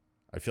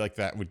 I feel like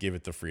that would give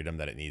it the freedom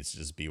that it needs to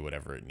just be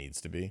whatever it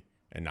needs to be.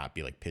 And not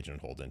be like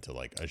pigeonholed into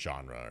like a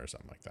genre or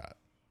something like that.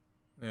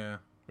 Yeah,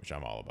 which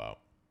I'm all about.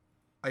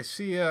 I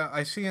see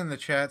in the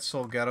chat,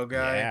 Soul Ghetto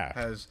Guy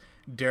has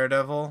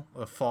Daredevil: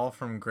 A Fall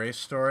from Grace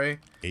story.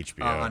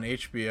 HBO on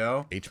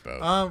HBO.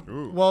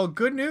 HBO. Well,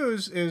 good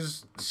news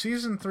is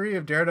season 3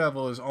 of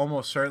Daredevil is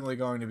almost certainly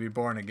going to be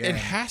Born Again. It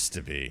has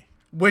to be.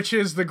 Which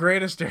is the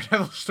greatest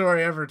Daredevil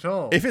story ever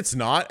told. If it's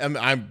not,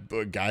 I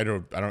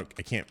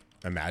can't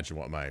imagine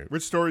what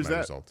Which story is that?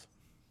 Result.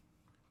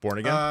 Born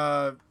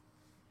Again.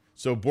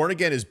 So Born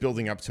Again is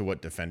building up to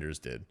what Defenders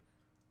did,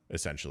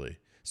 essentially.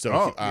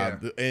 So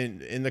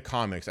in the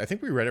comics, I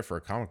think we read it for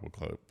a comic book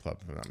club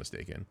if I'm not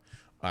mistaken.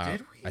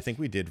 Did we? I think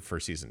we did for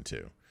season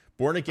 2.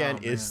 Born Again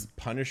is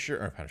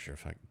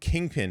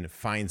Kingpin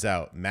finds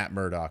out Matt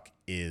Murdock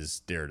is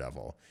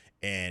Daredevil,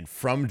 and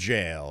from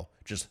jail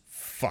just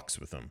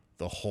fucks with him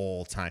the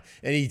whole time.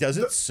 And he does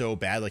it so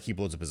bad, like he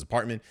blows up his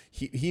apartment.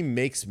 He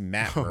makes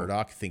Matt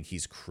Murdock think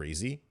he's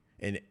crazy.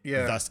 And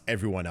thus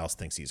everyone else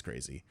thinks he's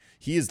crazy.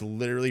 He is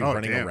literally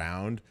running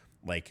around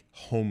like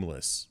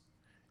homeless.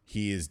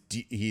 He's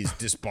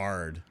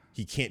disbarred.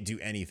 He can't do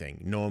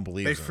anything. No one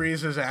believes him. They freeze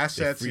his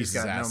assets. He's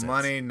got no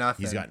money,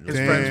 nothing. He's got his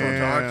friends won't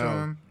talk to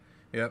him.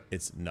 Yep.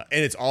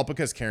 And it's all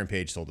because Karen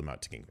Page sold him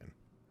out to Kingpin.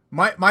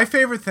 My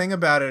favorite thing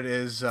about it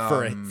is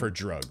for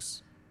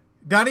drugs.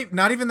 Not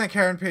even that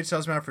Karen Page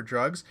sells him out for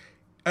drugs.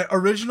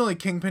 Originally,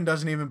 Kingpin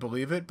doesn't even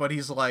believe it, but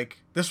he's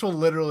like, this will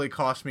literally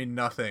cost me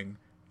nothing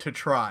to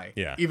try,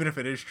 even if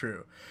it is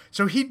true.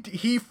 So he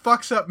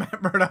fucks up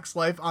Matt Murdock's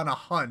life on a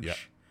hunch. Yeah.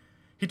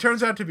 He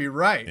turns out to be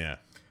right. Yeah.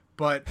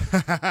 But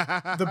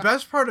the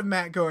best part of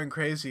Matt going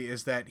crazy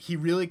is that he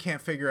really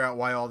can't figure out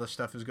why all this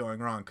stuff is going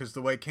wrong, because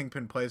the way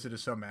Kingpin plays it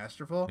is so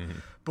masterful. Mm-hmm.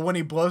 But when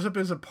he blows up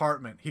his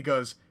apartment, he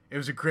goes, "It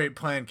was a great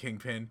plan,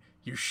 Kingpin.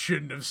 You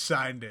shouldn't have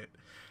signed it."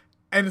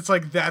 And it's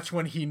like, that's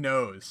when he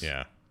knows.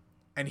 Yeah.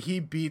 And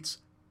he beats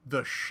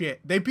the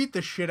shit. They beat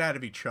the shit out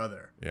of each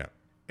other. Yeah.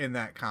 In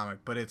that comic,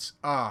 but it's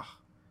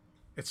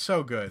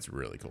so good. It's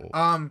really cool.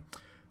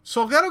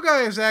 Soul Ghetto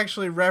Guy is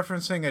actually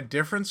referencing a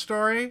different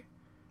story.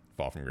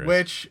 Fall from Grace.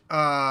 Which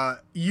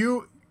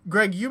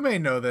Greg, you may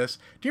know this.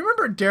 Do you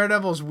remember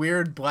Daredevil's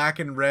weird black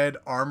and red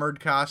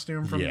armored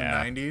costume from the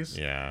 90s?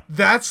 Yeah.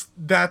 That's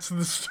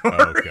the story.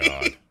 Oh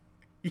god.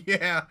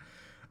 Yeah.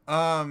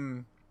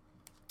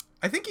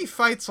 I think he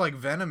fights like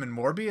Venom and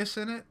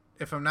Morbius in it,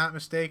 if I'm not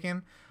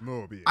mistaken.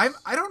 Mobius.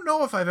 I don't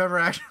know if I've ever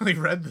actually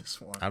read this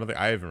one. I don't think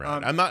I haven't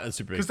read it. I'm not a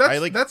super big.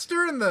 Because that's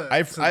during the.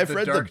 I've read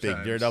the dark big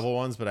times. Daredevil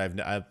ones, but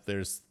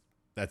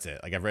that's it.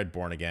 Like I've read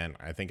Born Again.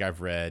 I think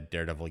I've read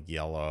Daredevil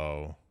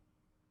Yellow.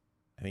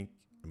 I think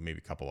maybe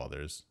a couple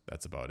others.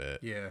 That's about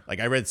it. Yeah. Like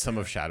I read some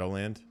of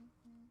Shadowland.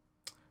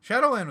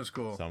 Shadowland was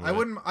cool. Some of I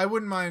it.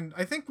 wouldn't mind.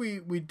 I think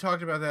we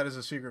talked about that as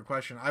a secret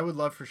question. I would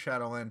love for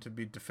Shadowland to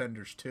be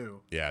Defenders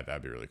 2 Yeah,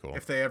 that'd be really cool.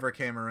 if they ever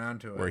came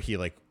around to it. Where he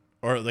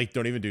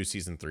don't even do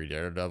season 3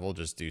 Daredevil,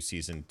 just do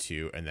season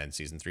 2 and then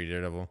season 3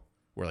 Daredevil.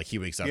 Where like he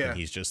wakes up and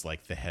he's just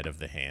like the head of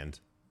the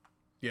hand.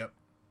 Yep.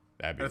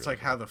 That'd be And it's really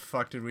like, how the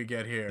fuck did we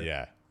get here?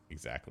 Yeah,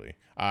 exactly.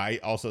 I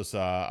also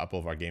saw Up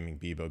Boulevard Gaming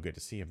Bebo. Good to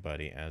see you,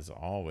 buddy. As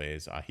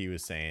always, he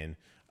was saying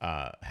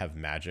have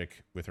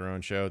Magic with her own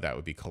show. That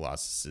would be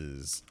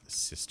Colossus's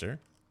sister.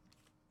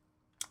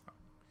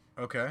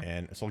 Okay.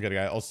 And Soul Get a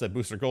Guy also said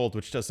Booster Gold,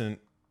 which doesn't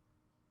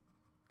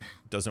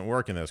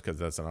work in this because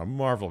that's on a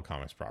Marvel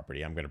Comics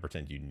property. I'm going to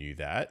pretend you knew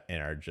that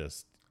and are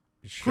just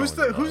showing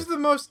Who's the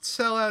most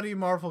sellout-y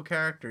Marvel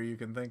character you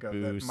can think of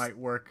that might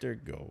work? Booster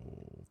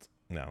Gold.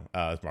 No,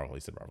 it's Marvel. He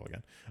said Marvel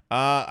again.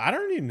 I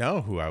don't even know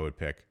who I would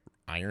pick.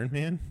 Iron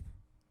Man.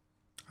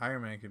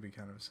 Iron Man could be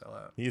kind of a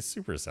sellout. He's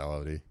super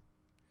sellouty.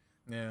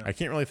 Yeah. I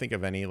can't really think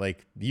of any.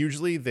 Like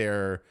usually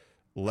they're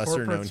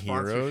lesser known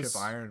heroes.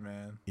 Iron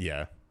Man.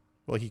 Yeah.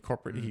 Well, he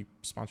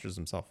sponsors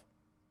himself.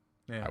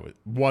 Yeah.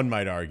 One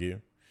might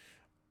argue.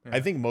 Yeah.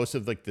 I think most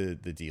of like the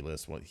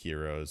D-list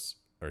heroes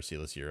or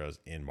C-list heroes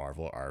in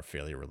Marvel are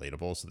fairly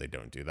relatable, so they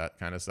don't do that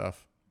kind of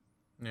stuff.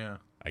 Yeah.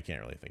 I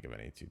can't really think of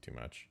any too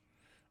much.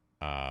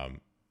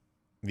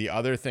 The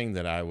other thing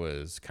that I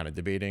was kind of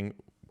debating,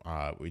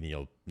 when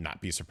you'll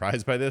not be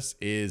surprised by this,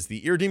 is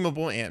the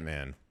irredeemable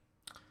Ant-Man.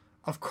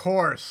 Of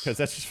course. Because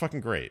that's just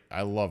fucking great.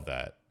 I love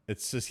that.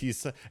 It's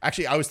just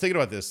actually, I was thinking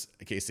about this,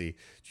 Casey.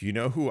 Do you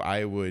know who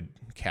I would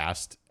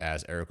cast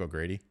as Eric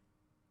O'Grady?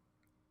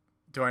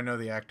 Do I know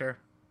the actor?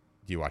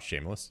 Do you watch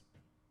Shameless?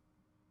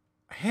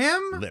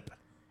 Him? Lip.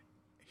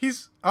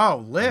 He's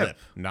Lip.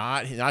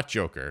 Not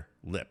Joker.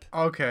 Lip.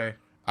 Okay.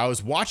 I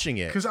was watching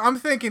it Because I'm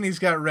thinking he's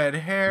got red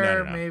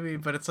hair, No. maybe,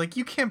 but it's like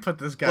you can't put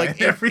this guy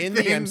like in everything. in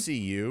the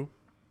MCU.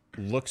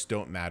 Looks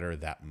don't matter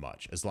that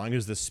much as long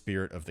as the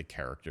spirit of the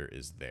character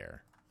is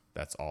there.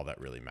 That's all that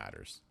really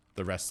matters.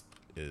 The rest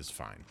is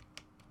fine.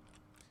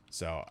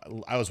 So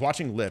I was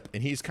watching Lip,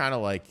 and he's kind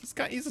of like he's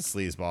a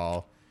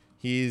sleazeball.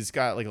 He's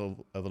got like a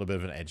little bit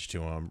of an edge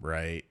to him,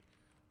 right?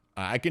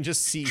 I can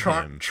just see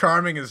him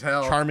charming as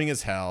hell. charming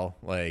as hell.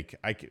 Like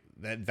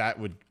that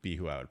would be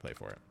who I would play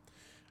for it.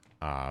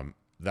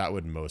 That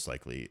would most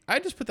likely. I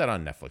just put that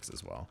on Netflix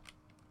as well.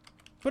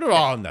 Put it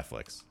all on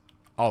Netflix,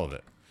 all of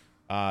it.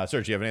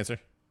 Serge, you have an answer?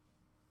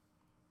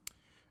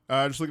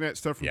 Just looking at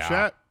stuff from Yeah.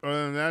 chat.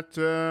 Other than that,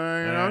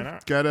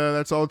 no.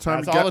 that's all the time.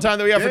 That's we all got the time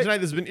that we have for today. tonight.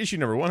 This has been issue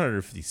number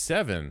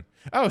 157.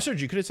 Oh,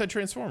 Serge, you could have said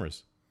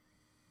Transformers.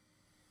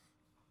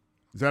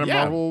 Is that a Yeah.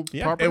 Marvel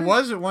Yeah. property? It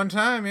was at one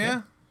time,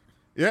 yeah.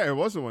 Yeah, it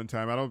was at one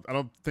time. I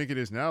don't think it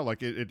is now.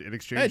 Like it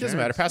exchanged. Hey, it doesn't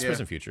matter. hands. Past, Yeah.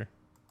 present, future.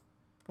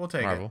 We'll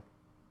take Marvel.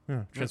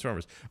 Yeah,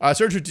 Transformers.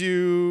 Serge would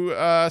do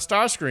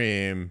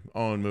Starscream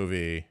own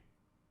movie.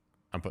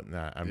 I'm putting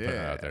that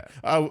out there.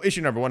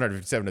 Issue number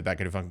 157 of the Back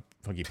of the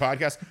Funky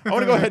Podcast. I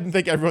want to go ahead and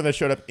thank everyone that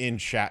showed up in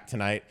chat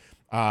tonight.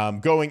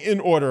 Going in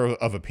order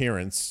of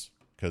appearance,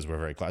 because we're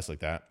very classy like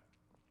that.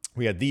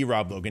 We had the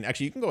Rob Logan.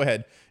 Actually, you can go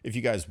ahead if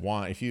you guys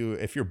want. If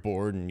you're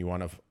bored and you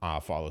want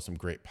to follow some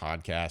great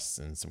podcasts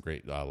and some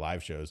great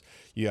live shows,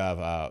 you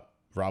have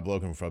Rob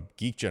Logan from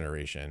Geek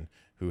Generation,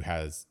 who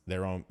has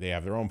their own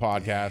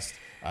podcast.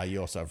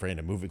 You also have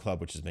Random Movie Club,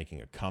 which is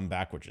making a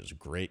comeback, which is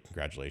great.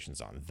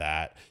 Congratulations on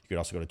that. You could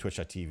also go to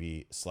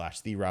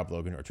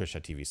twitch.tv/TheRobLogan or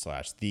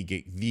twitch.tv/The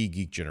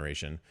Geek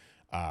Generation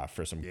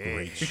for some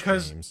great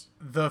Because streams.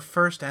 the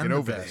first and Get the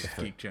over best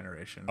there. Geek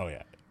Generation. Oh,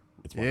 yeah.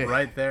 It's Yeah.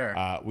 Right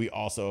there. we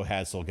also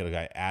had Soul Ghetto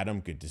Guy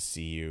Adam. Good to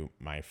see you,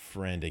 my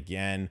friend,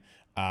 again.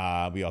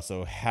 We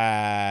also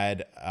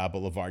had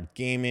Boulevard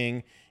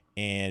Gaming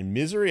and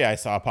Misery. I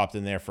saw popped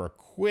in there for a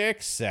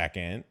quick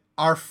second.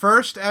 Our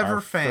first ever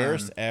Our fan.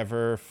 first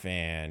ever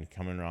fan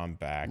coming around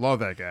back. Love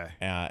that guy.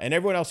 And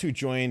everyone else who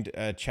joined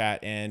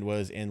chat and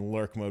was in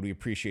lurk mode, we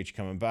appreciate you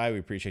coming by. We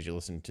appreciate you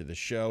listening to the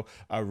show.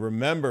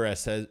 Remember,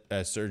 as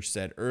Serge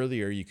said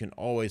earlier, you can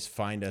always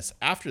find us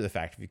after the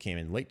fact if you came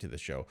in late to the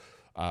show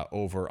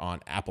over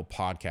on Apple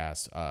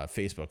Podcasts,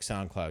 Facebook,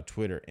 SoundCloud,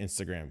 Twitter,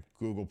 Instagram,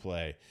 Google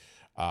Play,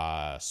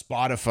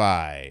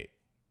 Spotify.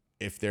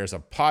 If there's a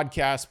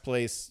podcast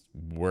place,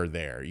 we're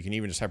there. You can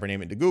even just type our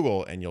name into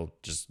Google and you'll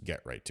just get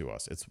right to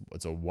us.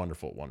 It's a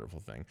wonderful,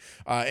 wonderful thing.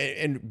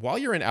 And while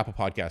you're in Apple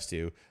Podcasts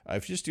too,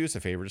 if you just do us a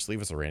favor, just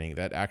leave us a rating.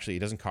 That actually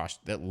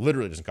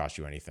literally doesn't cost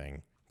you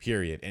anything.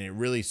 period. And it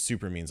really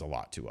super means a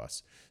lot to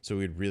us. So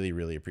we'd really,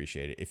 really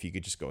appreciate it if you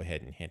could just go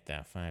ahead and hit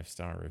that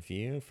 5-star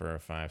review for a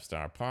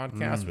 5-star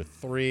podcast with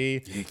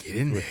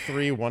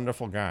three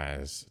wonderful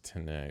guys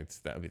tonight.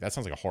 That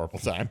sounds like a horrible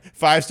time.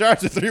 5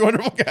 stars with 3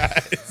 wonderful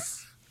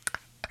guys.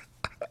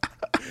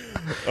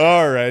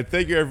 All right.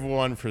 Thank you,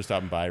 everyone, for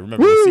stopping by.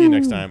 Remember, we'll see you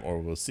next time, or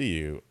we'll see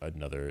you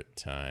another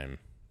time.